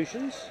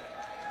substitutions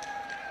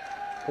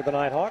for the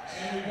Nighthawks.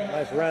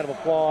 Nice round of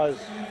applause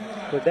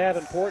for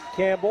Davenport,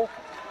 Campbell,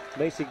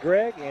 Macy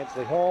Gregg,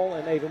 Ansley Hall,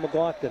 and Ava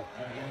McLaughlin.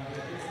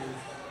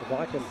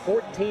 McLaughlin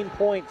 14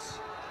 points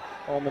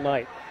on the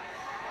night.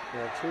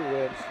 Yeah, 2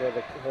 wins for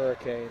the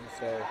Hurricanes,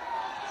 so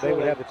they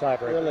would have the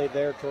tiebreaker. Really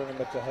their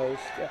tournament to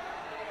host,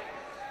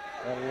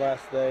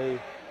 unless they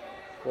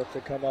were to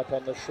come up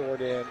on the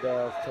short end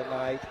of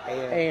tonight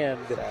and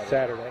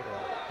Saturday.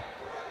 Yeah.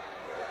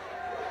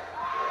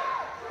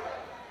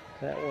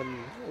 That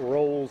one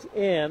rolls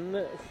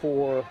in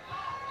for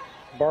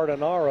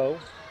Bardonaro,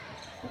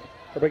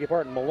 or beg your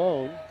pardon,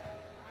 Malone.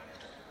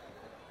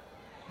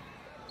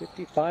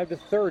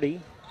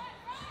 55-30.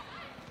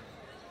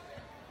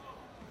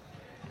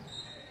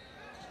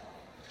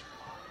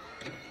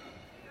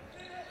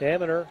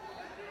 Haminer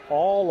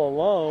all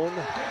alone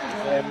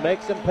and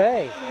makes him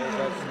pay. There's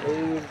a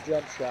smooth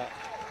jump shot.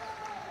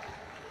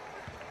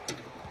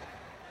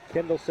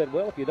 Kendall said,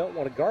 well, if you don't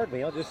want to guard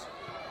me, I'll just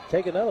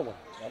take another one.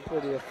 I'm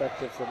pretty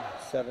effective from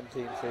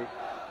 17 feet.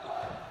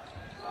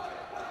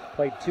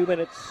 Played 2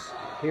 minutes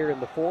here in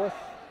the 4th.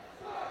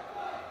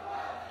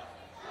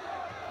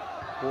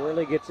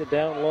 Worley gets it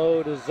down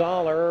low to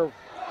Zoller.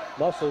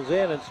 Muscles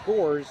in and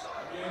scores.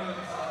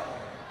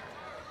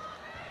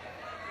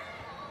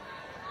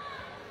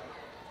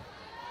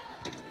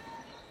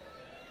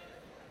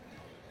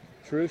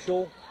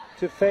 Truschel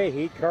to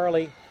Fahey.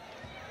 Carly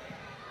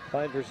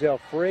finds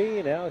herself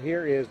free. Now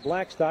here is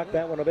Blackstock.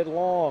 That one a bit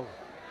long.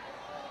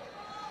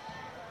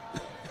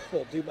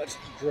 Too much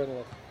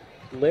adrenaline.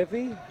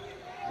 Livy,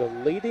 the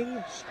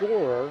leading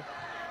scorer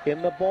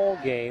in the ball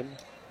game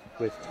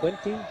with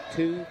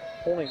 22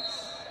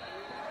 points.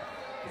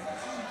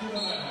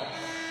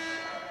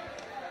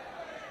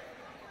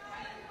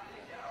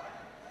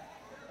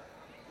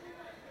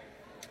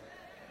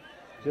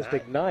 Just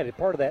ignited.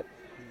 Part of that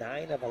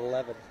 9 of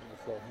 11 from the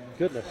floor.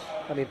 Goodness.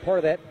 I mean,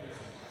 part of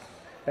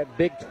that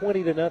big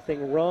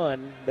 20-0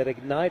 run that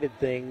ignited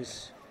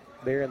things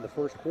there in the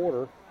first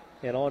quarter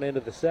and on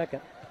into the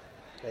second.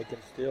 They can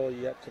still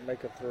yet to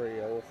make a 3,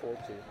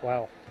 0-14.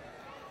 Wow.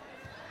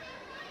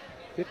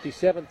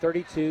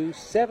 57-32,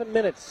 7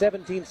 minutes,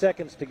 17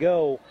 seconds to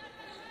go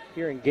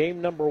here in game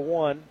number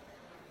 1.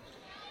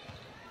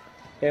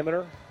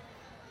 Eminer,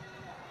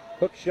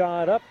 hook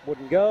shot up,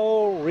 wouldn't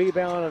go.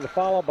 Rebound and a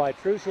follow by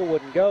Truschel,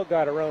 wouldn't go.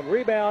 Got her own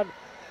rebound.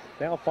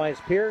 Now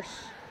finds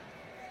Pierce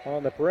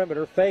on the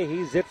perimeter.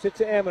 Fahey zips it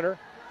to Eminer.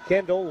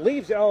 Kendall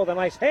leaves it. Oh, the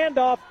nice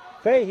handoff.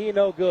 Fahey,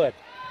 no good.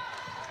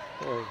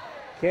 Boy,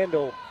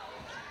 Kendall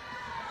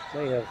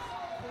may have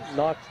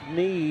knocked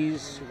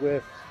knees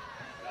with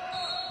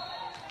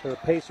her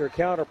Pacer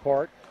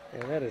counterpart,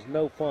 and that is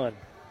no fun.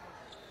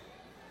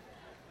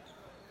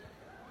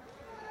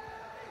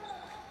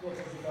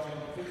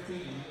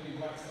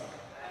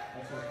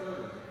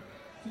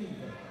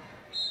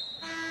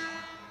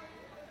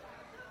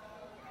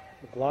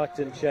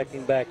 McLaughlin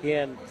checking back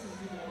in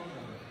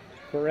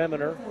for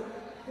Eminer.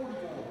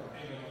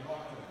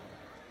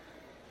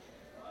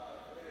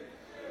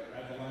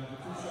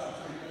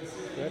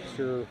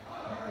 Webster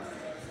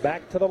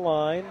back to the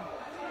line.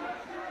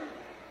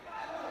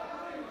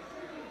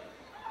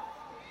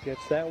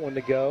 Gets that one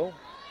to go.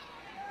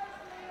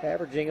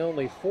 Averaging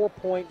only 4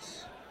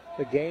 points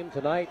a game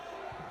tonight.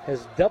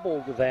 Has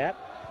doubled that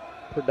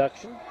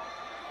production.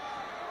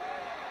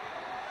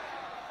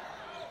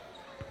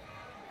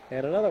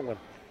 And another one.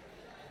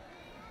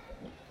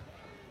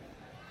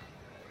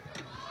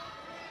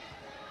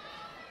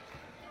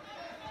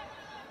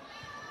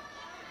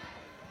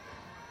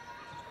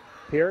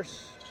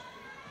 Pierce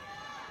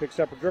picks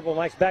up a dribble.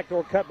 Nice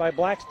backdoor cut by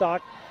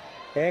Blackstock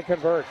and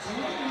converts.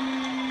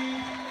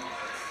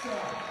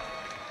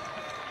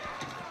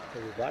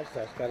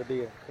 Blackstock's got to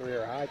be in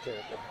career high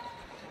territory.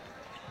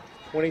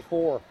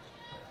 24.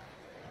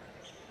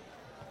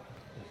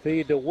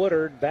 Feed to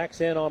Woodard.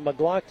 Backs in on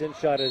McLaughlin.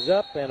 Shot is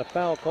up and a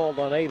foul called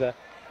on Ava.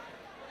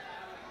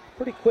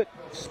 Pretty quick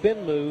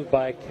spin move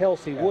by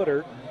Kelsey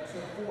Woodard.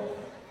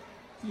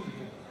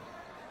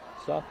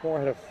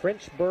 Sophomore out of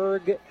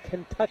Frenchburg,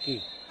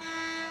 Kentucky.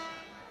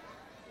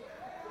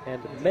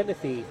 And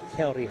Menifee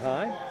County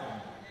High.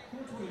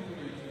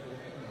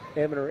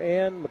 Eminer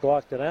in,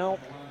 McLaughlin out.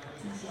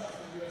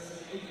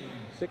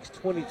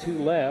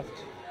 6:22 left.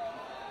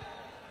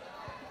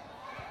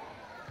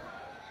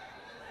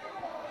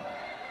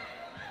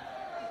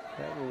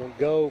 That one will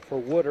go for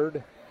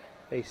Woodard,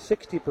 a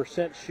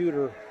 60%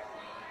 shooter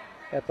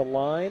at the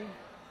line.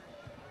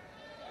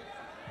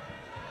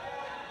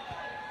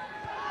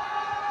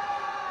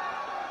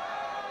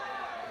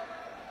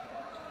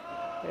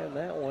 And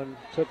that one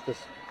took the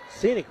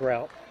scenic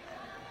route.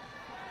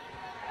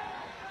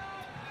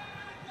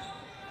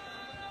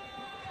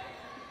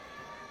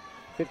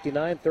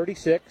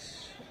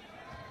 (59-36).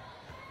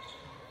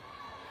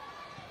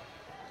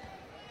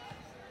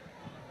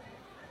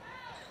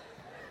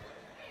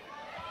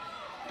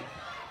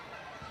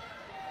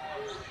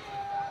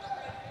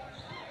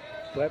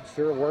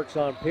 Webster works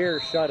on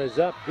Pierce. Shot is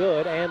up,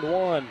 good, and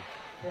one.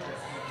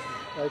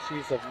 Nice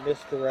use of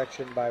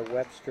misdirection by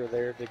Webster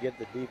there to get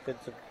the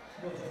defensive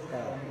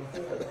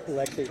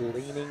Lexi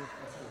leaning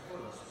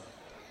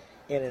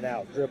in and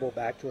out, dribble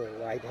back to her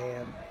right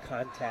hand,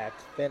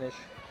 contact, finish.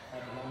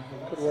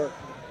 Good work.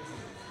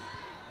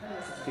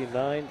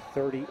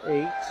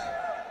 59-38.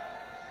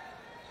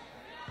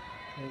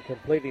 And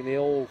completing the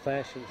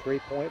old-fashioned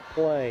three-point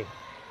play.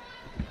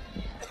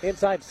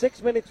 Inside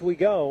 6 minutes we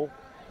go.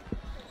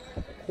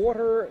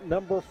 Quarter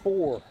number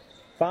 4.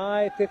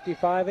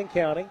 5:55 and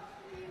counting.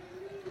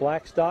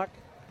 Blackstock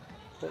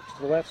works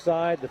to the left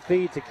side. The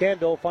feed to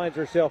Kendall. Finds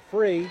herself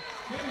free.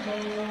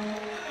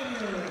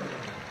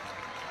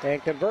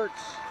 And converts.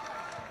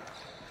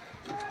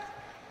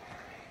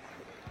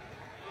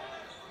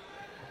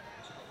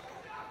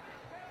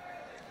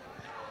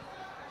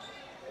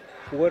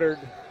 Woodard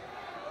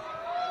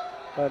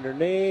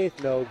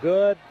underneath, no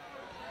good.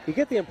 You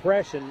get the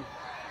impression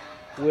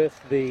with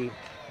the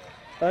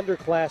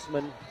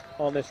underclassmen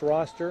on this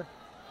roster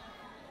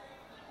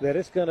that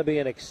it's going to be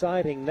an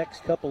exciting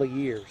next couple of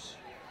years.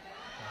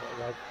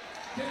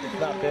 It's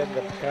not been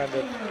the kind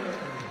of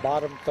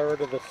bottom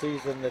third of the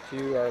season that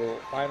you, or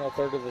final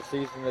third of the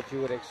season that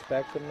you would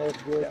expect from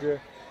North Georgia.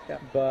 Yeah.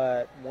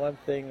 But one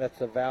thing that's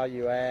a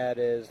value add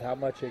is how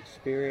much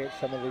experience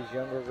some of these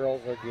younger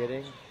girls are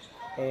getting.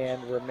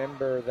 And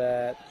remember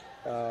that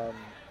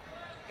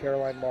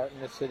Caroline Martin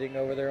is sitting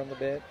over there on the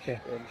bench,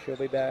 and she'll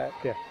be back.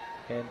 Yeah.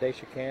 And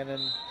Daisha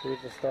Cannon,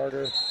 who's the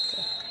starter, is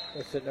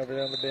sitting over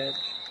there on the bench,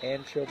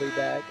 and she'll be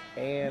back.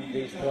 And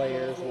these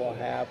players will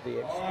have the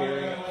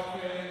experience.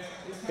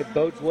 It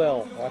bodes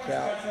well. Watch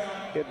out.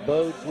 It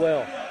bodes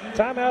well.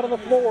 Timeout on the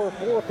floor,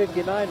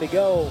 4:59 to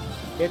go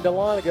in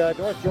Dahlonega.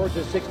 North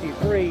Georgia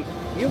 63,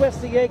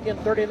 USC Aiken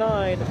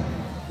 39,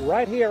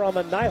 right here on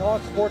the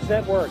Nighthawk Sports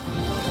Network.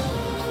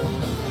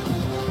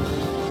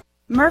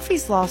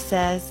 Murphy's Law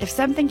says if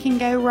something can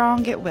go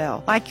wrong, it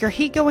will. Like your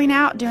heat going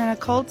out during a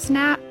cold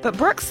snap. But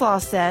Brooks Law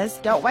says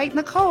don't wait in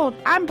the cold.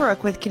 I'm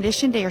Brooke with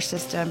Conditioned Air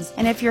Systems.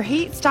 And if your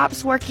heat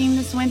stops working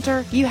this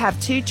winter, you have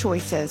two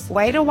choices.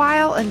 Wait a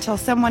while until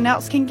someone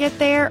else can get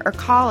there or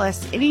call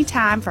us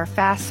anytime for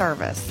fast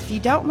service. If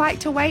you don't like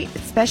to wait,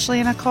 especially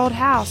in a cold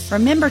house,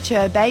 remember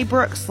to obey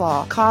Brooks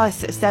Law. Call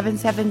us at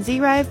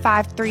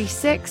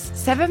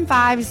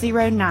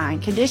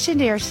 770-536-7509.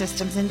 Conditioned Air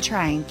Systems and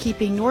Train,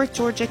 keeping North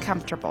Georgia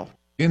comfortable.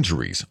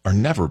 Injuries are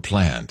never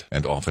planned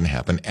and often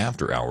happen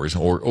after hours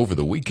or over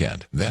the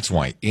weekend. That's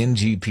why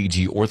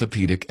NGPG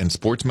Orthopedic and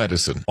Sports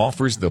Medicine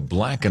offers the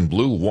Black and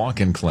Blue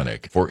Walk-In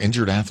Clinic for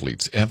injured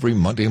athletes every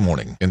Monday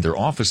morning in their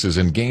offices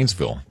in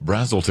Gainesville,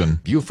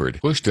 Brazelton, Beaufort,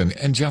 Houston,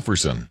 and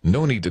Jefferson.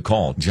 No need to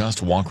call.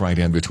 Just walk right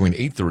in between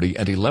 8:30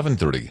 and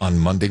 11:30 on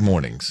Monday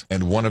mornings.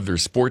 And one of their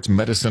sports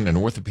medicine and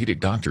orthopedic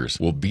doctors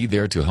will be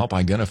there to help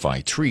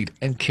identify, treat,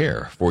 and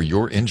care for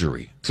your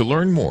injury. To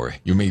learn more,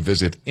 you may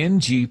visit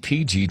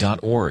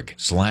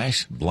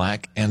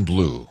ngpg.org/black and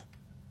blue.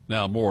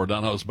 Now more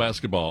Downhouse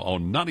basketball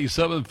on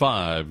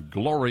 97.5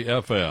 Glory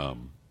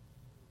FM.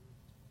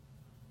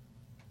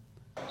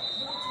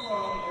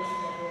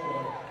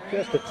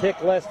 Just a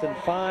tick less than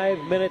 5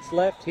 minutes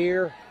left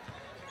here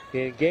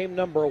in game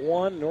number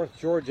 1. North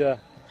Georgia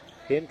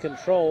in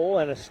control,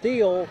 and a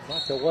steal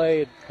knocked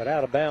away but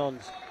out of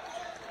bounds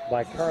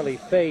by Carly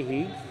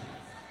Fahey.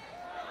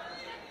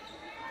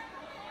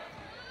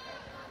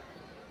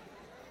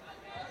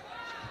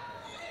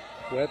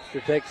 Webster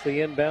takes the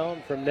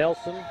inbound from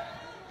Nelson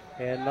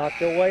and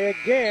knocked away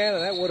again,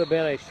 and that would have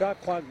been a shot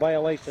clock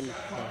violation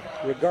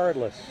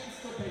regardless.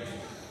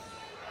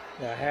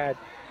 Now, had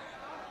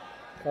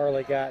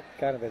Carly got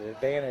kind of an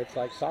advantage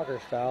like soccer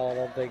style, I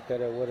don't think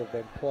that it would have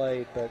been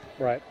played, but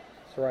right,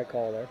 it's the right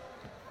call there.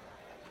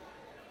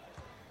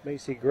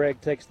 Macy Gregg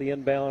takes the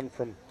inbound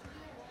from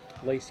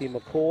Lacey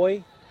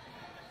McCoy.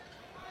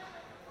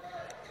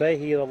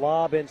 Fahey the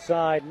lob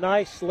inside,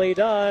 nicely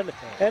done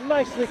and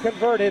nicely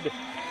converted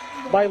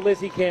by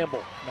Lizzie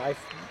Campbell. Nice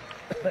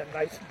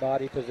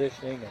body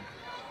positioning and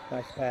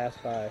nice pass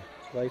by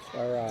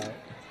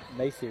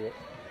Macy.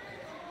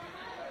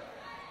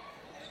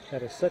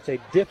 That is such a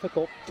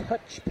difficult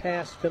touch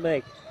pass to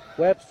make.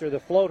 Webster, the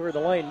floater in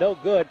the lane, no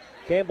good.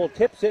 Campbell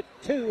tips it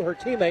to her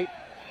teammate,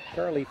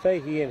 Carly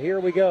Fahey, and here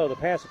we go. The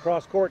pass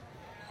across court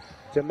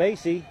to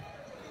Macy.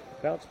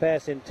 Bounce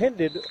pass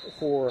intended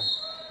for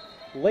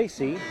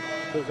Lacey.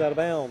 Goes out of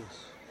bounds.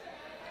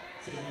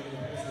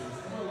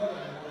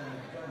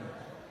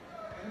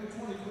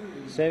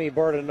 Sammy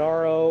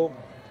Bardonaro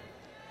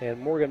and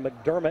Morgan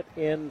McDermott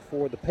in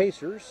for the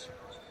Pacers.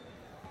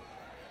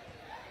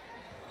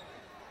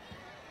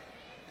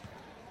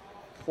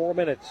 4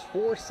 minutes,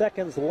 4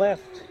 seconds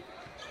left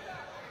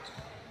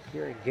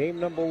here in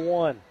game number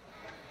 1.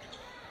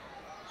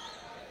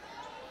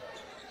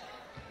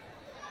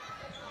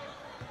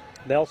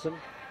 Nelson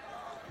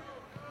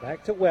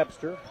back to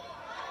Webster.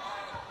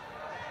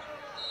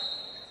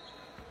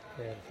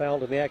 And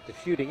fouled in the act of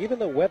shooting. Even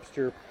though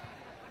Webster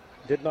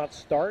did not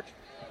start,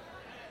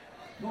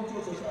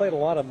 he's played a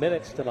lot of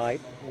minutes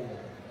tonight,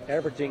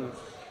 averaging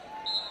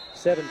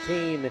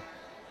 17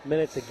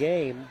 minutes a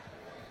game.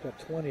 Got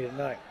 20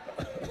 tonight.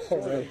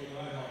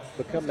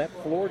 Become that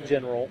floor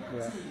general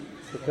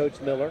for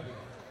Coach Miller.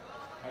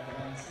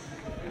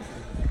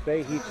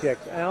 Fahey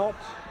checks out.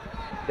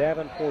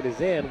 Davenport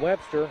is in.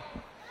 Webster.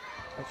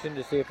 I'm interested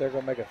to see if they're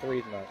going to make a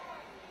three tonight.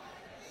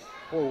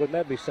 Boy, wouldn't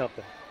that be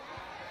something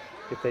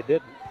if they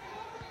didn't.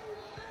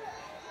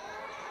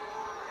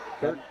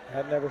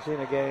 I've never seen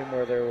a game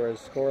where there was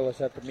scoreless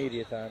at the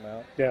media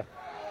timeout. Yeah.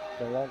 It's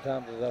been a long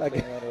time since I've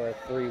seen one where a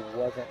three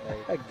wasn't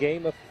made. A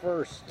game of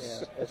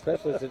firsts. Yeah,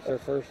 especially since their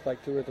first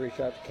 2 or 3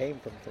 shots came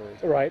from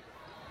three. Right.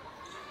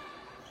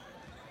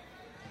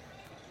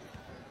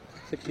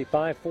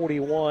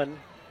 65-41.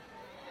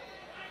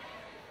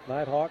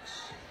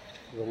 Nighthawks,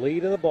 the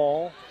lead of the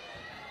ball.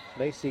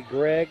 Macy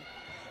Gregg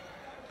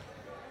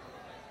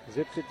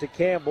zips it to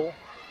Campbell.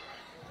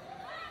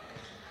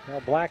 Now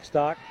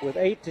Blackstock with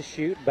 8 to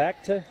shoot.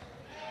 Back to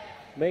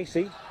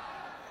Macy.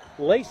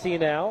 Lacey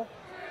now.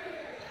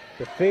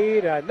 The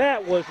feed, and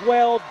that was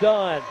well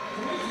done.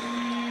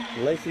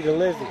 Lacey to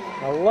Lizzie.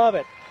 I love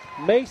it.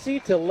 Macy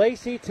to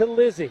Lacey to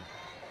Lizzie.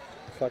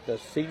 It's like the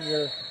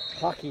senior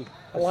hockey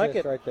I like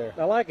it right there.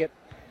 I like it.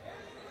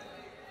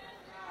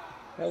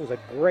 That was a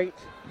great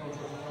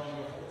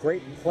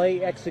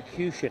play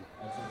execution.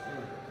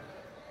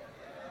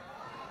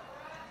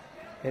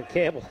 And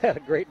Campbell had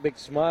a great big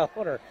smile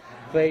on her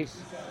face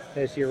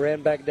as she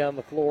ran back down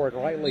the floor, and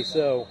rightly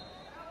so.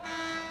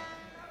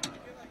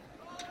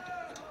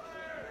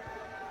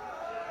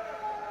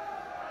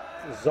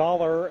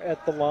 Zoller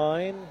at the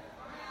line.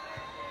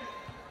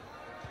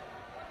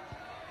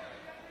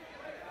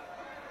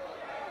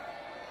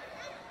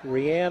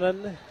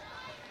 Rhiannon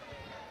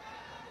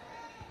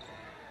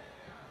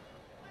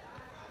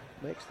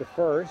makes the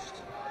first.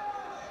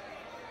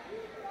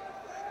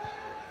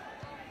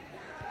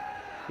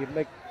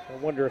 I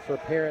wonder if her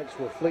parents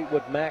were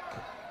Fleetwood Mac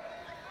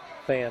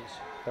fans.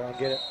 I don't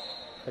get it.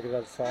 Think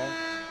about the song.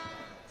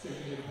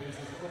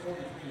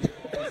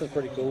 This is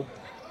pretty cool.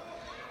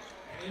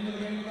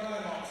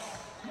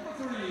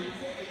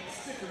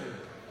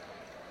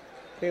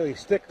 Kaylee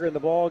Sticker in the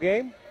ball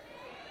game.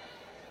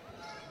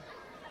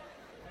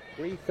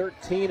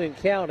 3:13 and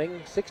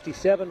counting.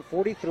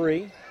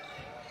 67-43.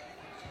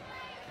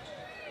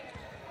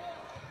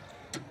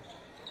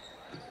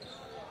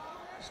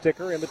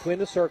 Sticker in between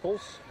the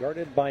circles,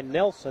 guarded by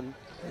Nelson.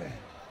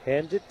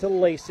 Hands it to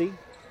Lacey.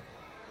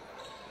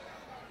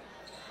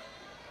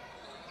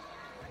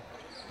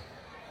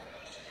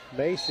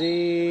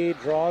 Macy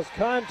draws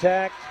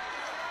contact,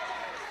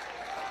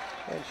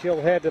 and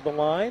she'll head to the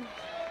line.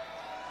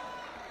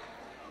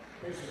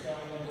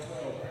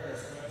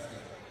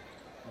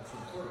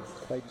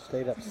 Clayton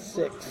stayed up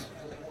 6.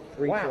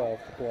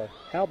 3:12 to play.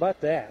 How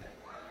about that?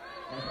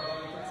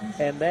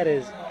 And that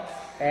is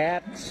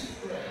at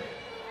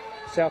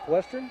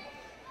Southwestern?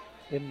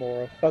 In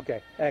Morrow.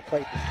 Okay, at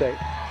Clayton State.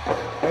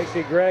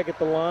 Macy Gregg at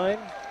the line.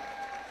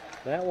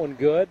 That one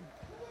good.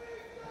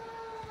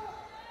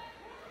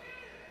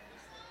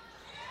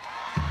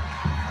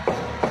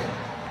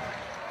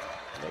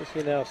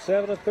 USC now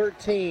 7 of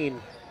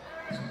 13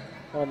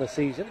 on the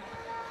season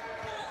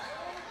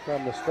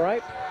from the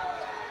stripe.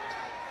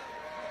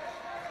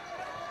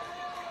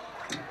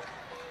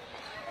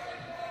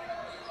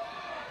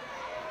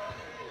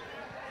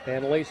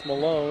 And Lace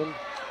Malone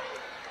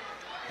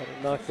had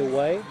it knocked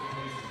away.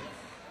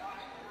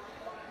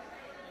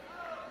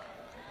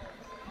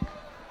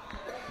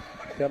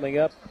 Coming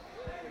up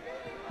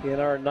in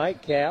our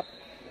nightcap,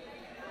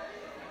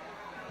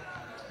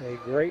 a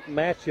great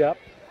matchup.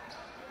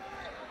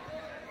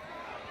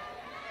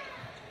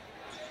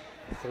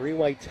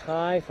 Three-way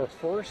tie for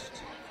first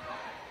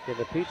in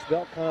the Peach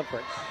Belt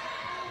Conference.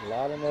 A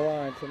lot on the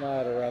line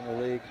tonight around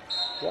the league.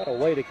 What a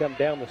way to come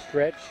down the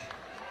stretch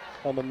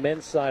on the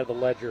men's side of the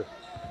ledger.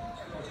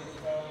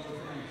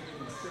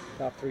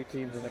 Top 3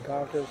 teams in the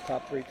conference,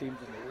 top 3 teams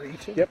in the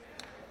region. Yep.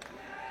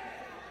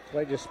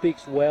 That just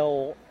speaks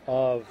well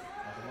of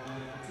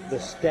the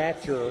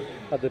stature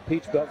of the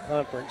Peach Belt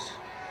Conference.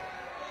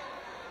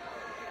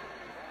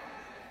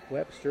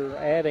 Webster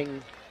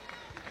adding,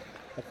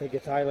 I think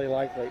it's highly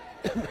likely,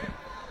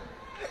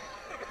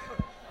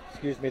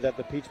 that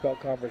the Peach Belt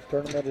Conference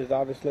tournament is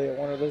obviously at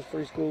one of those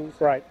 3 schools.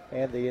 Right.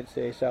 And the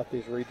NCAA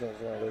Southeast Regional is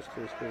one of those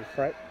 3 schools.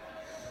 Right.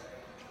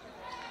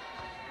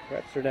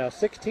 Webster now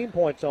 16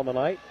 points on the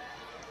night.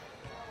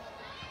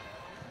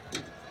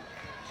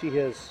 She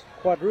has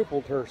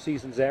quadrupled her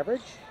season's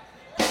average.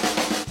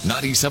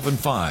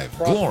 97.5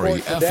 Glory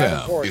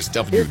FM is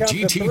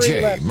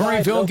WGTJ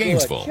Murrayville,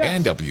 Gainesville,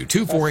 and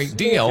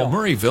W248DL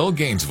Murrayville,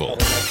 Gainesville. Not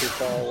too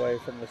far away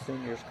from the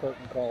seniors'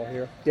 curtain call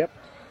here. Yep.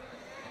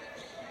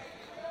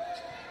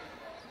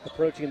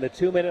 Approaching the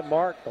 2-minute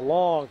mark, the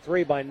long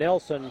three by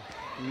Nelson.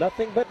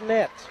 Nothing but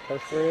net.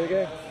 First three of the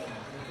game.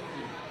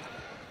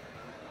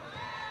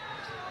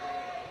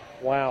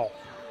 Wow.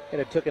 And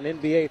it took an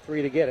NBA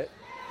three to get it.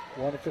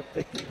 1 of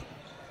 15.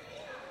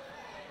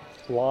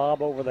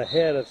 Lob over the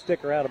head of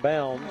Sticker out of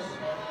bounds.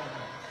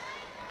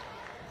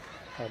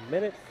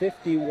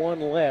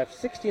 1:51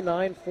 left.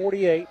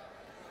 69-48.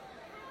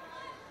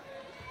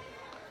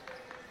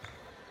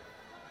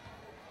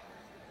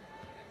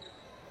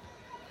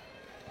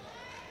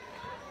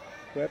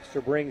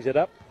 Webster brings it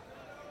up.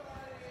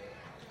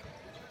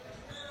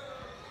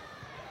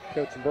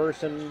 Coach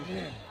Burson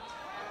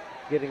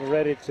getting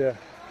ready to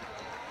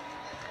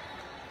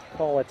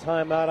call a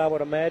timeout, I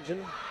would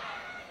imagine.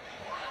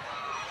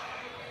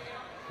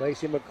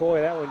 Lacey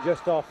McCoy, that one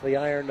just off the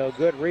iron, no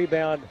good.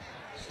 Rebound,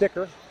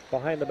 Sticker,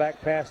 behind the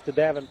back pass to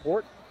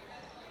Davenport.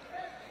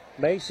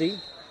 Macy,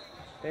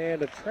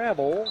 and a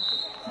travel.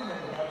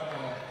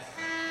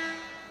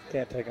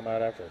 Can't take him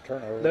out after a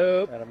turnover.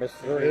 Nope. And a missed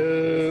three.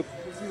 Nope.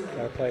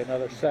 Got to play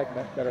another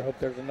segment. Better hope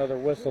there's another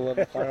whistle in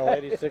the final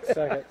 86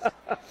 seconds.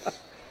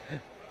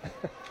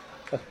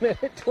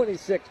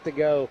 1:26 to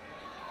go.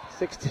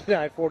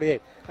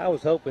 69-48. I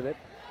was hoping that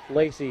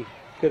Lacey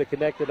could have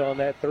connected on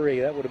that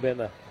three. That would have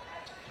been a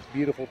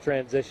beautiful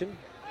transition.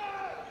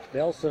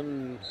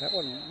 Nelson, that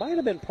one might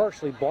have been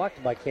partially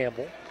blocked by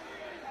Campbell.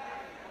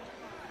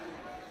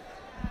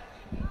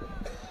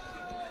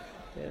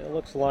 And it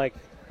looks like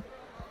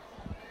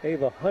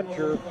Ava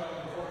Hunter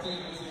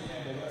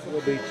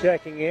will be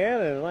checking in,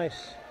 and a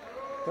nice,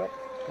 well,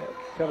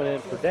 coming in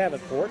for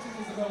Davenport.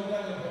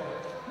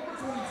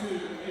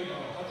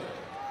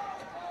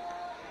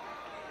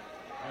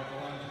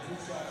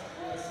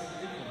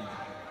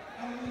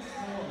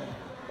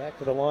 Back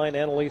to the line,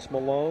 Annalise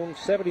Malone,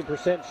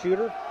 70%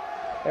 shooter,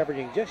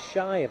 averaging just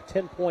shy of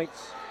 10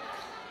 points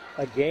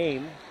a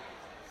game.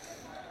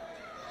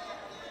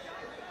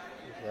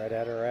 Right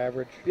at her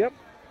average. Yep.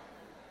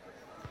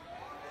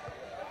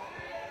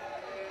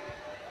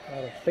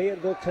 Out of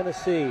Fayetteville,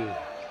 Tennessee.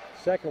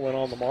 Second one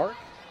on the mark.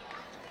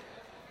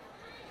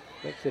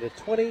 Makes it a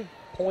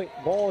 20-point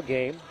ball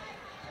game.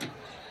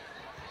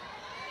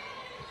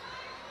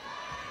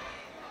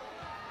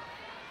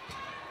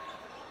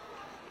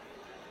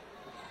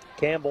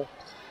 Campbell.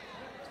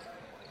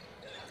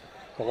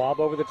 The lob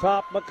over the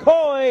top.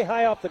 McCoy,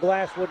 high off the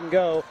glass, wouldn't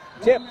go.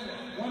 Tip.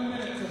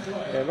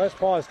 And let's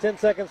pause 10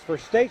 seconds for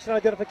station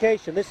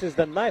identification. This is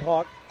the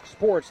Nighthawk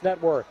Sports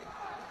Network.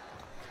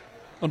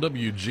 On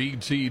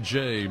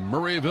WGTJ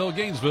Murrayville,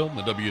 Gainesville, and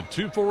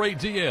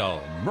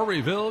W248DL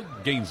Murrayville,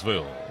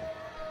 Gainesville.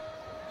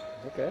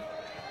 Okay.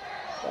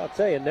 Well, I'll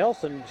tell you,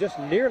 Nelson just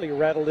nearly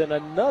rattled in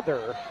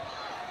another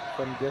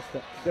from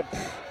distance.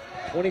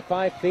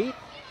 25 feet,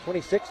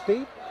 26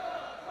 feet.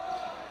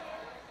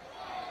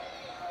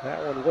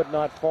 That one would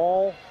not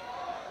fall.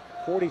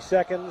 40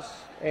 seconds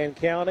and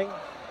counting.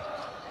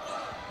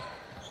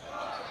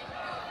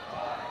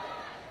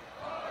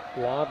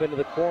 Lob into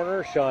the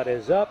corner. Shot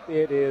is up.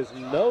 It is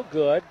no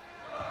good.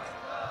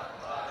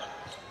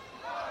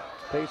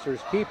 Pacers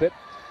keep it.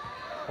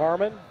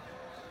 Harmon.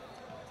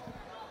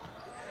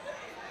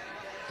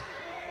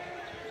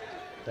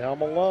 Now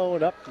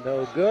Malone up.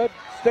 No good.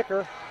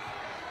 Sticker.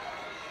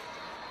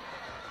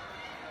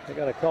 They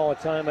got to call a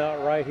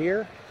timeout right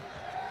here.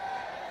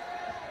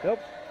 Nope.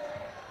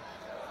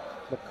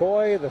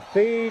 McCoy, the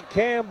feed.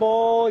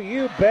 Campbell,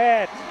 you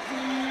bet.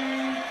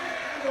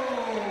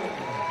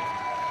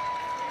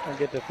 And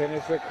get to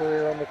finish their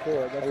career on the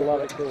court. That's a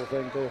pretty cool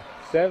thing, too.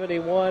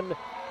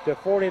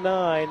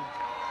 71-49.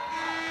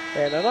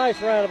 And a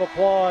nice round of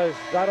applause,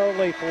 not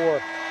only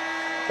for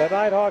the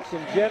Nighthawks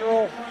in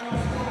general,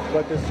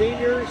 but the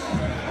seniors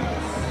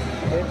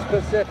in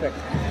specific.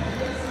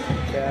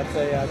 Yeah, that's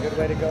a good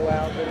way to go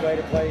out, good way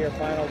to play your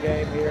final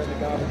game here in the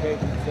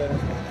Convocation Center.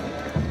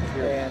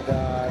 And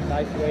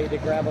nice way to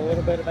grab a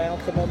little bit of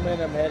ounce of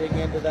momentum heading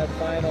into that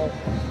final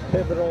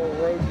pivotal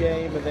road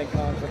game and then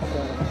conference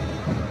tournament.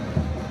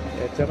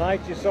 And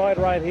tonight you saw it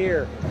right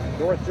here.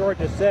 North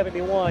Georgia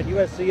 71,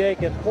 USC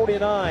Aiken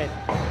 49.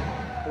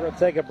 We're going to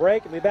take a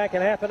break and be back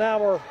in half an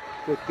hour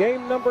with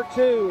game number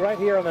 2 right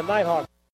here on the Nighthawks.